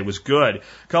day was good.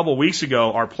 A couple of weeks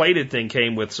ago, our plated thing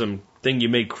came with some thing you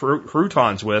make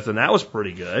croutons with, and that was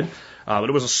pretty good. But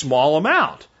it was a small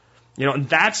amount, and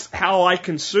that's how I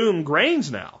consume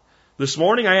grains now. This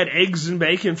morning I had eggs and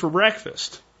bacon for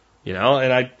breakfast, and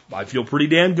I feel pretty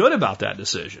damn good about that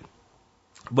decision.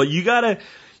 But you gotta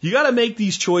make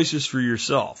these choices for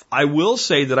yourself. I will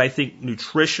say that I think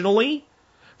nutritionally,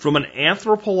 from an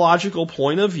anthropological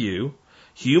point of view,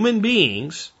 human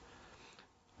beings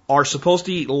are supposed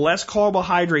to eat less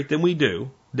carbohydrate than we do,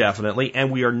 definitely,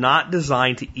 and we are not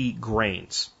designed to eat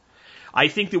grains. I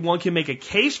think that one can make a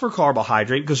case for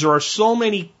carbohydrate because there are so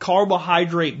many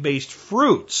carbohydrate-based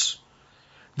fruits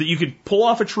that you could pull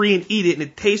off a tree and eat it and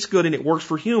it tastes good and it works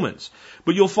for humans.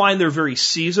 But you'll find they're very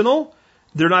seasonal.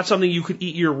 They're not something you could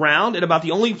eat year-round, and about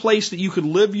the only place that you could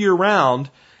live year-round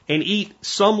and eat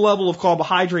some level of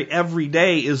carbohydrate every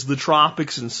day is the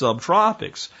tropics and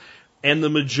subtropics. And the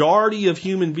majority of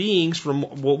human beings, from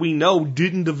what we know,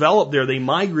 didn't develop there. They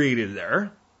migrated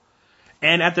there.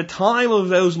 And at the time of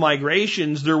those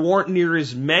migrations, there weren't near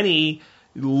as many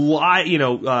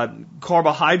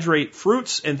carbohydrate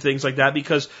fruits and things like that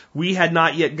because we had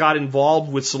not yet got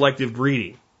involved with selective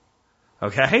breeding.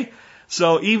 Okay?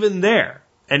 So even there.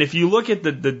 And if you look at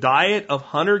the diet of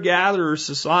hunter-gatherer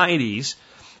societies,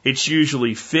 it's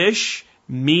usually fish,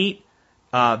 meat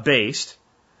based,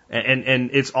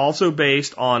 and it's also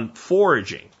based on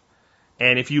foraging.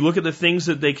 And if you look at the things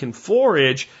that they can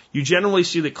forage, you generally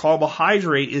see that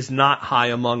carbohydrate is not high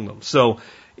among them. So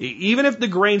even if the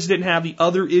grains didn't have the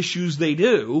other issues they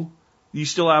do, you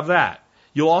still have that.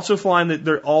 You'll also find that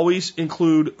they always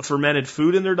include fermented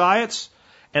food in their diets,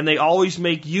 and they always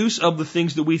make use of the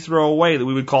things that we throw away that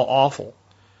we would call offal.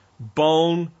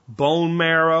 Bone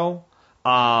marrow,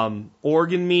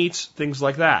 organ meats, things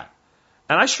like that.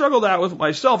 And I struggle that with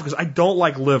myself because I don't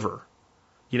like liver.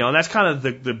 And that's kind of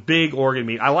the big organ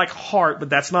meat. I like heart, but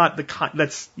that's not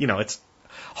it's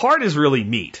heart is really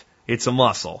meat. It's a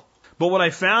muscle. But what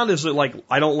I found is that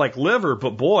I don't like liver,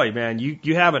 but boy, man,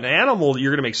 you have an animal that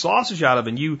you're going to make sausage out of,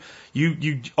 and you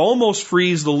almost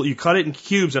freeze you cut it in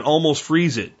cubes and almost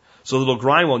freeze it so that it'll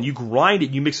grind well, and you grind it,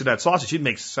 and you mix it with that sausage. It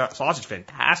makes sausage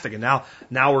fantastic, and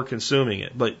now we're consuming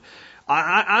it. But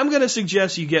I'm going to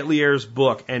suggest you get Lierre's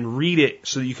book and read it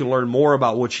so that you can learn more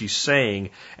about what she's saying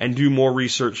and do more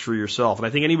research for yourself. And I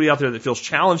think anybody out there that feels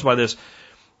challenged by this,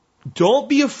 don't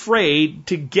be afraid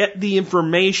to get the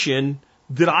information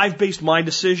that I've based my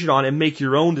decision on and make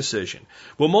your own decision.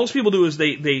 What most people do is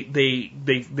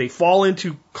they fall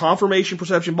into confirmation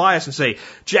perception bias and say,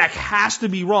 Jack has to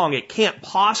be wrong. It can't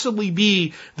possibly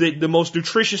be the most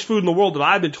nutritious food in the world that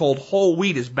I've been told whole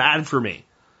wheat is bad for me.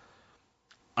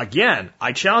 Again,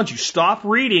 I challenge you, stop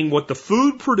reading what the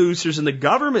food producers and the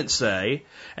government say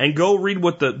and go read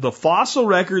what the fossil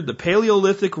record, the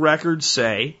Paleolithic records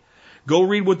say. Go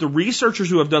read what the researchers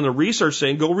who have done the research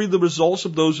say, and go read the results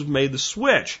of those who've made the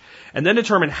switch, and then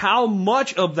determine how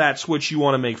much of that switch you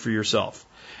want to make for yourself.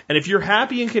 And if you're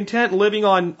happy and content living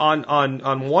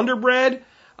on Wonder Bread,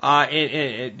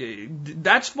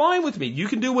 that's fine with me. You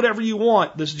can do whatever you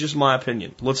want. This is just my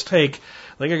opinion. I think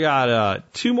I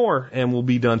got 2 more, and we'll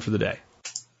be done for the day.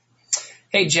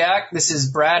 Hey, Jack, this is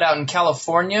Brad out in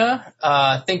California.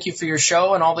 Thank you for your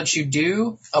show and all that you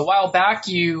do. A while back,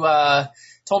 you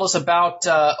told us about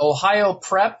Ohio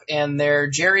Prep and their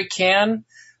jerry can.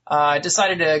 I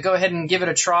decided to go ahead and give it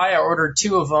a try. I ordered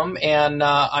 2 of them, and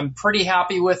I'm pretty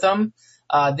happy with them.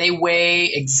 They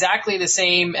weigh exactly the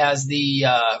same as the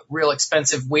real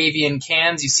expensive Wavian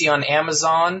cans you see on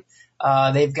Amazon.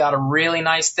 They've got a really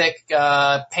nice thick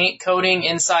paint coating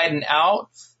inside and out.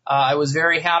 I was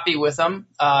very happy with them.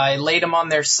 I laid them on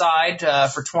their side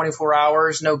for 24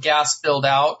 hours, no gas spilled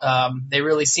out. They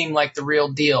really seem like the real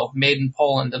deal, made in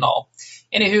Poland and all.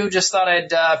 Anywho, just thought I'd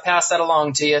pass that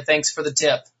along to you. Thanks for the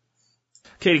tip.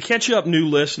 Okay, to catch up new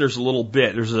listeners a little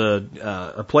bit, there's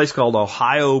a place called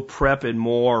Ohio Prep and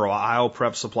More, or Ohio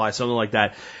Prep Supply, something like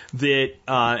that, that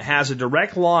has a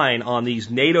direct line on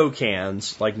these NATO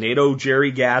cans, like NATO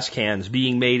Jerry gas cans,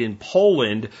 being made in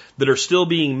Poland that are still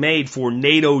being made for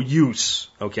NATO use.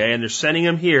 Okay, and they're sending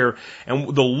them here.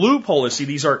 And the loophole is, see,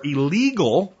 these are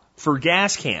illegal for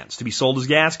gas cans, to be sold as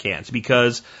gas cans,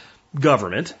 because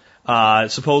government.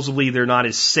 Supposedly they're not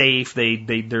as safe.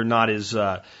 They're not as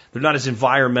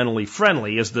environmentally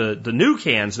friendly as the new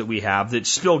cans that we have that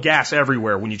spill gas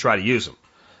everywhere when you try to use them.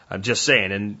 I'm just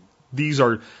saying. And these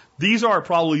are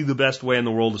probably the best way in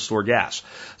the world to store gas.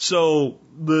 So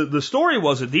the story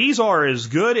was that these are as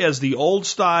good as the old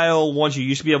style ones you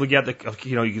used to be able to get.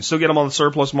 You can still get them on the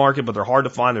surplus market, but they're hard to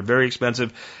find. They're very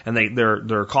expensive, and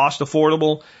they're cost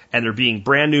affordable, and they're being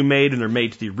brand new made, and they're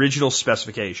made to the original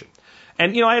specification.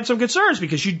 And, I had some concerns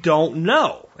because you don't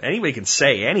know. Anybody can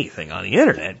say anything on the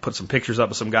internet, put some pictures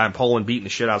up of some guy in Poland beating the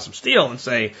shit out of some steel and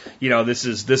say, this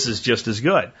is just as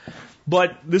good.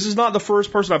 But this is not the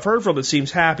first person I've heard from that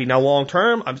seems happy. Now, long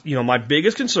term, my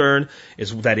biggest concern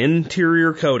is that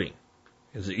interior coating.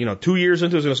 Is it, 2 years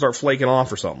into it's going to start flaking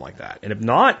off or something like that. And if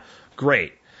not,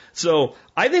 great. So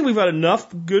I think we've had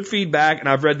enough good feedback, and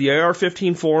I've read the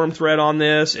AR-15 forum thread on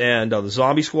this and the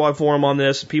Zombie Squad forum on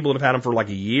this, people that have had them for like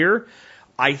a year.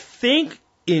 I think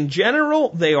in general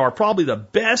they are probably the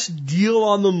best deal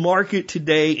on the market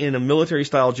today in a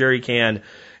military-style jerry can,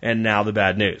 and now the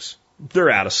bad news. They're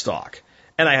out of stock.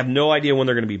 And I have no idea when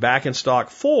they're going to be back in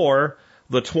stock for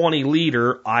the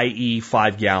 20-liter, i.e.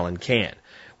 5-gallon can.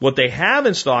 What they have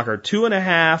in stock are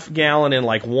 2.5 gallon and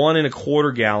like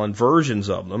 1.25 gallon versions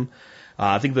of them.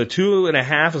 I think the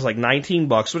 2.5 is like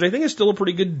 $19, which I think is still a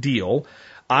pretty good deal.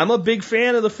 I'm a big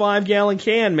fan of the 5-gallon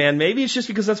can, man. Maybe it's just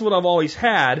because that's what I've always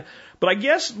had. But I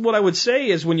guess what I would say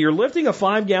is when you're lifting a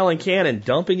 5-gallon can and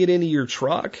dumping it into your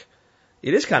truck,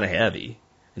 it is kind of heavy.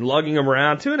 And lugging them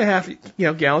around,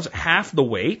 2.5 gallons, half the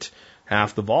weight,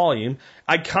 half the volume.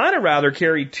 I'd kind of rather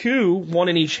carry two, one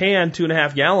in each hand,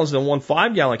 2.5 gallons than one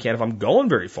 5-gallon can if I'm going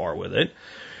very far with it.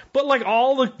 But like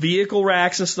all the vehicle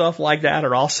racks and stuff like that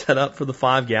are all set up for the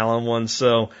 5-gallon ones.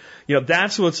 So,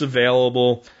 that's what's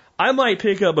available. I might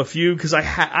pick up a few because I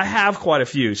have quite a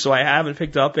few, so I haven't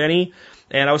picked up any.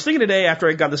 And I was thinking today after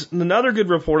I got another good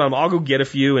report on them, I'll go get a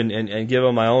few and give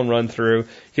them my own run through. You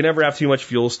can never have too much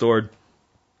fuel stored.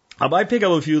 I might pick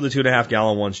up a few of the 2.5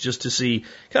 gallon ones just to see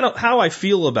kind of how I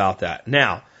feel about that.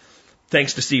 Now,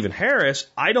 thanks to Stephen Harris,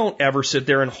 I don't ever sit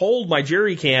there and hold my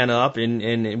jerry can up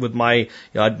and with my,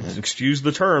 excuse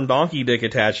the term, donkey dick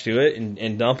attached to it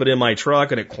and dump it in my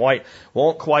truck, and it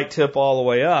won't quite tip all the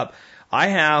way up. I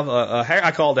have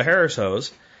I call it the Harris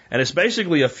hose, and it's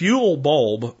basically a fuel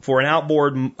bulb for an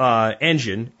outboard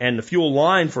engine and the fuel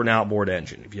line for an outboard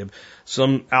engine. If you have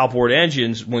some outboard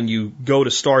engines, when you go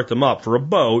to start them up for a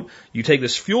boat, you take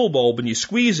this fuel bulb and you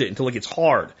squeeze it until it gets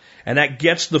hard. And that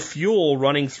gets the fuel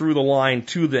running through the line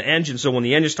to the engine. So when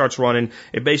the engine starts running,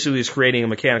 it basically is creating a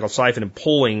mechanical siphon and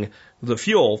pulling the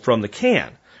fuel from the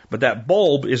can. But that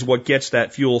bulb is what gets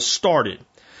that fuel started.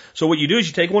 So what you do is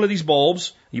you take one of these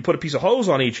bulbs, you put a piece of hose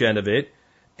on each end of it,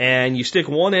 and you stick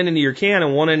one end into your can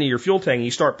and one end into your fuel tank, and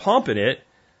you start pumping it,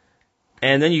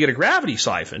 and then you get a gravity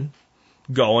siphon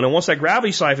going. And once that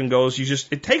gravity siphon goes,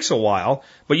 it takes a while,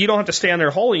 but you don't have to stand there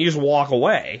holding it, you just walk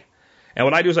away. And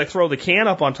what I do is I throw the can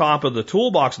up on top of the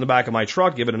toolbox in the back of my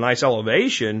truck, give it a nice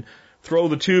elevation, throw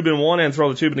the tube in one end, throw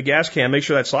the tube in the gas can, make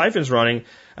sure that siphon's running,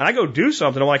 and I go do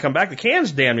something, and when I come back, the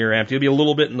can's damn near empty. It'll be a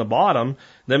little bit in the bottom.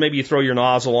 Then maybe you throw your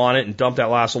nozzle on it and dump that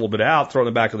last little bit out, throw it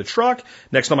in the back of the truck.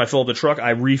 Next time I fill up the truck, I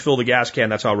refill the gas can.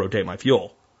 That's how I rotate my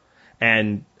fuel.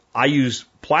 And I use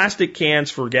plastic cans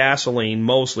for gasoline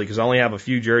mostly because I only have a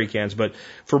few jerry cans. But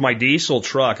for my diesel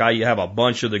truck, I have a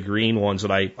bunch of the green ones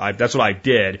that that's what I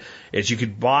did. Is you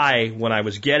could buy, when I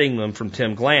was getting them from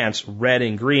Tim Glantz, red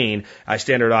and green. I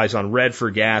standardized on red for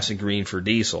gas and green for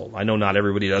diesel. I know not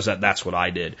everybody does that. That's what I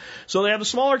did. So they have the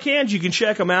smaller cans. You can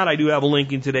check them out. I do have a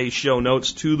link in today's show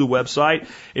notes to the website.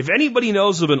 If anybody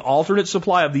knows of an alternate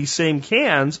supply of these same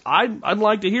cans, I'd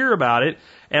like to hear about it.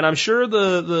 And I'm sure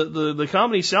the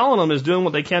company selling them is doing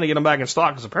what they can to get them back in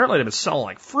stock, because apparently they've been selling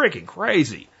like freaking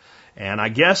crazy. And I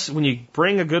guess when you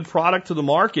bring a good product to the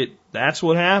market, that's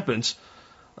what happens.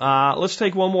 Let's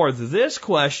take one more. This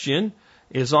question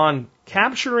is on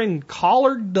capturing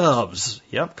collared doves.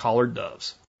 Yep, collared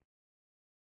doves.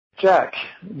 Jack,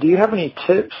 do you have any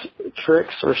tips,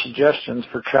 tricks, or suggestions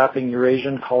for trapping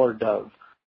Eurasian collared dove?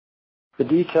 The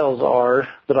details are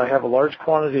that I have a large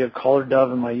quantity of collared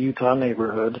dove in my Utah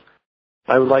neighborhood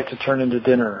I would like to turn into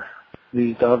dinner.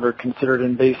 These dove are considered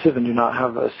invasive and do not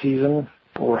have a season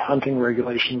or hunting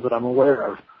regulations that I'm aware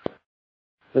of.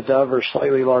 The dove are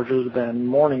slightly larger than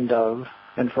mourning dove,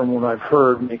 and from what I've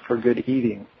heard, make for good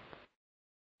eating.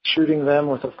 Shooting them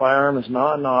with a firearm is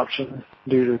not an option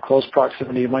due to the close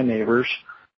proximity of my neighbors.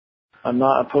 I'm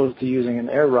not opposed to using an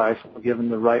air rifle given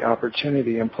the right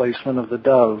opportunity and placement of the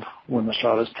dove when the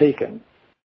shot is taken.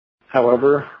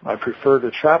 However, I prefer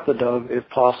to trap the dove if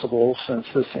possible, since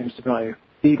this seems to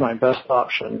be my best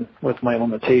option with my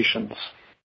limitations.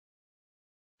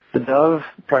 The dove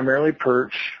primarily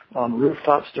perch on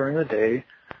rooftops during the day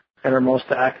and are most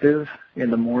active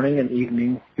in the morning and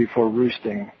evening before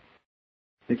roosting.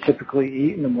 They typically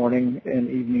eat in the morning and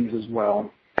evenings as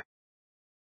well.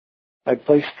 I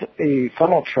placed a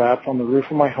funnel trap on the roof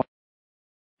of my home,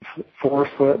 4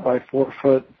 foot by 4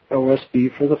 foot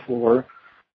OSB for the floor,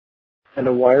 and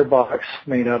a wire box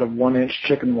made out of 1-inch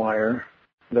chicken wire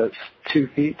that's 2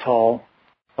 feet tall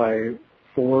by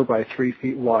 4 by 3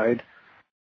 feet wide,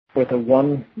 with a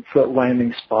 1 foot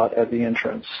landing spot at the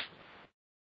entrance.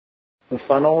 The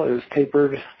funnel is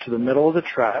tapered to the middle of the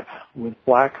trap with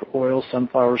black oil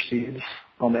sunflower seeds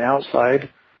on the outside,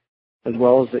 as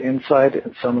well as the inside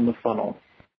and some in the funnel.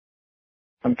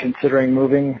 I'm considering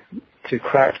moving to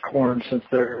cracked corn since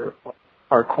there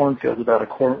are cornfields about a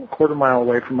quarter mile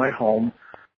away from my home,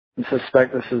 and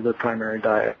suspect this is their primary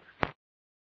diet.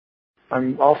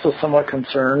 I'm also somewhat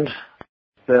concerned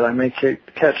that I may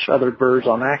catch other birds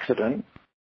on accident.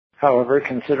 However,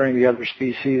 considering the other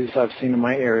species I've seen in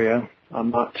my area, I'm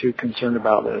not too concerned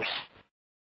about this.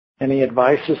 Any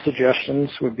advice or suggestions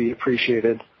would be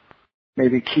appreciated.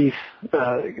 Maybe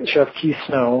Chef Keith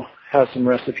Snow has some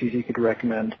recipes he could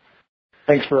recommend.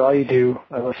 Thanks for all you do.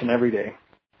 I listen every day.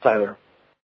 Tyler.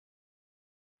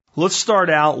 Let's start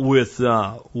out with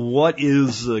what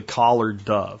is the collared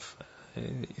dove?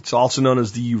 It's also known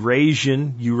as the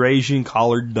Eurasian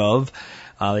collared dove.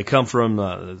 They come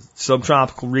from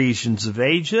subtropical regions of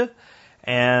Asia,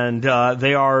 and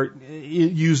they are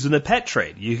used in the pet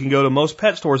trade. You can go to most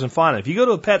pet stores and find it. If you go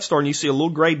to a pet store and you see a little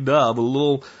gray dove, a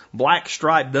little black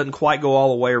stripe, doesn't quite go all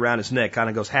the way around his neck, kind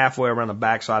of goes halfway around the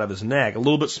backside of his neck, a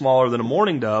little bit smaller than a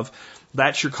mourning dove,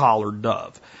 that's your collared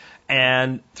dove.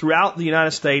 And throughout the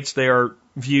United States, they are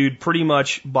viewed pretty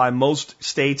much by most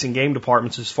states and game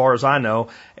departments, as far as I know,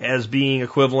 as being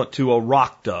equivalent to a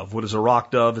rock dove. What is a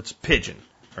rock dove? It's a pigeon,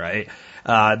 right?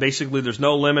 Basically, there's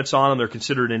no limits on them. They're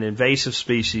considered an invasive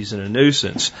species and a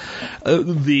nuisance.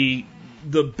 The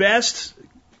best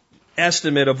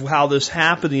estimate of how this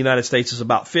happened in the United States is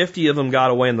about 50 of them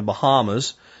got away in the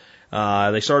Bahamas.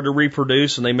 They started to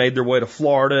reproduce, and they made their way to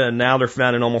Florida, and now they're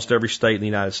found in almost every state in the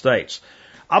United States.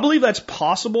 I believe that's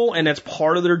possible, and that's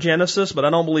part of their genesis, but I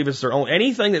don't believe it's their own.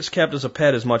 Anything that's kept as a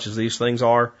pet as much as these things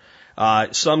are,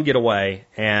 some get away,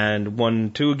 and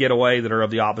when two get away that are of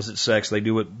the opposite sex, they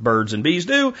do what birds and bees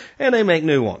do, and they make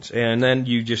new ones. And then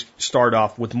you just start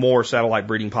off with more satellite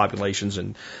breeding populations,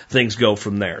 and things go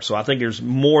from there. So I think there's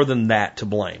more than that to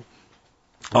blame.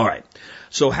 All right.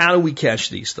 So how do we catch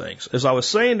these things? As I was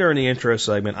saying during the intro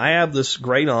segment, I have this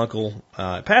great uncle,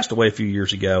 passed away a few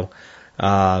years ago,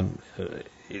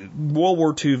 World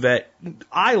War II vet.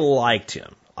 I liked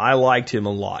him. I liked him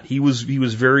a lot. He was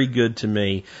very good to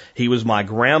me. He was my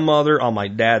grandmother on my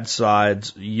dad's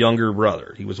side's younger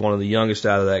brother. He was one of the youngest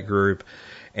out of that group,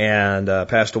 and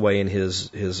passed away in his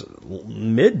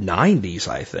mid-90s,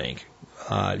 I think.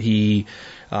 He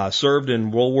served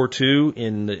in World War II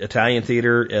in the Italian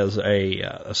theater as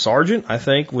a sergeant, I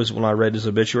think, was when I read his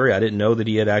obituary. I didn't know that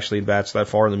he had actually advanced that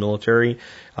far in the military.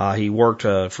 He worked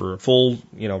for full,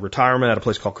 retirement at a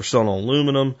place called Crisono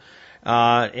Aluminum.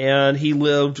 And he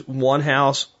lived one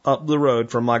house up the road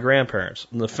from my grandparents.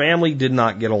 And the family did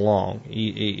not get along,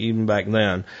 even back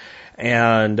then.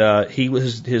 And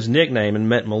his nickname, and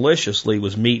meant maliciously,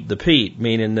 was Meat the Pete,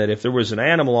 meaning that if there was an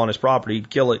animal on his property, he'd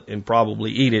kill it and probably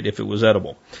eat it if it was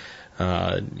edible.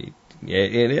 And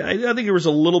I think there was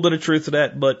a little bit of truth to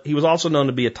that, but he was also known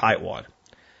to be a tightwad.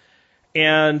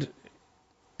 And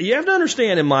you have to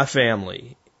understand, in my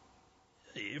family,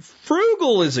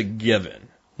 frugal is a given.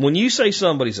 When you say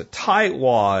somebody's a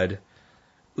tightwad,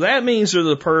 that means they're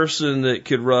the person that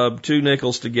could rub 2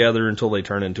 nickels together until they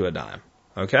turn into a dime.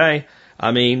 Okay?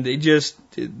 I mean, they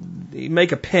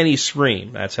make a penny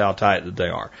scream. That's how tight that they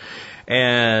are.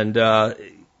 And I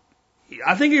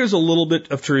think there's a little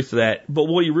bit of truth to that. But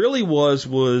what he really was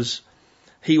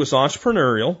he was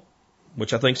entrepreneurial,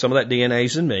 which I think some of that DNA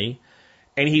is in me.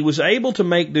 And he was able to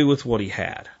make do with what he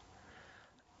had.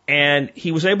 And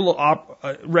he was able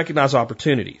to recognize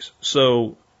opportunities.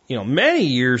 So, many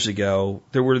years ago,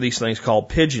 there were these things called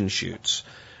pigeon shoots,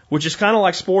 which is kind of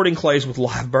like sporting clays with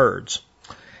live birds.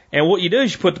 And what you do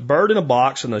is you put the bird in a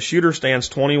box, and the shooter stands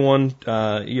 21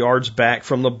 yards back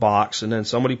from the box, and then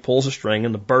somebody pulls a string,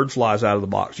 and the bird flies out of the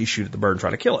box. You shoot at the bird and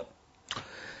try to kill it.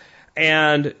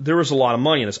 And there was a lot of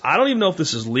money in this. I don't even know if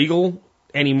this is legal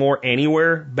anymore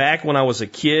anywhere. Back when I was a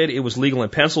kid, it was legal in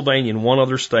Pennsylvania and one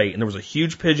other state, and there was a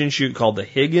huge pigeon shoot called the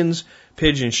Higgins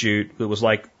Pigeon Shoot. It was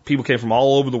like people came from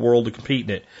all over the world to compete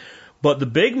in it. But the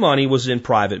big money was in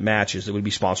private matches that would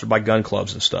be sponsored by gun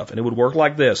clubs and stuff. And it would work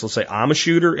like this. Let's say I'm a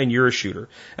shooter and you're a shooter.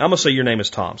 And I'm going to say your name is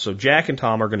Tom. So Jack and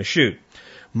Tom are going to shoot.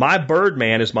 My bird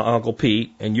man is my Uncle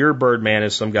Pete, and your bird man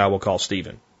is some guy we'll call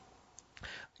Steven.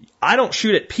 I don't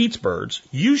shoot at Pete's birds.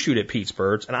 You shoot at Pete's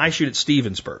birds, and I shoot at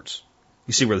Steven's birds.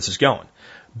 You see where this is going.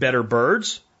 Better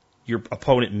birds, your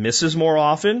opponent misses more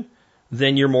often,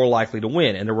 then you're more likely to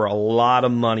win. And there were a lot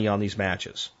of money on these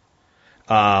matches.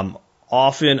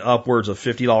 Often upwards of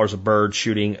 $50 a bird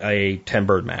shooting a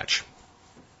 10-bird match.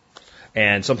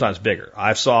 And sometimes bigger.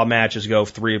 I saw matches go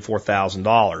 $3,000 or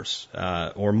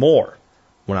 $4,000 or more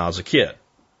when I was a kid.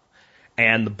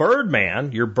 And the bird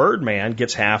man, your bird man,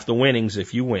 gets half the winnings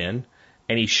if you win,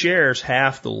 and he shares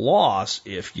half the loss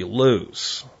if you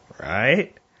lose,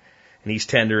 right? And he's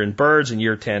tendering birds, and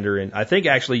you're tendering. I think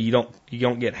actually you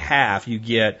don't get half. You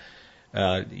get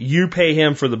you pay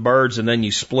him for the birds, and then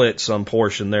you split some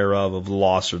portion thereof of the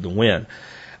loss or the win.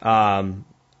 And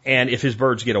if his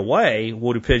birds get away,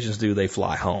 what do pigeons do? They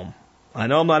fly home. I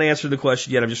know I'm not answering the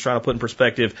question yet. I'm just trying to put in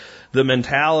perspective the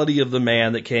mentality of the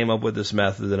man that came up with this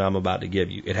method that I'm about to give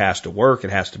you. It has to work.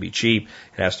 It has to be cheap.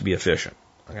 It has to be efficient.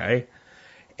 Okay?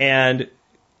 And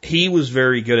he was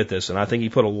very good at this, and I think he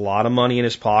put a lot of money in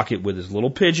his pocket with his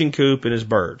little pigeon coop and his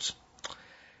birds.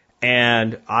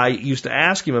 And I used to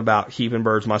ask him about keeping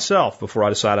birds myself before I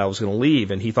decided I was going to leave.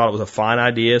 And he thought it was a fine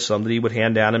idea, something he would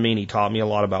hand down to me, and he taught me a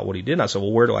lot about what he did. And I said,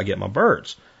 well, where do I get my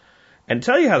birds? And to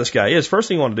tell you how this guy is, first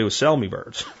thing you want to do is sell me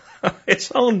birds.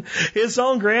 his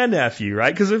own grandnephew,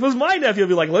 right? Because if it was my nephew, I'd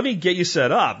be like, let me get you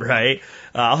set up, right?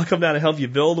 I'll come down and help you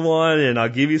build one, and I'll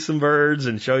give you some birds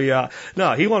and show you how.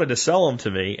 No, he wanted to sell them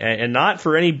to me, and not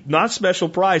for not special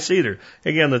price either.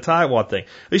 Again, the Taiwan thing.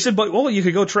 He said, but, well, you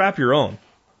could go trap your own.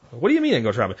 What do you mean I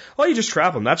go trap them? Well, you just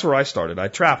trap them. That's where I started. I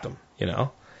trapped them,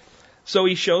 So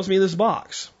he shows me this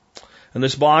box. And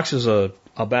this box is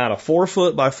about a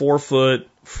 4-foot by 4-foot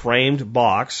framed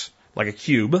box, like a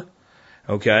cube,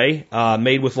 okay,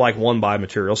 made with like 1x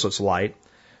material, so it's light.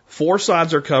 4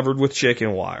 sides are covered with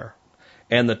chicken wire.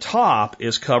 And the top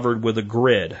is covered with a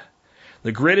grid.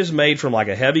 The grid is made from like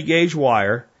a heavy gauge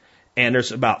wire, and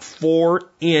there's about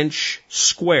 4-inch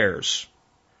squares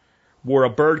where a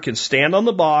bird can stand on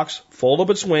the box, fold up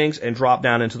its wings, and drop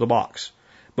down into the box.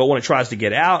 But when it tries to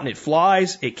get out and it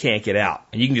flies, it can't get out.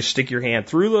 And you can just stick your hand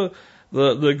through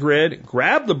the grid,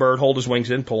 grab the bird, hold his wings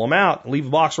in, pull him out, and leave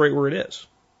the box right where it is.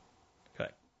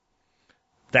 Okay.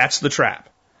 That's the trap.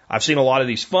 I've seen a lot of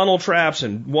these funnel traps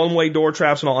and one-way door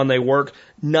traps and all, and they work.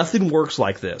 Nothing works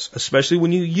like this, especially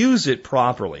when you use it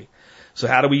properly. So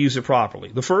how do we use it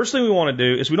properly? The first thing we want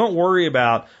to do is we don't worry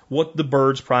about what the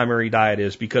bird's primary diet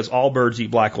is, because all birds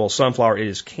eat black-oil sunflower. It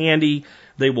is candy.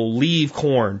 They will leave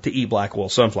corn to eat black-oil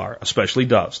sunflower, especially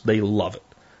doves. They love it.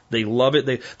 They love it.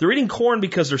 They're eating corn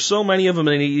because there's so many of them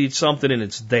and they eat something and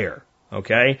it's there.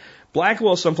 Okay?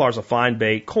 Black-oil sunflower is a fine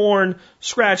bait. Corn,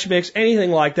 scratch mix,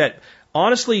 anything like that.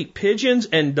 Honestly, pigeons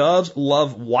and doves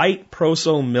love white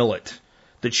proso millet.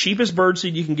 The cheapest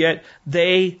birdseed you can get,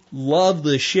 they love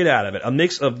the shit out of it. A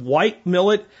mix of white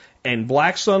millet and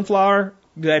black sunflower,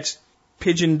 that's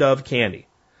pigeon dove candy.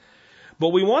 But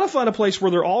we want to find a place where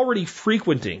they're already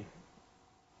frequenting.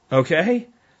 Okay?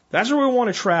 That's where we want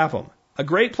to trap them. A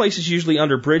great place is usually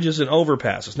under bridges and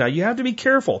overpasses. Now, you have to be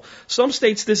careful. Some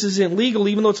states this isn't legal.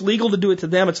 Even though it's legal to do it to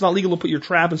them, it's not legal to put your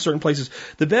trap in certain places.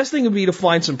 The best thing would be to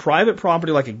find some private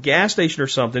property like a gas station or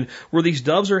something where these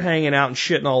doves are hanging out and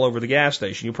shitting all over the gas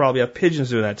station. You probably have pigeons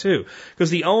doing that too. Because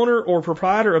the owner or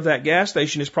proprietor of that gas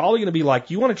station is probably going to be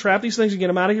like, you want to trap these things and get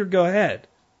them out of here? Go ahead.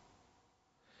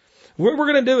 What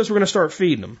we're going to do is we're going to start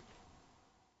feeding them.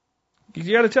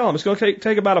 You got to tell them it's going to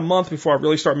take about a month before I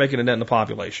really start making a dent in the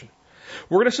population.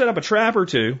 We're going to set up a trap or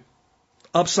two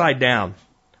upside down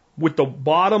with the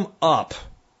bottom up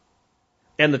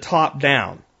and the top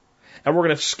down. And we're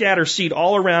going to scatter seed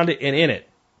all around it and in it.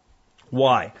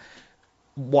 Why?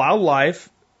 Wildlife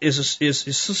is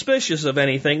suspicious of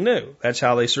anything new. That's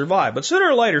how they survive. But sooner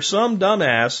or later, some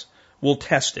dumbass will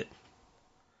test it.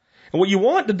 And what you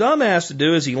want the dumbass to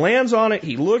do is he lands on it,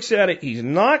 he looks at it, he's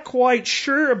not quite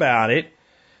sure about it,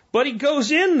 but he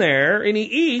goes in there and he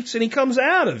eats and he comes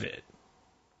out of it.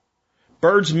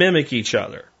 Birds mimic each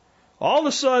other. All of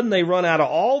a sudden they run out of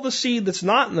all the seed that's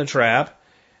not in the trap,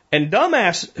 and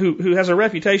dumbass, who has a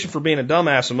reputation for being a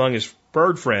dumbass among his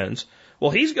bird friends,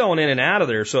 well, he's going in and out of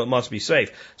there, so it must be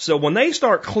safe. So when they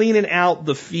start cleaning out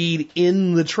the feed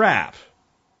in the trap,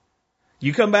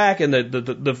 you come back and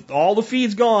all the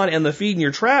feed's gone and the feed in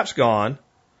your trap's gone.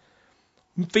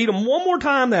 Feed them one more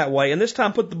time that way, and this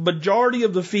time put the majority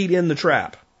of the feed in the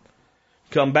trap.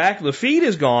 Come back, the feed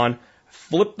is gone,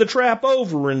 flip the trap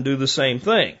over and do the same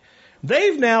thing.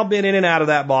 They've now been in and out of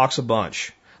that box a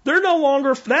bunch. They're no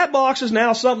longer, that box is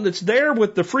now something that's there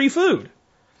with the free food.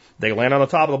 They land on the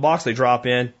top of the box, they drop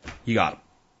in, you got them.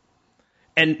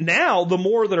 And now, the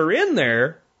more that are in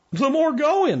there, the more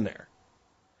go in there.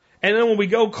 And then when we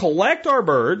go collect our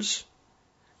birds,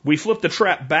 we flip the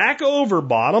trap back over,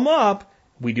 bottom up,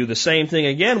 we do the same thing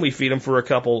again, we feed them for a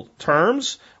couple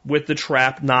terms with the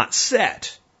trap not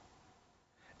set.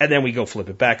 And then we go flip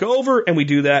it back over, and we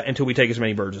do that until we take as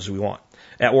many birds as we want.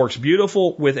 That works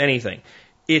beautiful with anything.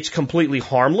 It's completely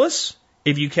harmless.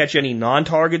 If you catch any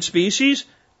non-target species,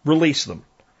 release them.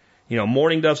 You know,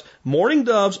 mourning doves. Mourning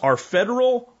doves are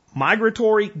federal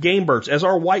migratory game birds, as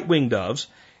are white-winged doves,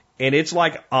 and it's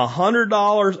like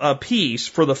 $100 a piece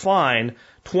for the fine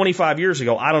 25 years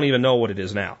ago. I don't even know what it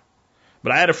is now.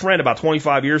 But I had a friend about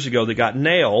 25 years ago that got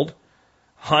nailed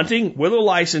hunting with a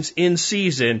license in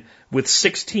season with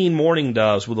 16 mourning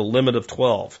doves with a limit of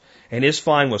 12. And his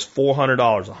fine was $400,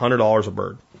 $100 a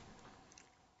bird.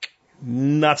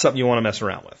 Not something you want to mess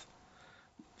around with.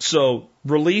 So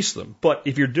release them. But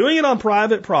if you're doing it on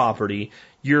private property,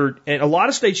 in a lot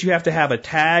of states you have to have a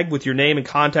tag with your name and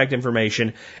contact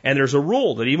information, and there's a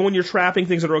rule that even when you're trapping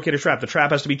things that are okay to trap, the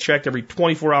trap has to be checked every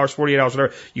 24 hours, 48 hours,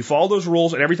 whatever. You follow those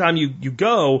rules, and every time you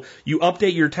go, you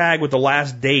update your tag with the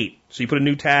last date. So you put a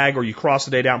new tag, or you cross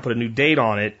the date out and put a new date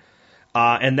on it.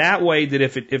 And that way that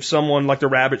if someone like the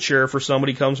rabbit sheriff or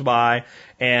somebody comes by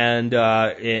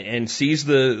and sees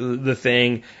the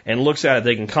thing and looks at it,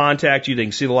 they can contact you, they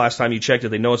can see the last time you checked it,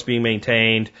 they know it's being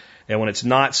maintained, and when it's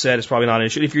not set, it's probably not an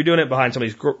issue. If you're doing it behind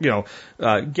somebody's,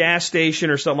 gas station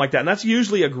or something like that, and that's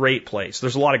usually a great place.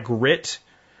 There's a lot of grit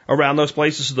around those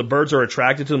places, so the birds are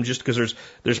attracted to them just because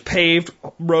there's paved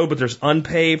road, but there's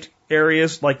unpaved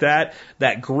areas like that.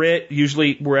 That grit,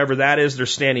 usually wherever that is,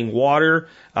 there's standing water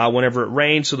whenever it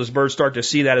rains, so those birds start to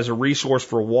see that as a resource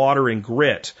for water and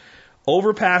grit.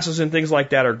 Overpasses and things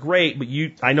like that are great, but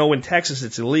I know in Texas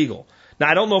it's illegal. Now,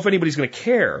 I don't know if anybody's going to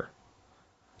care,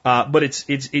 but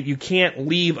you can't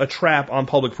leave a trap on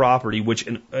public property, which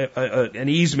an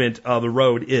easement of the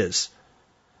road is.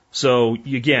 So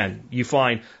again, you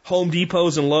find Home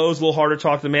Depots and Lowe's, a little harder to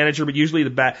talk to the manager, but usually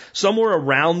somewhere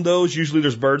around those, usually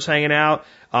there's birds hanging out.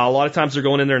 A lot of times they're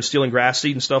going in there and stealing grass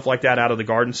seed and stuff like that out of the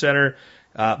garden center.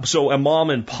 So a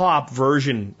mom and pop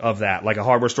version of that, like a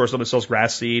hardware store, somebody sells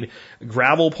grass seed,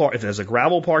 if there's a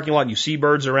gravel parking lot and you see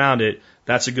birds around it,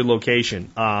 that's a good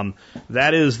location.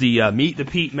 That is the meet the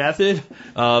Pete method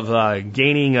of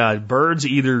gaining birds,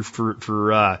 either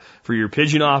for your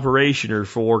pigeon operation or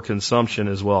for consumption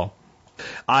as well.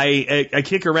 I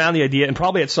kick around the idea, and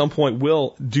probably at some point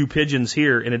will do pigeons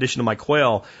here in addition to my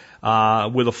quail,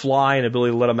 with a fly and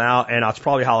ability to let them out, and that's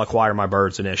probably how I'll acquire my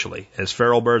birds initially, as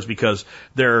feral birds, because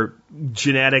their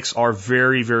genetics are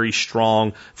very, very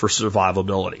strong for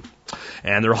survivability.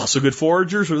 And they're also good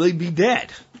foragers, or they'd be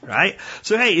dead, right?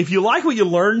 So hey, if you like what you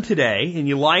learned today, and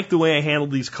you like the way I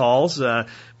handled these calls,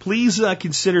 please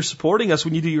consider supporting us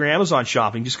when you do your Amazon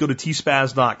shopping. Just go to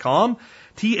tspaz.com.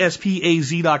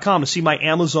 TSPAZ.com to see my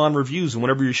Amazon reviews, and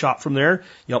whenever you shop from there,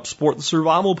 you help support the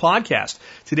Survival Podcast.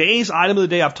 Today's item of the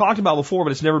day I've talked about before,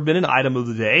 but it's never been an item of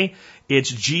the day.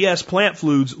 It's GS Plant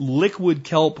Foods Liquid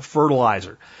Kelp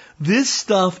Fertilizer. This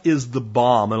stuff is the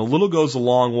bomb, and a little goes a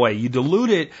long way. You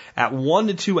dilute it at 1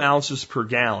 to 2 ounces per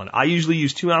gallon. I usually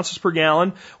use 2 ounces per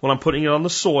gallon when I'm putting it on the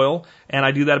soil, and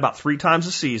I do that about 3 times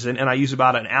a season, and I use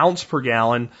about an ounce per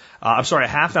gallon. A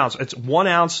half ounce. It's 1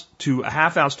 ounce to a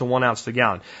half ounce to 1 ounce to the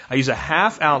gallon. I use a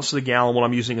half ounce to the gallon when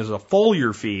I'm using as a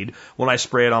foliar feed when I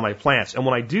spray it on my plants. And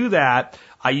when I do that,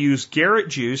 I use Garrett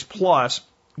juice plus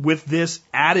with this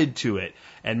added to it.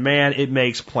 And man, it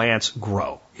makes plants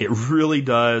grow. It really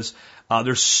does.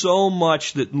 There's so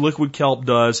much that liquid kelp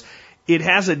does. It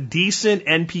has a decent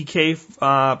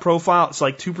NPK profile. It's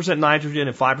like 2% nitrogen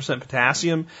and 5%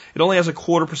 potassium. It only has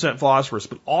 0.25% phosphorus,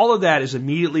 but all of that is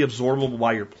immediately absorbable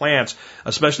by your plants,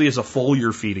 especially as a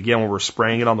foliar feed. Again, when we're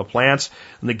spraying it on the plants.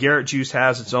 And the Garrett juice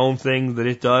has its own thing that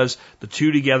it does. The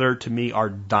two together, to me, are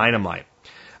dynamite.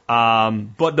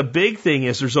 But the big thing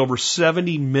is there's over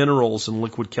 70 minerals in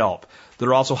liquid kelp that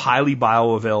are also highly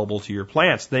bioavailable to your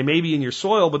plants. They may be in your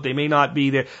soil, but they may not be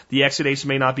there. The exudates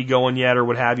may not be going yet or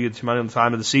what have you at the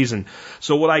time of the season.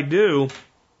 So what I do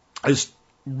is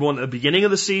at the beginning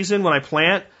of the season when I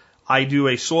plant, I do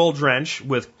a soil drench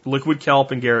with liquid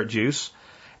kelp and Garrett juice.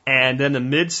 And then the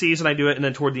mid-season I do it, and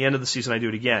then toward the end of the season I do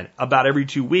it again. About every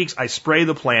 2 weeks, I spray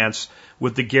the plants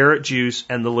with the Garrett juice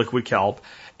and the liquid kelp.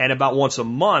 And about once a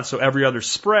month, so every other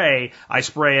spray, I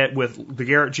spray it with the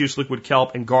Garrett juice, liquid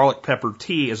kelp, and garlic pepper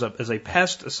tea as a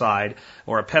pesticide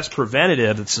or a pest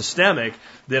preventative that's systemic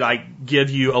that I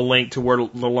give you a link to where to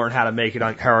learn how to make it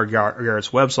on Howard Garrett's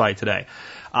website today.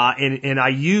 And I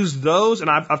use those, and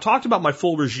I've talked about my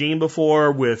full regime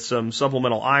before with some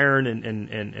supplemental iron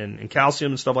and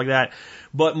calcium and stuff like that.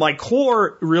 But my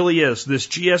core really is this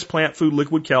GS Plant Food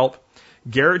Liquid Kelp,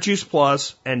 Garrett Juice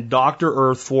Plus, and Dr.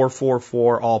 Earth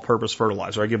 444 all-purpose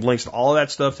fertilizer. I give links to all of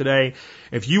that stuff today.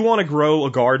 If you want to grow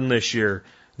a garden this year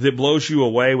that blows you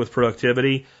away with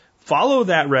productivity, follow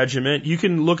that regimen. You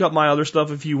can look up my other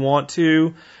stuff if you want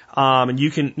to. And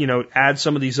you can, add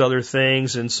some of these other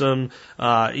things and some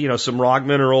rock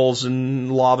minerals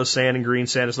and lava sand and green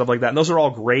sand and stuff like that. And those are all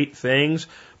great things.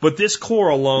 But this core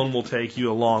alone will take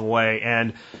you a long way.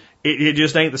 And it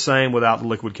just ain't the same without the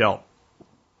liquid kelp.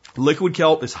 Liquid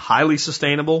kelp is highly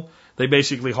sustainable. They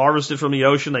basically harvest it from the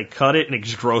ocean, they cut it, and it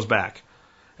just grows back.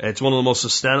 It's one of the most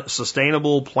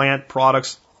sustainable plant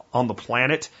products on the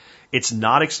planet. It's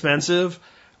not expensive.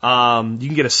 You can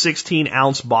get a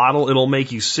 16-ounce bottle. It'll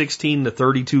make you 16 to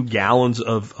 32 gallons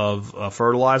of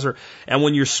fertilizer. And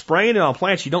when you're spraying it on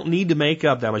plants, you don't need to make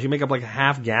up that much. You make up like a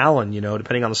half gallon,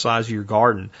 depending on the size of your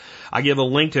garden. I give a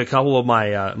link to a couple of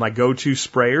my go-to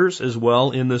sprayers as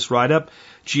well in this write-up.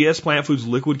 GS Plant Foods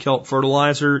Liquid Kelp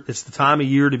Fertilizer. It's the time of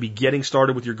year to be getting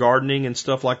started with your gardening and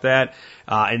stuff like that.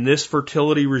 And this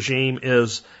fertility regime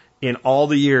is, in all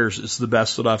the years, it's the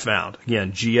best that I've found.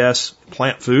 Again, GS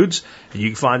Plant Foods. And you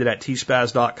can find it at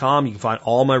tspaz.com. You can find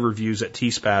all my reviews at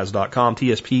tspaz.com,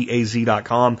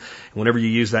 tspaz.com. And whenever you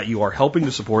use that, you are helping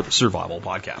to support the Survival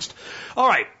Podcast. All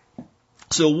right.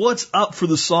 So what's up for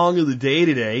the song of the day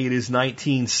today? It is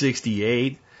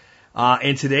 1968.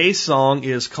 And today's song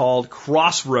is called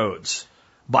Crossroads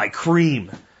by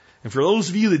Cream. And for those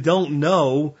of you that don't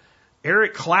know,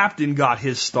 Eric Clapton got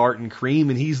his start in Cream,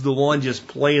 and he's the one just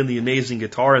playing the amazing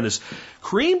guitar in this.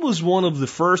 Cream was one of the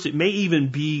first, it may even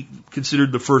be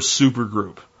considered the first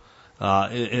supergroup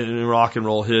in rock and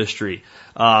roll history.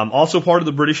 Also part of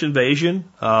the British invasion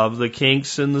of the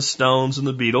Kinks and the Stones and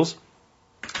the Beatles.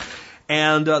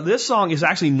 And this song is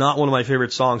actually not one of my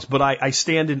favorite songs, but I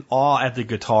stand in awe at the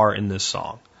guitar in this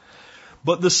song.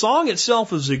 But the song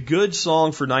itself is a good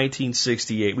song for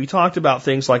 1968. We talked about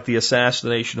things like the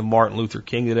assassination of Martin Luther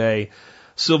King today,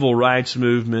 civil rights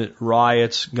movement,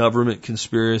 riots, government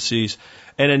conspiracies,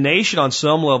 and a nation on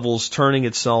some levels turning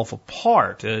itself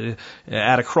apart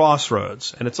at a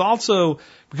crossroads. And it's also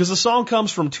because the song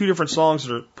comes from two different songs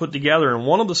that are put together, and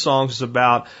one of the songs is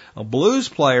about a blues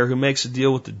player who makes a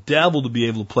deal with the devil to be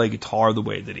able to play guitar the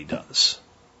way that he does.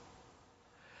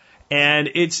 And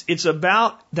it's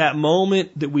about that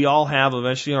moment that we all have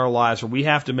eventually in our lives where we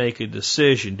have to make a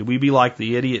decision. Do we be like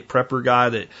the idiot prepper guy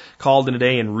that called in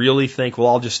today and really think, well,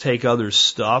 I'll just take others'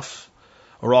 stuff,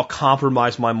 or I'll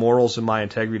compromise my morals and my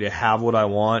integrity to have what I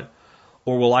want,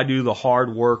 or will I do the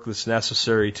hard work that's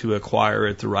necessary to acquire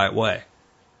it the right way?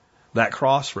 That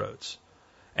crossroads.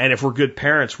 And if we're good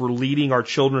parents, we're leading our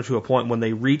children to a point when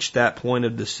they reach that point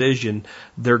of decision,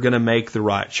 they're going to make the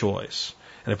right choice.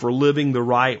 And if we're living the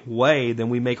right way, then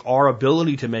we make our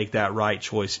ability to make that right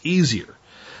choice easier.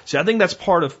 See, I think that's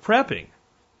part of prepping.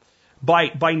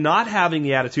 By not having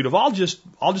the attitude of I'll just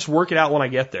work it out when I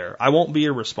get there. I won't be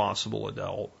a responsible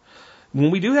adult.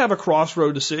 When we do have a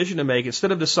crossroad decision to make,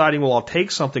 instead of deciding, well, I'll take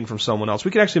something from someone else,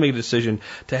 we can actually make a decision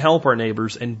to help our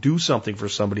neighbors and do something for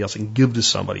somebody else and give to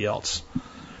somebody else.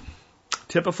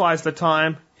 Typifies the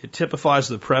time. It typifies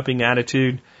the prepping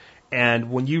attitude.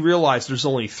 And when you realize there's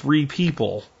only 3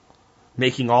 people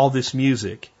making all this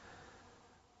music,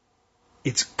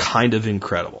 it's kind of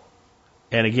incredible.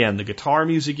 And again, the guitar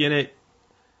music in it,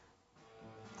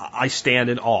 I stand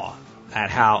in awe at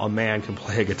how a man can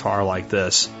play a guitar like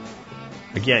this.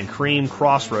 Again, Cream,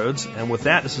 Crossroads. And with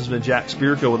that, this has been Jack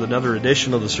Spirko with another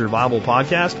edition of the Survival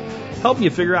Podcast, helping you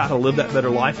figure out how to live that better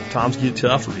life if times get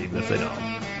tough or even if they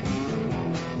don't.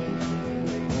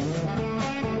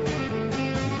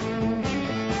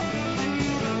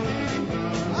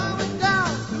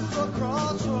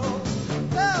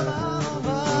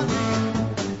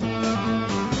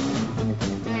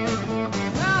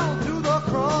 Down to the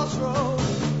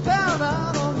crossroads, down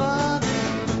on my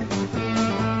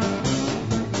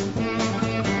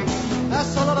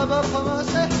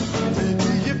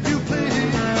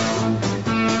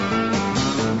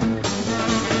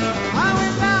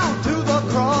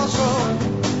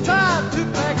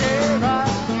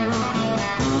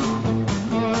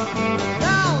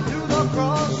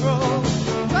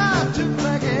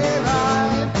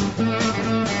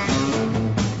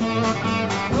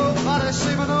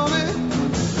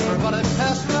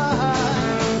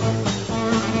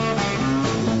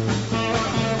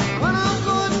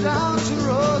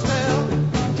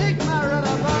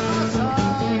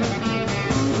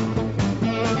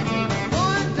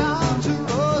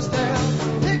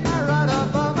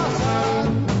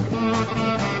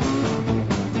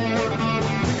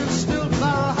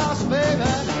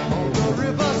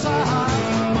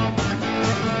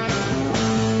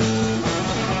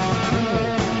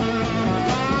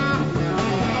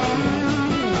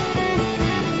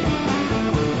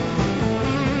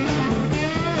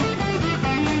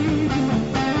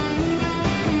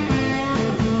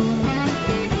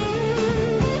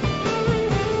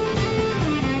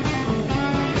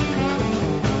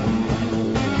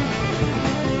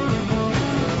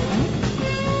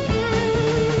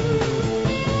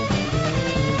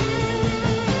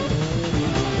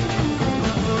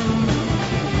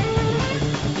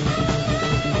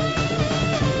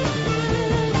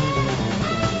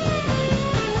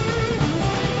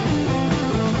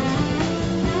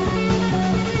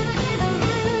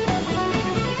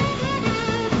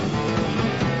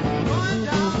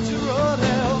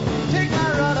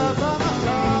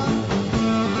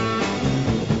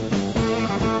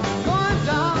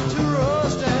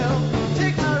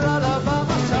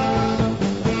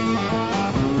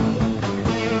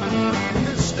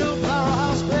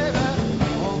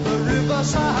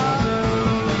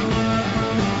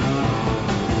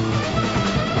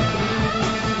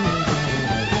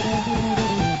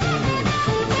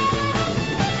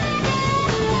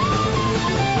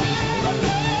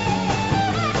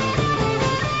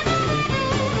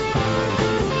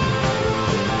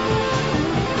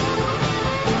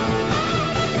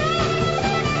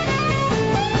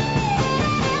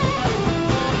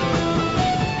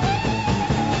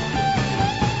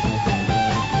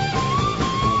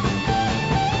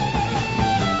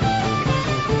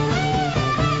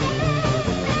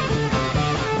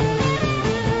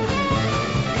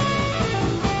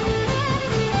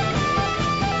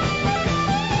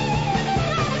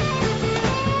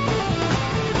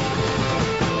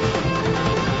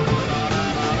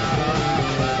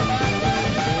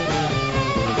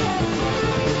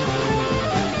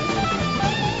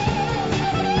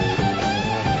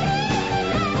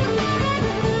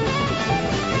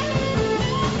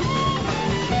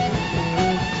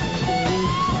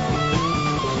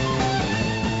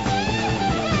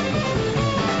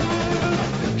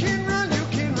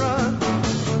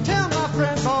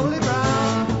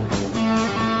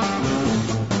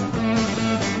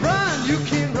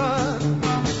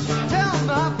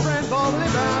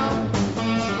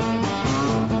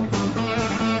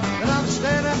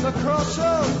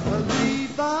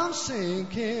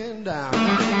sinking down.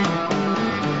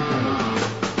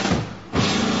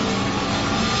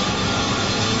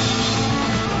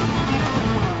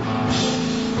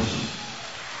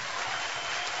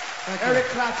 Eric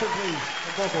Clapton, please,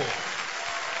 the vocal.